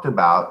talked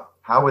about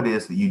how it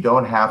is that you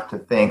don't have to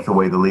think the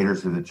way the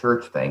leaders of the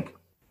church think.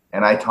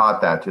 And I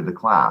taught that to the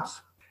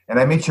class. And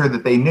I made sure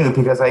that they knew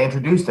because I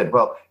introduced it.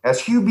 Well, as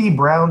Hugh B.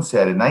 Brown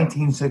said in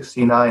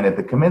 1969 at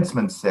the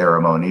commencement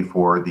ceremony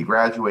for the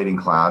graduating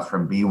class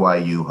from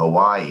BYU,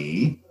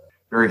 Hawaii,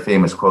 very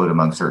famous quote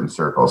among certain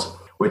circles,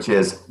 which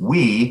is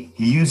we,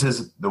 he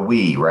uses the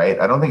we, right?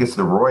 I don't think it's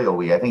the royal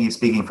we. I think he's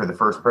speaking for the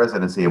first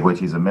presidency of which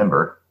he's a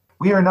member.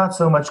 We are not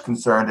so much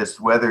concerned as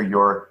to whether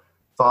your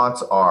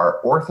thoughts are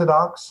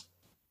orthodox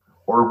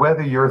or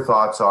whether your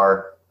thoughts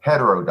are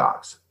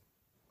heterodox,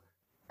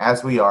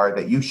 as we are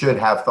that you should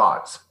have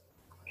thoughts.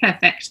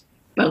 Perfect.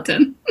 Well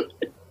done.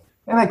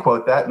 And I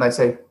quote that and I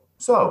say,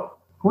 so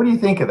what do you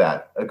think of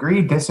that?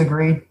 Agree,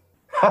 disagree?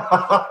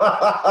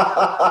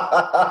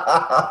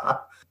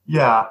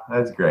 Yeah,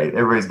 that's great.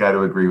 Everybody's got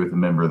to agree with a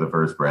member of the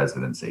first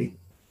presidency.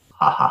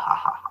 Ha ha ha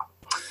ha ha.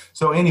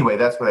 So anyway,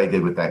 that's what I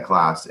did with that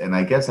class. And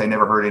I guess I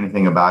never heard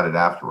anything about it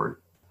afterward.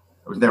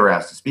 I was never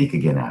asked to speak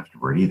again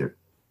afterward either.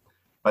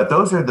 But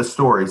those are the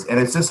stories. And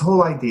it's this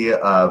whole idea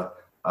of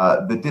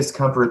the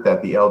discomfort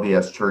that the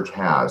LDS Church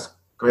has,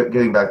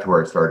 getting back to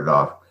where it started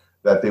off,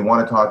 that they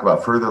want to talk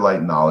about further light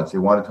and knowledge. They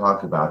want to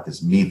talk about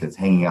this meat that's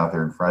hanging out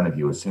there in front of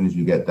you as soon as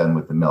you get done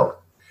with the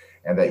milk,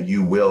 and that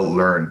you will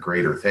learn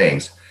greater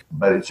things.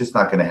 But it's just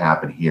not going to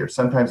happen here.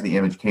 Sometimes the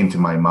image came to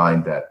my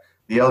mind that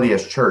the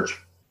LDS Church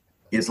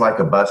is like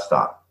a bus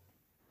stop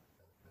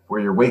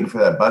where you're waiting for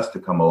that bus to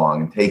come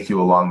along and take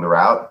you along the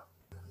route,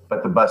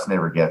 but the bus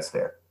never gets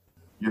there.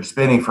 You're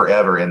spinning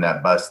forever in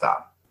that bus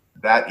stop.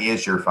 That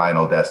is your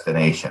final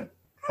destination.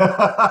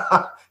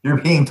 You're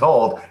being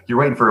told you're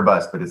waiting for a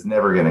bus, but it's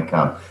never going to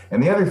come.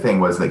 And the other thing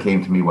that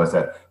came to me was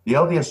that the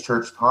LDS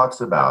Church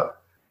talks about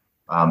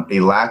a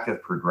lack of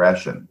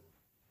progression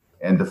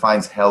and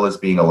defines hell as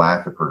being a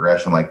lack of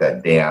progression, like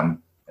that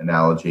dam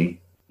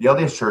analogy. The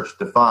LDS Church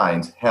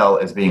defines hell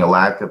as being a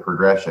lack of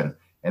progression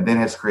and then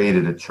has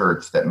created a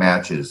church that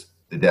matches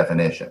the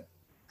definition.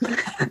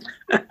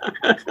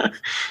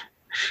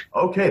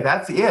 Okay,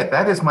 that's it.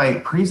 That is my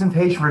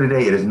presentation for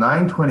today. It is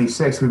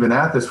 9:26. We've been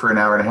at this for an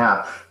hour and a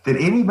half. Did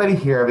anybody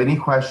here have any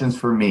questions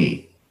for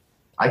me?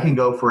 I can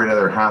go for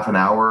another half an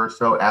hour or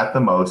so at the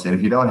most. And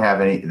if you don't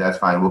have any, that's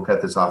fine. We'll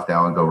cut this off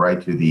now and go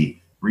right to the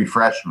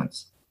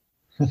refreshments.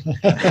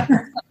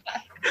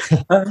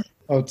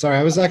 Oh, sorry.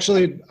 I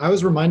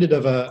was reminded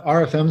of a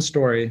RFM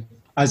story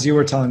as you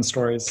were telling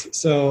stories.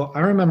 So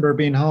I remember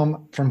being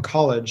home from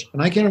college,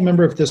 and I can't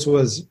remember if this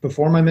was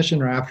before my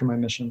mission or after my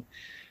mission,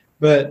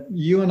 but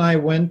you and I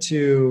went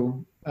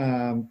to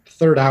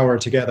third hour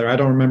together. I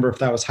don't remember if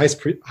that was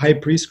high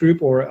priest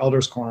group or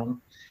elders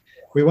quorum.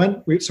 We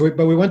went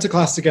to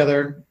class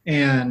together,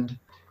 and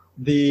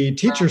the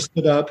teacher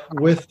stood up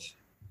with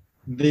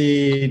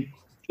the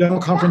general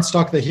conference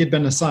talk that he had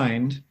been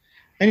assigned.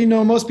 And,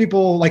 most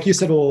people, like you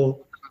said,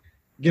 will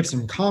give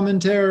some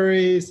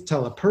commentaries,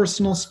 tell a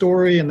personal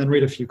story, and then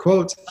read a few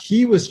quotes.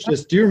 He was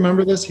just, do you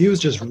remember this? He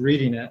was just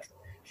reading it.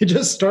 He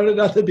just started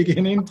at the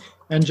beginning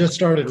and just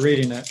started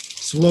reading it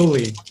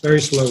slowly, very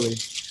slowly.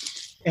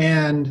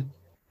 And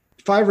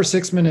 5 or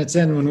 6 minutes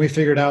in, when we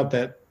figured out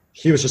that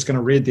he was just going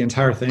to read the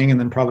entire thing and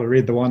then probably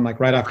read the one like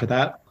right after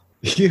that,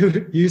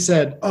 you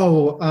said,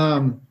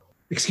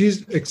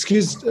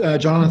 excuse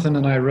Jonathan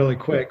and I really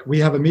quick. We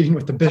have a meeting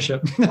with the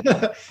bishop.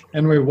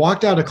 And we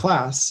walked out of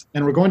class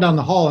and we're going down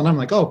the hall, and I'm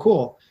like, oh,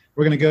 cool.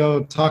 We're going to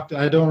go talk to,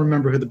 I don't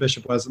remember who the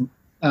bishop was.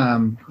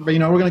 But we're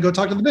going to go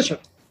talk to the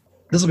bishop.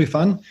 This will be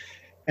fun.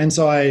 And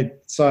so I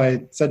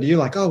said to you,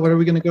 like, oh, what are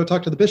we going to go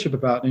talk to the bishop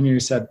about? And you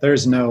said,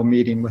 there's no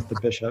meeting with the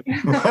bishop.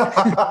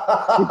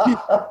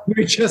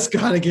 We just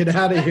got to get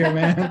out of here,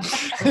 man.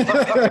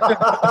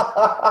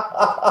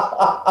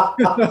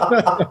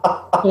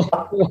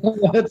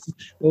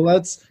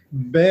 let's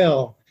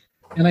bail.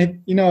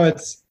 And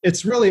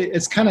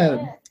it's kind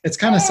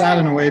of sad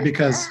in a way,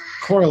 because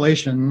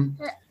correlation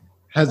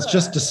has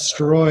just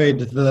destroyed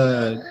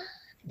the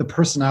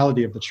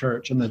personality of the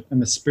church and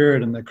the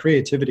spirit and the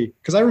creativity.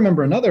 Because I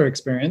remember another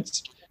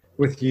experience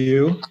with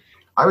you.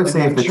 I would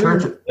say if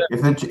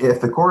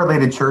the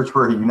correlated church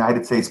were a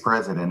United States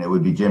president, it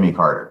would be Jimmy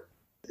Carter.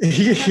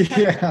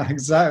 Yeah,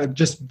 exactly.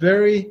 Just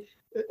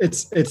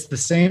it's the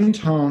same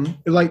tone.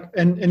 Like,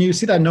 and you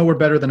see that nowhere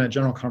better than at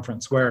General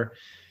Conference, where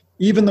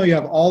even though you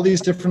have all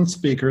these different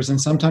speakers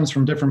and sometimes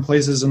from different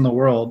places in the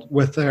world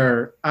with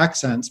their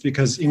accents,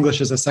 because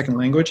English is a second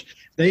language,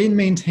 they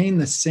maintain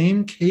the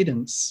same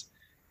cadence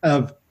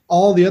of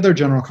all the other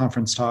General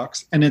Conference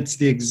talks. And it's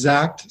the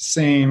exact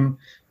same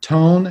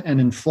tone and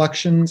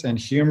inflections and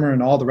humor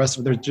and all the rest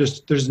of it.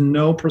 There's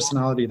no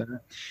personality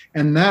there.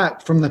 And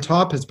that from the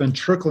top has been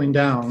trickling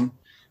down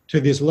to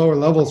these lower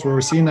levels, where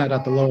we're seeing that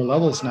at the lower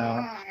levels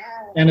now.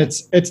 And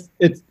it's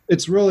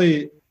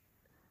really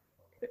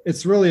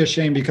a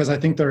shame, because I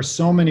think there are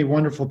so many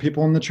wonderful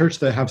people in the church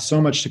that have so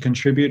much to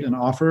contribute and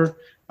offer,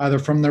 either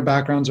from their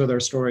backgrounds or their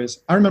stories.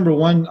 I remember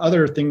one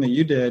other thing that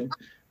you did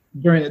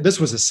this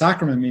was a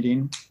sacrament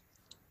meeting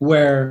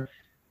where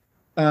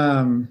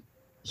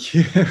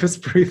it was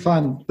pretty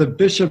fun. The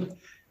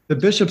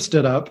bishop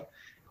stood up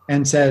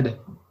and said,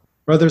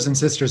 brothers and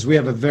sisters, we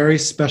have a very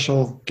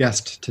special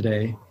guest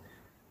today.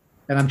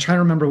 And I'm trying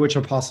to remember which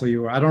apostle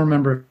you were. I don't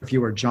remember if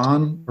you were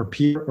John or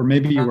Peter, or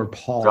maybe you were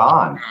Paul.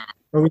 John.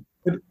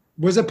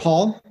 Was it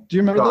Paul? Do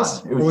you remember John.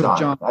 this? It was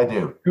John. I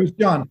do. It was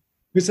John.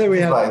 We said we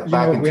had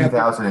back in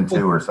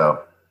 2002 or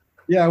so.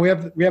 Yeah, we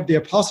have the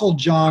Apostle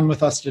John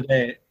with us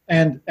today,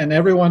 and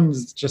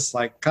everyone's just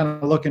like kind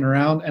of looking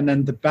around, and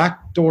then the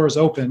back doors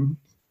open,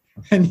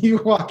 and you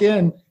walk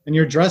in, and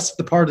you're dressed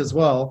the part as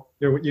well.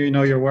 You're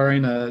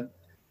wearing a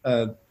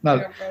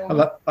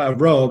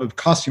robe, a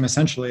costume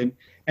essentially.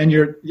 And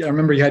I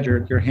remember you had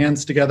your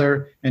hands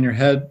together and your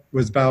head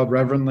was bowed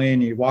reverently,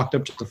 and you walked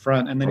up to the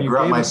front, and then I grew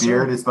up my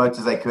beard as much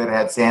as I could. I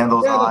had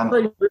sandals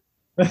on.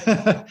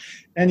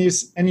 and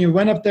you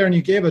went up there and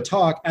you gave a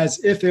talk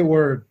as if it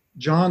were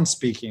John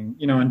speaking,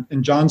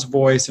 in John's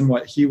voice and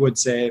what he would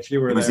say if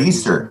you were there. It was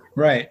Easter.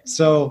 Right.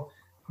 So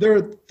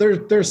there's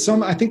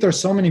I think there's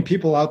so many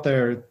people out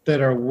there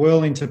that are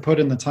willing to put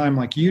in the time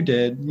like you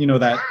did,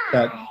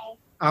 that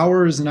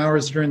hours and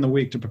hours during the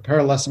week to prepare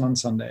a lesson on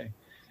Sunday.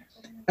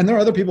 And there are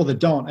other people that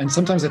don't. And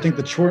sometimes I think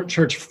the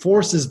church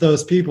forces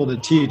those people to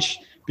teach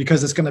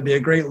because it's going to be a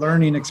great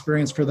learning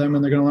experience for them.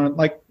 And they're going to learn,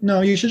 like, no,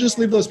 you should just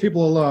leave those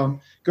people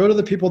alone. Go to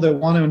the people that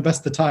want to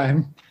invest the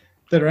time,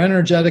 that are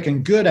energetic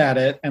and good at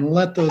it, and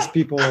let those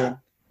people,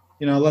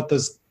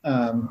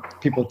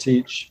 people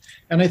teach.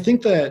 And I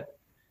think that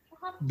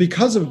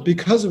because of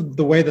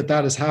the way that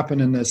has happened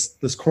in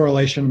this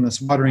correlation and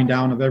this watering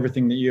down of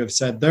everything that you have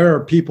said, there are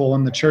people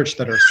in the church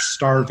that are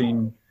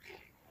starving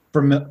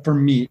for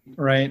meat,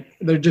 right?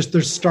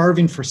 They're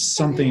starving for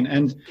something.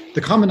 And the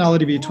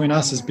commonality between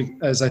us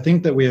is I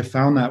think that we have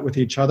found that with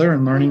each other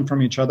and learning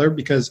from each other,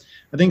 because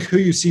I think who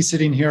you see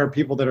sitting here are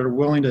people that are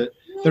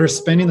that are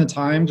spending the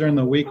time during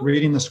the week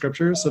reading the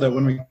scriptures, so that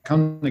when we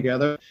come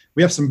together,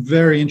 we have some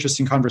very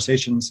interesting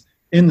conversations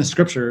in the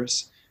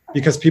scriptures,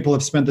 because people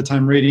have spent the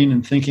time reading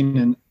and thinking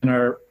and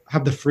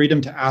have the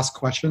freedom to ask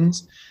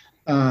questions.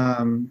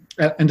 And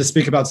to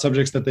speak about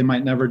subjects that they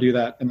might never do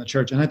that in the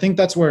church. And I think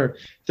that's where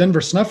Denver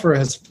Snuffer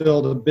has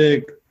filled a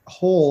big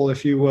hole,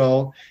 if you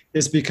will,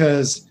 is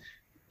because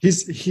he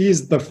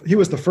was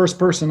the first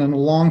person in a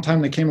long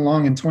time that came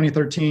along in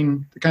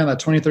 2013, kind of that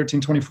 2013,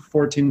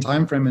 2014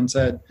 timeframe, and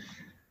said,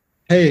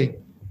 hey,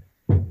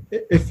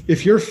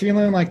 if you're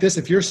feeling like this,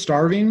 if you're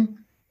starving,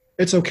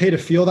 it's okay to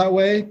feel that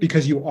way,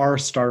 because you are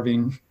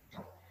starving.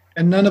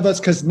 And none of us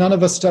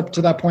stepped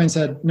to that point and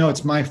said, no,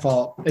 it's my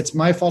fault. It's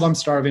my fault. I'm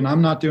starving. I'm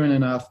not doing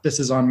enough. This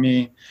is on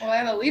me. Well,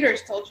 and the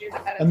leaders told you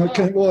that as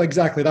well. Well,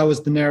 exactly. That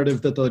was the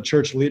narrative that the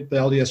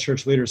LDS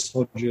church leaders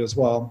told you as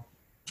well.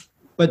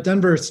 But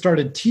Denver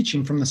started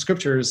teaching from the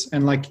scriptures.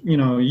 And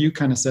you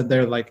kind of said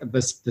there, like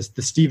the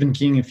Stephen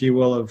King, if you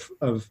will,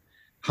 of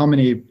how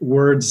many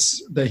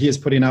words that he is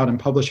putting out and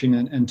publishing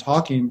and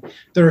talking.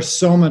 There is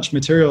so much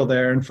material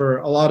there. And for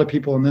a lot of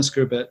people in this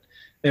group, it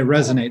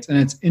resonates, and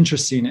it's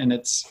interesting, and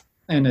it's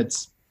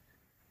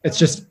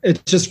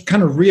just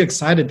kind of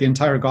re-excited the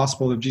entire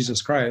gospel of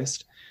Jesus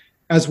Christ,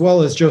 as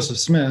well as Joseph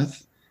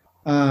Smith.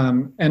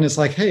 And it's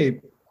like, hey,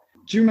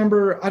 do you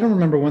remember, I don't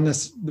remember when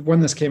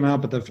this came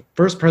out, but the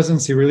First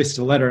Presidency released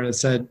a letter, and it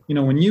said,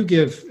 when you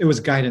give, it was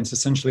guidance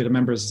essentially to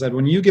members. It said,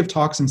 when you give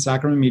talks in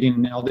sacrament meeting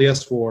in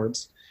LDS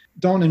wards,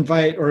 don't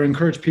invite or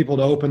encourage people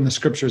to open the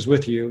scriptures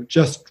with you.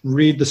 Just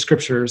read the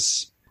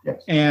scriptures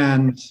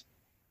and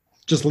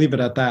just leave it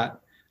at that.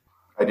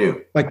 I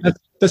do. Like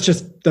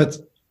that's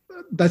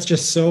that's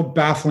just so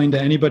baffling to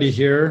anybody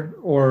here,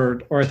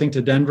 or I think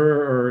to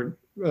Denver, or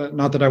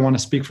not that I want to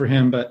speak for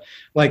him, but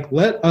like,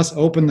 let us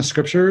open the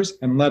scriptures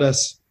and let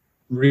us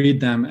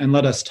read them and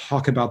let us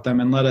talk about them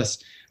and let us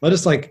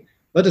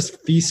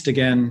feast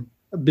again,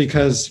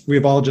 because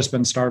we've all just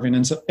been starving.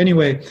 And so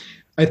anyway,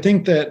 I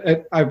think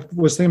that I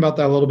was thinking about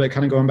that a little bit,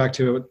 kind of going back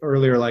to it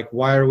earlier, like,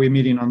 why are we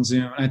meeting on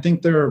Zoom? And I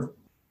think there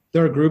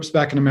are groups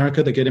back in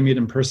America that get to meet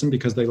in person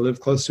because they live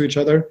close to each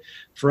other.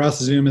 For us,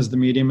 Zoom is the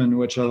medium in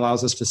which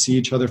allows us to see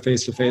each other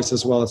face to face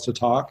as well as to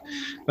talk.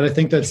 But I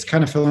think that's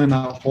kind of filling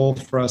that hole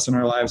for us in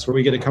our lives, where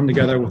we get to come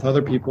together with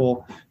other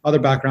people, other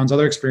backgrounds,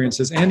 other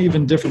experiences, and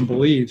even different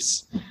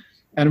beliefs.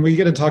 And we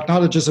get to talk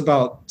not just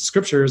about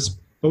scriptures,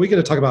 but we get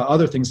to talk about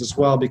other things as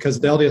well, because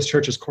the LDS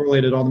Church has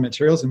correlated all the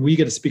materials, and we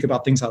get to speak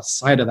about things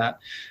outside of that.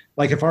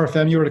 Like if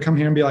RFMU were to come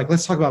here and be like,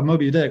 let's talk about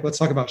Moby Dick, let's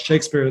talk about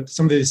Shakespeare,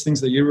 some of these things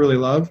that you really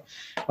love,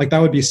 like that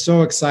would be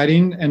so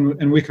exciting,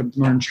 and we could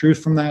learn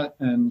truth from that.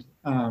 And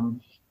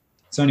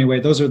so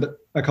anyway, those are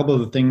a couple of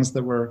the things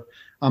that were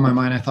on my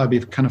mind. I thought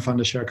it'd be kind of fun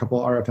to share a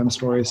couple of RFM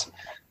stories.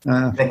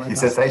 Thank you,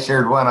 sis. I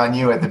shared one on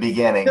you at the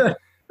beginning.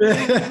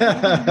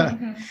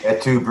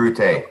 Et tu,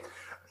 Brute.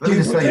 Let me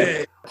just tell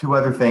you two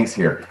other things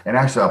here. And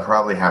actually, I'll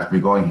probably have to be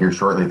going here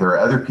shortly. There are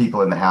other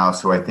people in the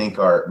house who I think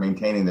are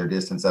maintaining their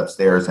distance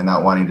upstairs and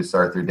not wanting to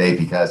start their day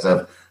because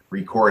of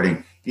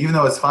recording. Even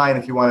though it's fine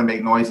if you want to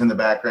make noise in the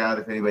background,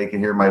 if anybody can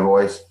hear my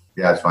voice,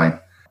 yeah, it's fine.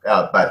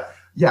 But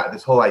yeah,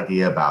 this whole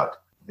idea about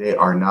they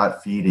are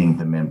not feeding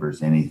the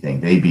members anything,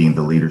 they being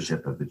the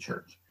leadership of the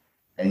church.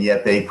 And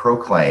yet they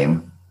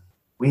proclaim,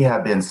 we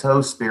have been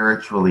so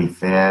spiritually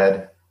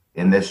fed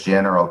in this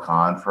general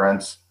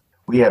conference.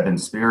 We have been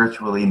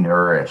spiritually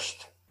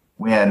nourished,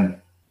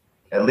 when,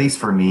 at least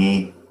for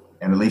me,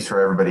 and at least for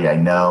everybody I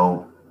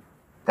know,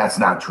 that's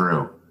not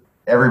true.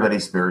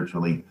 Everybody's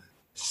spiritually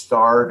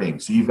starving.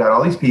 So you've got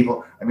all these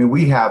people. I mean,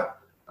 we have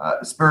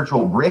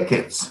spiritual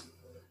rickets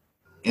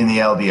in the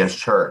LDS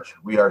Church.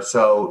 We are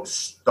so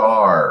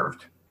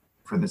starved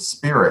for the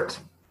Spirit.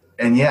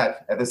 And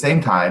yet, at the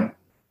same time,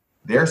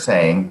 they're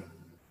saying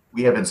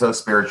we have been so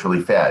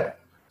spiritually fed.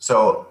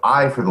 So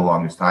I, for the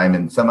longest time,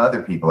 and some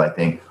other people, I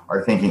think,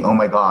 are thinking, oh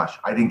my gosh,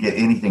 I didn't get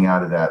anything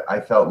out of that. I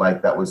felt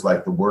like that was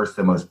like the worst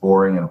and most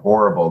boring and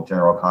horrible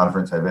general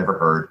conference I've ever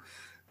heard.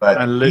 But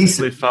I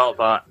literally felt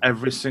that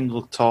every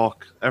single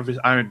talk,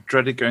 I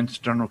dreaded going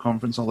to general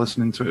conference or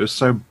listening to it. It was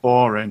so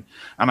boring,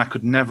 and I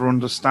could never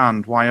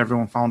understand why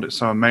everyone found it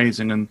so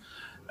amazing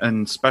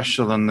and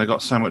special, and they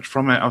got so much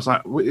from it. I was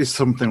like, is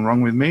something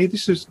wrong with me?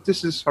 This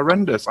is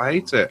horrendous. I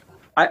hate it.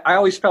 I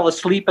always fell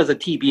asleep as a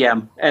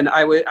TBM, and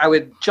I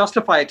would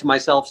justify it to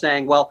myself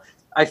saying, well,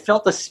 I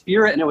felt the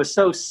Spirit and it was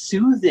so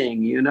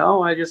soothing,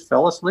 I just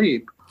fell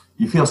asleep.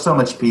 You feel so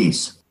much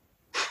peace.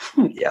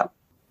 Yeah.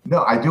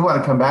 No, I do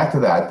want to come back to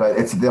that, but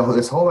it's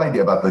this whole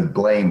idea about the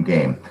blame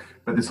game.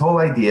 But this whole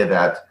idea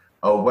that,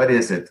 what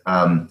is it?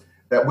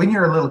 That when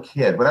you're a little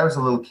kid, when I was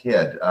a little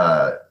kid,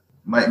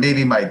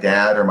 maybe my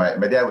dad or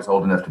my dad was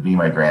old enough to be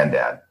my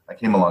granddad. I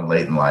came along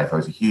late in life. I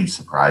was a huge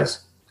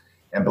surprise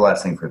and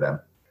blessing for them.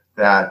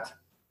 That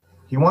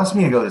he wants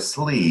me to go to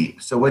sleep.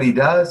 So what he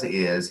does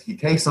is he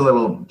takes a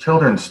little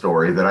children's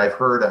story that I've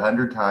heard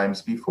 100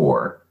 times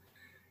before,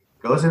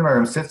 goes in my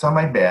room, sits on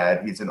my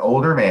bed. He's an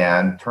older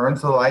man,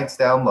 turns the lights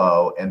down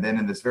low, and then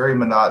in this very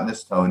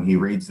monotonous tone, he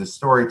reads this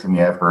story to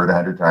me I've heard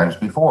 100 times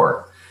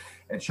before.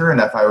 And sure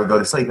enough, I would go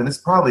to sleep. And this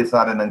probably is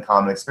not an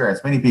uncommon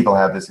experience. Many people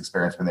have this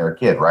experience when they're a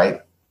kid,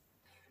 right?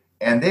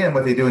 And then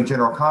what they do in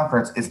general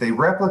conference is they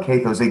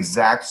replicate those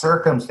exact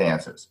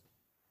circumstances.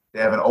 They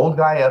have an old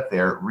guy up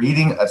there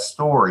reading a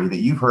story that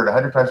you've heard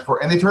 100 times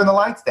before, and they turn the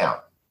lights down.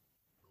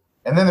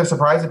 And then they're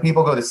surprised that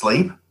people go to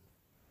sleep.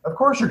 Of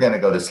course you're going to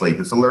go to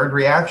sleep. It's a learned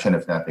reaction,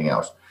 if nothing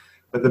else.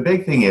 But the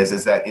big thing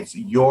is that it's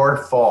your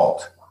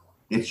fault.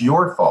 It's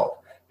your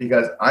fault.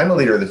 Because I'm a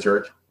leader of the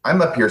church.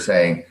 I'm up here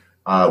saying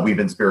we've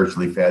been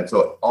spiritually fed.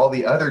 So all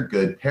the other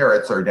good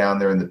parrots are down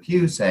there in the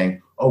pews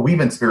saying, oh, we've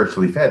been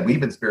spiritually fed. We've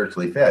been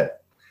spiritually fed.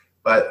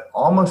 But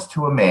almost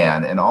to a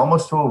man and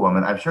almost to a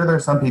woman, I'm sure there are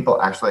some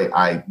people, actually,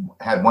 I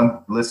had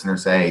one listener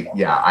say,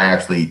 yeah, I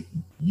actually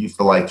used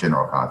to like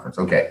general conference.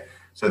 Okay,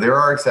 so there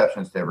are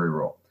exceptions to every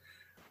rule.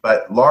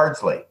 But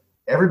largely,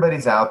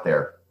 everybody's out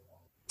there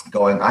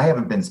going, I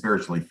haven't been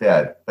spiritually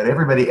fed, but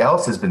everybody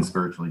else has been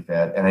spiritually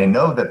fed, and I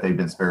know that they've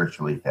been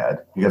spiritually fed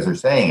because they're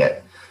saying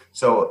it.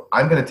 So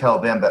I'm going to tell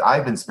them that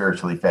I've been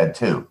spiritually fed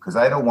too, because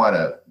I don't want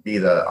to be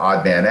the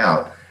odd man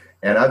out.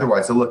 And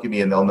otherwise, they'll look at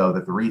me and they'll know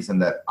that the reason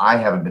that I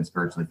haven't been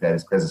spiritually fed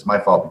is because it's my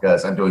fault,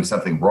 because I'm doing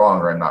something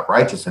wrong or I'm not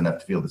righteous enough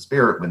to feel the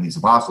Spirit when these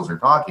apostles are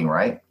talking,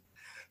 right?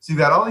 So you've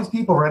got all these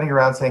people running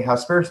around saying how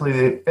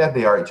spiritually fed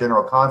they are at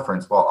general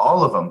conference, while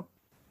all of them,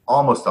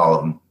 almost all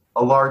of them,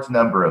 a large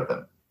number of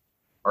them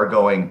are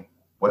going,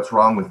 what's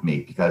wrong with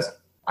me? Because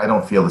I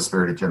don't feel the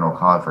Spirit at general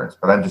conference,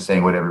 but I'm just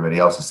saying what everybody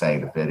else is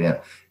saying to fit in.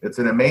 It's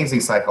an amazing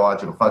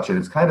psychological function.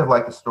 It's kind of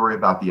like the story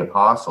about the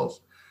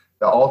apostles.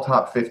 The all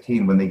top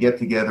 15, when they get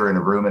together in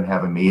a room and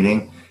have a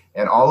meeting,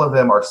 and all of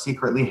them are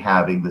secretly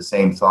having the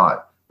same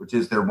thought. which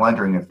is they're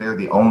wondering if they're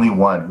the only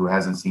one who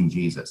hasn't seen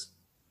Jesus.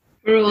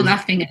 We're all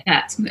laughing at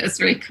that. That's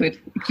very good.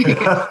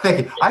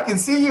 Thank you. I can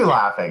see you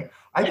laughing.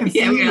 I can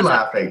see you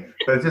laughing.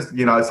 But it's just,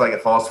 it's like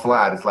it falls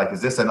flat. It's like,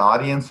 is this an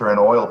audience or an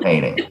oil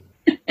painting?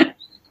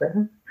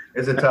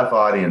 It's a tough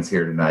audience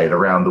here tonight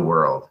around the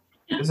world.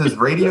 This is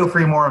Radio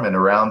Free Mormon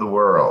around the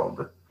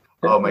world.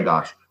 Oh, my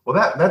gosh.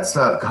 Well, that's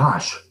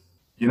gosh.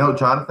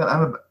 Jonathan,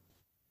 I'm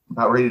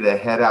about ready to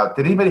head out.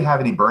 Did anybody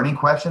have any burning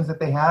questions that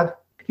they had?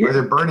 Were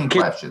there burning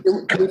questions?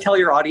 Can we tell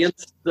your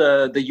audience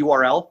the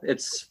URL?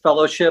 It's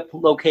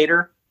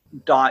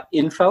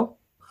fellowshiplocator.info.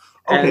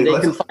 And they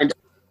can find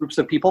groups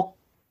of people.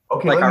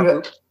 Okay,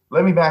 like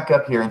let me back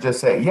up here and just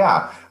say,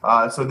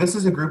 so this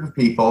is a group of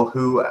people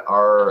who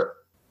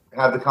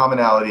have the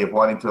commonality of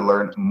wanting to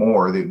learn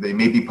more. They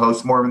may be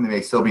post-Mormon. They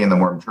may still be in the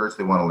Mormon church.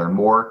 They want to learn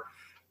more.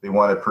 They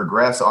want to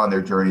progress on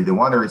their journey. They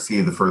want to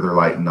receive the further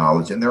light and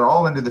knowledge. And they're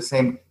all under the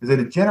same, is it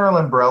a general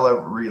umbrella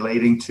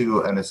relating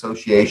to an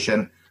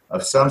association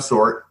of some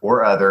sort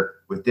or other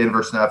with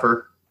Denver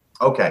Snuffer?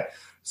 Okay.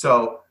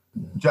 So,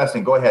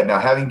 Justin, go ahead. Now,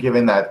 having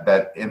given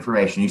that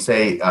information, you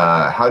say,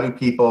 how do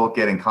people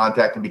get in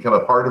contact and become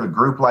a part of a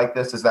group like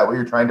this? Is that what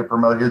you're trying to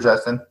promote here,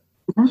 Justin?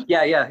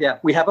 Yeah.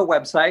 We have a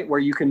website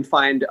where you can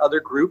find other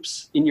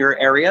groups in your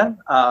area.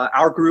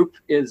 Our group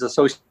is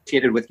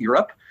associated with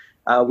Europe.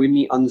 We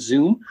meet on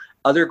Zoom.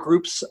 Other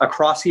groups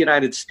across the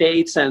United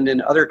States and in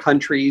other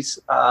countries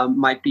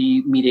might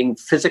be meeting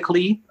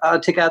physically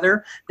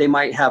together. They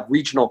might have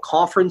regional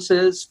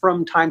conferences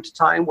from time to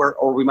time,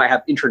 or we might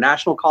have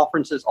international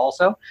conferences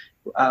also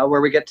where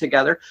we get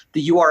together.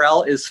 The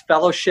URL is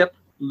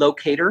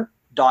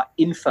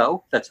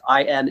fellowshiplocator.info. That's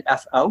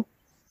INFO.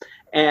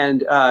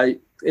 And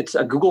it's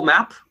a Google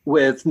map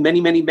with many,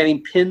 many, many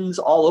pins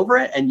all over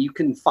it. And you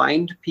can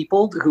find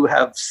people who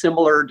have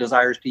similar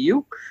desires to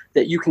you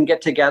that you can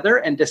get together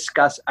and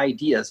discuss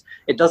ideas.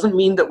 It doesn't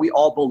mean that we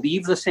all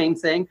believe the same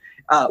thing.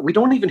 We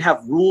don't even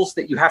have rules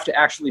that you have to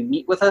actually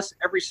meet with us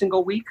every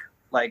single week.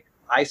 Like,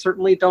 I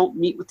certainly don't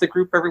meet with the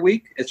group every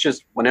week. It's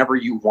just whenever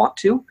you want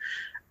to.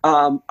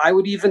 I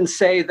would even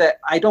say that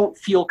I don't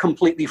feel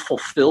completely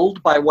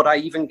fulfilled by what I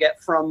even get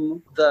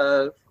from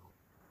the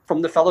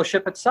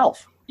fellowship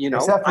itself.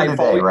 Except for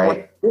today,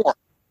 right?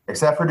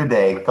 Except for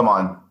today. Come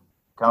on.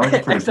 Tell me the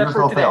truth. You're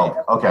fulfilled.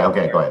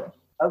 Okay, go ahead.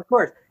 Of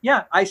course.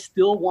 Yeah, I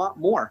still want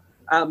more.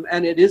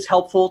 And it is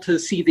helpful to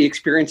see the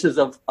experiences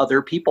of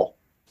other people.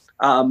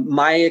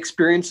 My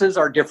experiences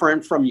are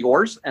different from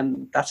yours,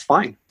 and that's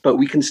fine. But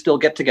we can still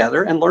get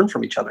together and learn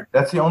from each other.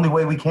 That's the only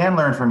way we can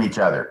learn from each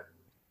other.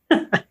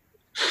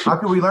 How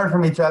can we learn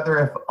from each other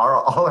if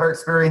all our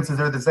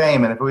experiences are the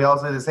same and if we all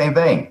say the same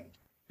thing?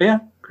 Yeah.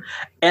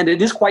 And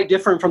it is quite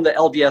different from the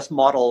LDS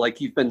model,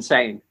 like you've been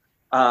saying.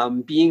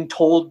 Being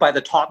told by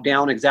the top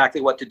down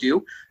exactly what to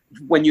do.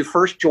 When you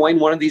first join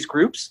one of these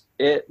groups,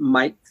 it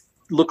might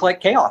look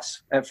like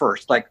chaos at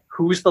first. Like,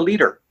 who's the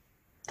leader?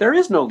 There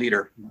is no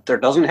leader. There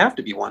doesn't have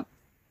to be one.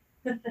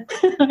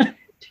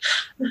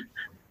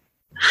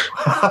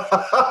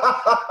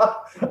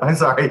 I'm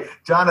sorry.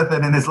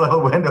 Jonathan, in his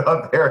little window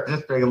up there,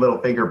 just doing a little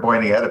finger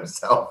pointing at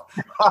himself.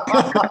 He's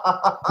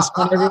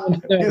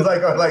like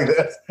going like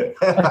this.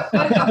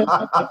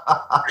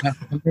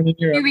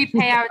 Who we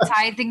pay our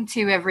tithing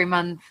to every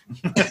month.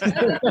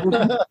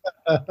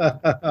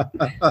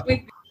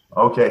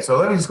 Okay, so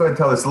let me just go ahead and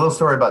tell this little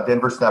story about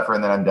Denver Snuffer,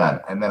 and then I'm done.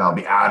 And then I'll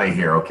be out of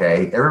here,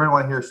 okay? Everybody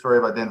want to hear a story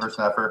about Denver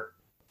Snuffer?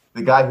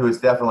 The guy who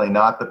is definitely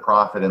not the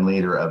prophet and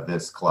leader of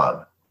this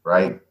club,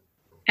 right?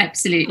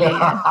 Absolutely.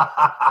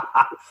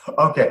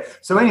 Okay.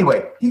 So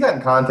anyway, he got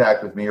in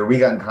contact with me, or we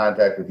got in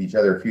contact with each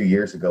other a few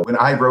years ago when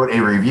I wrote a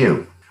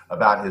review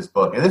about his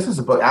book. And this is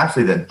a book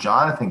actually that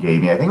Jonathan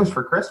gave me. I think it was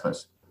for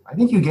Christmas. I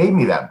think you gave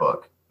me that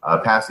book,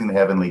 Passing the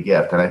Heavenly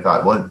Gift. And I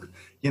thought, well,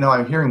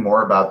 I'm hearing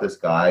more about this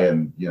guy,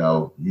 and,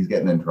 he's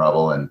getting in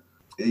trouble, and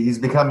he's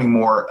becoming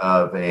more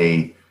of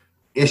an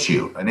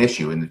issue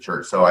in the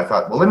church. So I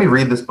thought, well, let me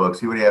read this book,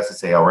 see what he has to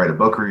say. I'll write a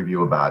book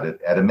review about it.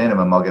 At a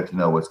minimum, I'll get to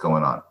know what's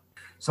going on.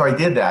 So I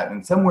did that,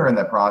 and somewhere in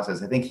that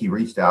process, I think he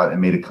reached out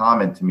and made a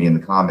comment to me in the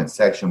comment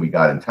section. We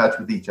got in touch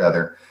with each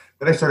other.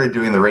 Then I started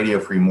doing the Radio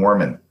Free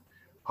Mormon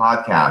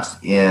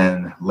podcast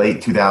in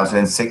late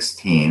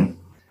 2016.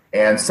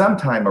 And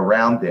sometime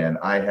around then,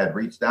 I had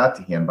reached out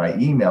to him by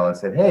email and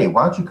said, hey,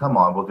 why don't you come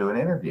on? We'll do an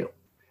interview.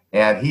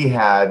 And he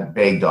had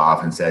begged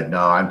off and said,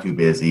 no, I'm too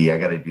busy. I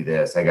got to do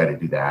this. I got to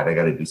do that. I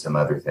got to do some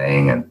other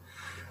thing. And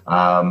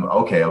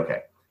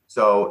okay.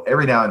 So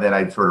every now and then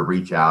I'd sort of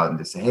reach out and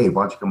just say, hey,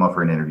 why don't you come on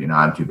for an interview? No,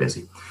 I'm too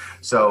busy.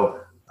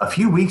 So a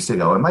few weeks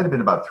ago, it might have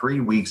been about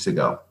 3 weeks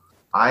ago,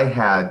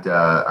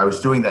 I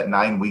was doing that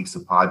 9 weeks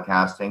of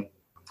podcasting,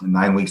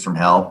 9 weeks from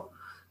hell,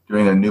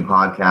 doing a new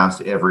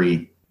podcast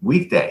every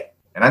weekday.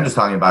 And I'm just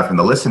talking about from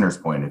the listener's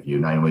point of view,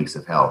 9 weeks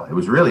of hell. It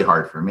was really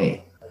hard for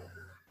me.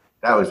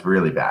 That was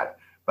really bad.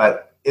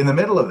 But in the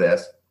middle of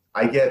this,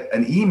 I get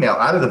an email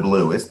out of the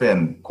blue. It's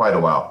been quite a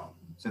while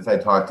since I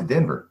talked to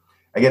Denver.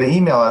 I get an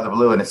email out of the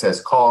blue, and it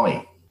says, call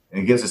me.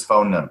 And it gives his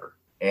phone number.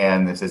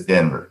 And it says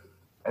Denver.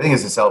 I think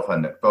it's a cell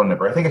phone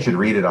number. I think I should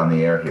read it on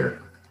the air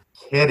here.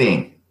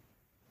 Kidding.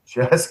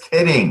 Just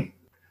kidding.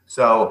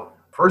 So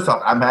first off,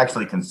 I'm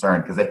actually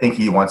concerned because I think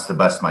he wants to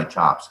bust my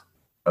chops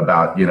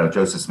about,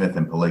 Joseph Smith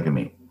and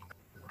polygamy,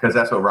 because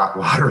that's what Rock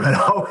Waterman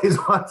always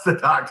wants to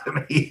talk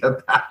to me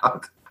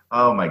about.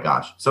 Oh my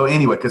gosh. So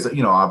anyway, because,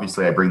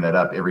 obviously I bring that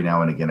up every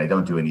now and again. I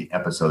don't do any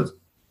episodes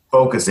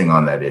focusing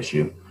on that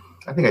issue.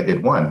 I think I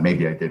did one,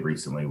 maybe I did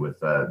recently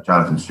with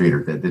Jonathan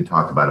Streeter that did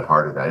talk about a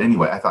part of that.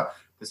 Anyway, I thought,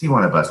 does he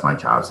want to bust my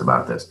chops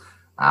about this?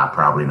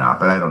 Probably not,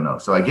 but I don't know.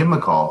 So I give him a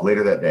call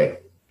later that day.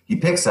 He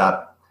picks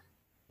up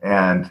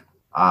and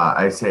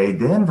I say,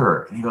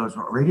 Denver. And he goes,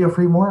 Radio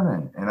Free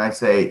Mormon. And I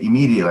say,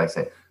 immediately,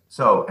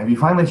 so have you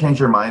finally changed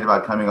your mind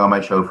about coming on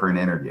my show for an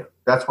interview?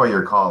 That's why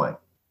you're calling.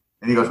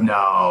 And he goes, no,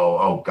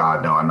 oh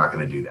God, no, I'm not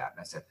going to do that. And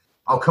I said,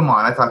 oh, come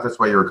on. I thought that's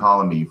why you were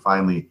calling me. You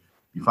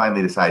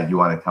finally decided you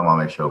want to come on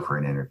my show for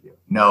an interview.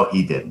 No,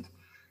 he didn't.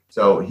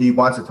 So he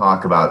wants to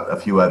talk about a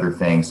few other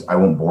things. I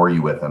won't bore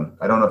you with them.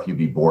 I don't know if you'd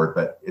be bored,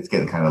 but it's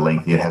getting kind of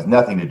lengthy. It has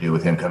nothing to do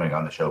with him coming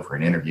on the show for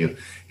an interview.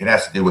 It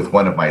has to do with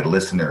one of my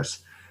listeners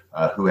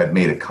who had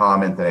made a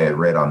comment that I had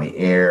read on the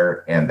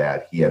air and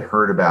that he had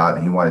heard about.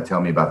 And he wanted to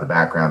tell me about the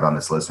background on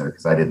this listener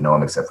because I didn't know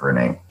him except for a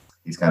name.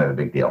 He's kind of a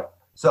big deal.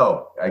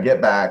 So I get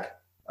back.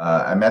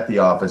 I'm at the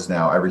office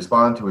now. I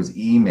respond to his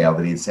email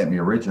that he had sent me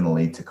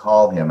originally to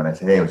call him. And I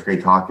said, hey, it was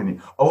great talking to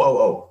you.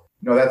 Oh.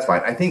 No, that's fine.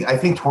 I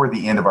think toward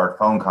the end of our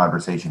phone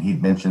conversation,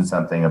 he'd mentioned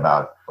something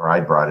about, or I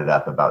brought it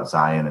up about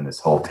Zion and this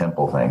whole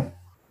temple thing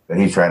that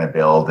he's trying to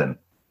build. And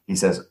he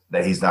says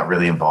that he's not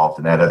really involved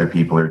in that. Other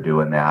people are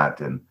doing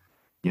that. And,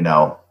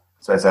 so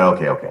I said,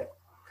 okay.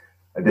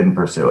 I didn't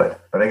pursue it.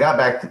 But I got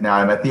back now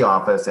I'm at the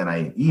office and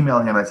I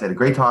emailed him. I said,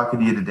 great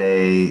talking to you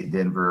today,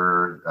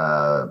 Denver.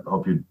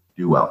 Hope you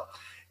do well.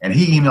 And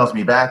he emails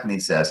me back and he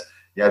says,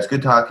 yeah, it's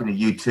good talking to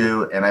you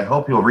too. And I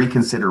hope you'll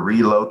reconsider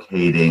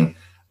relocating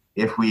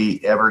if we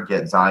ever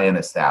get Zion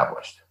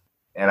established.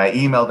 And I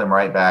emailed him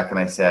right back and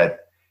I said,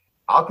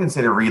 I'll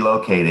consider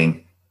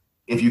relocating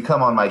if you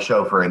come on my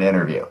show for an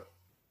interview.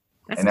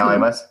 That's and now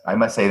cool. I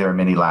must say there are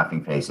many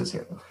laughing faces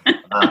here.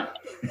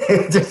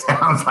 It just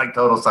sounds like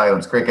total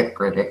silence. Cricket.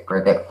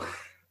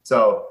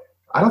 So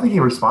I don't think he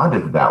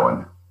responded to that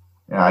one.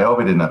 Yeah, I hope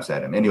it didn't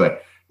upset him. Anyway,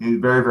 he's a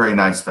very, very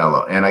nice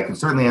fellow. And I can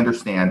certainly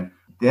understand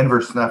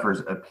Denver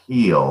Snuffer's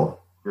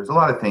appeal. There's a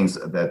lot of things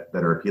that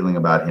are appealing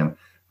about him,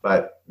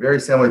 but very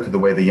similar to the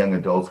way the young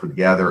adults would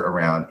gather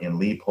around in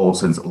Lee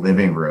Polson's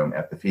living room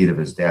at the feet of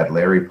his dad,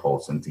 Larry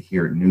Polson, to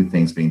hear new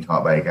things being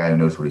taught by a guy who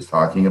knows what he's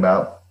talking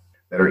about,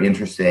 that are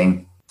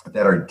interesting,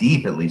 that are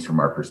deep, at least from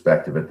our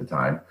perspective at the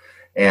time.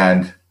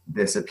 And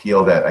this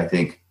appeal that I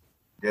think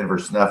Denver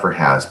Snuffer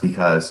has,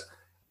 because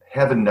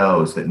heaven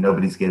knows that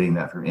nobody's getting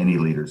that from any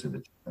leaders of the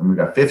church. And we've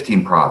got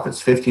 15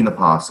 prophets, 15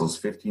 apostles,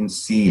 15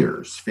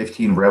 seers,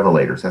 15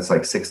 revelators. That's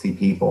like 60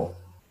 people,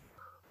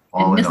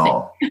 all in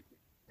all.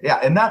 Yeah,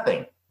 and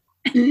nothing.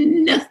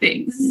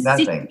 Nothing.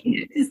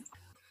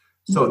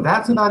 So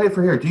that's about it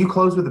for here. Do you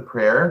close with a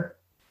prayer?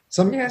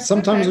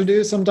 Sometimes we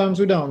do, sometimes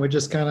we don't. We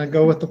just kind of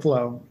go with the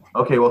flow.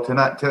 Okay, well,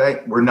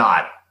 today we're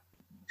not.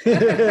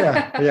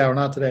 yeah, we're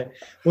not today.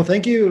 Well,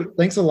 thank you.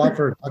 Thanks a lot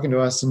for talking to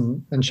us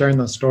and sharing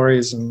those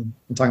stories and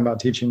talking about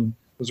teaching.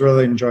 It was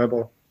really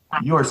enjoyable.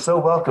 You are so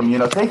welcome.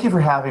 Thank you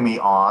for having me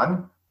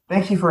on.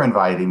 Thank you for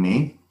inviting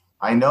me.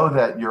 I know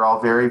that you're all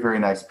very, very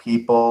nice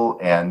people,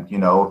 and,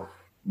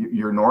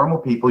 you're normal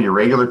people, you're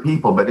regular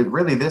people, but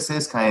this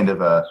is kind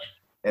of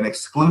an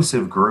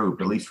exclusive group,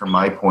 at least from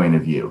my point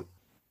of view,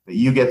 that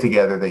you get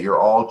together, that you're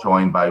all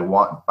joined by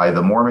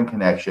the Mormon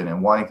Connection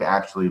and wanting to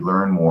actually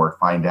learn more,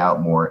 find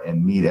out more,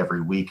 and meet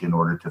every week in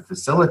order to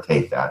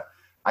facilitate that.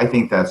 I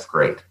think that's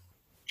great.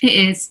 It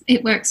is.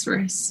 It works for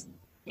us.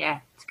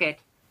 Yeah, it's good.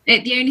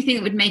 The only thing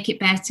that would make it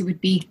better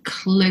would be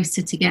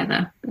closer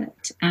together,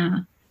 but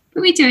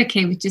we do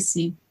okay with just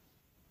Zoom.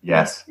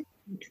 Yes.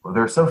 Well,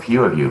 there are so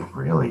few of you,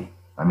 really.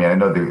 I mean, I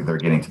know they're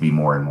getting to be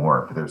more and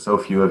more, but there's so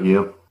few of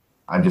you.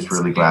 I'm just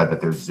really glad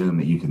that there's Zoom,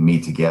 that you can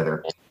meet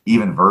together,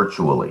 even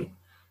virtually.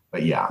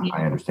 But yeah,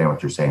 I understand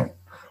what you're saying.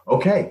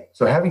 Okay,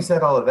 so having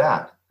said all of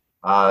that,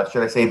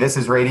 should I say this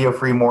is Radio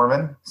Free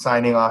Mormon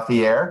signing off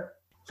the air?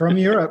 From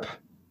Europe.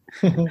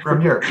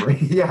 From Europe.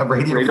 Yeah,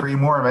 Radio Free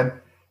Mormon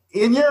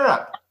in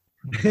Europe.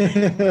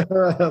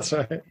 That's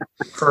right.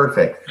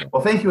 Perfect.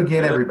 Well, thank you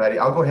again, everybody.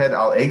 I'll go ahead.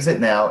 I'll exit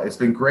now. It's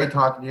been great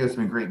talking to you. It's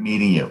been great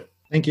meeting you.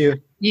 Thank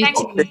you. Thank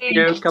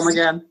you. Come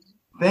again.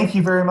 Thank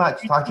you very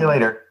much. Talk to you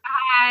later.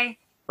 Bye.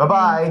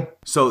 Bye-bye.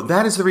 So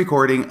that is the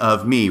recording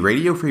of me,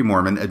 Radio Free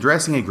Mormon,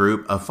 addressing a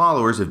group of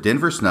followers of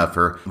Denver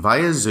Snuffer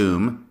via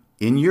Zoom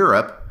in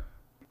Europe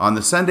on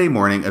the Sunday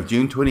morning of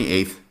June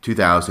 28th,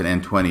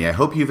 2020. I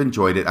hope you've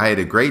enjoyed it. I had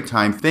a great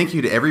time. Thank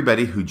you to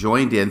everybody who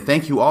joined in.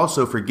 Thank you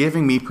also for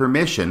giving me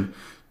permission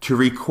to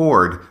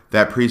record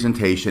that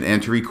presentation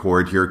and to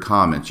record your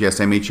comments. Yes,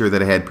 I made sure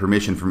that I had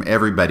permission from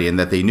everybody and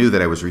that they knew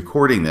that I was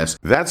recording this.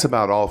 That's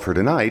about all for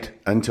tonight.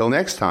 Until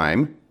next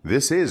time,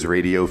 this is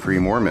Radio Free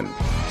Mormon,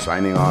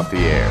 signing off the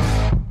air.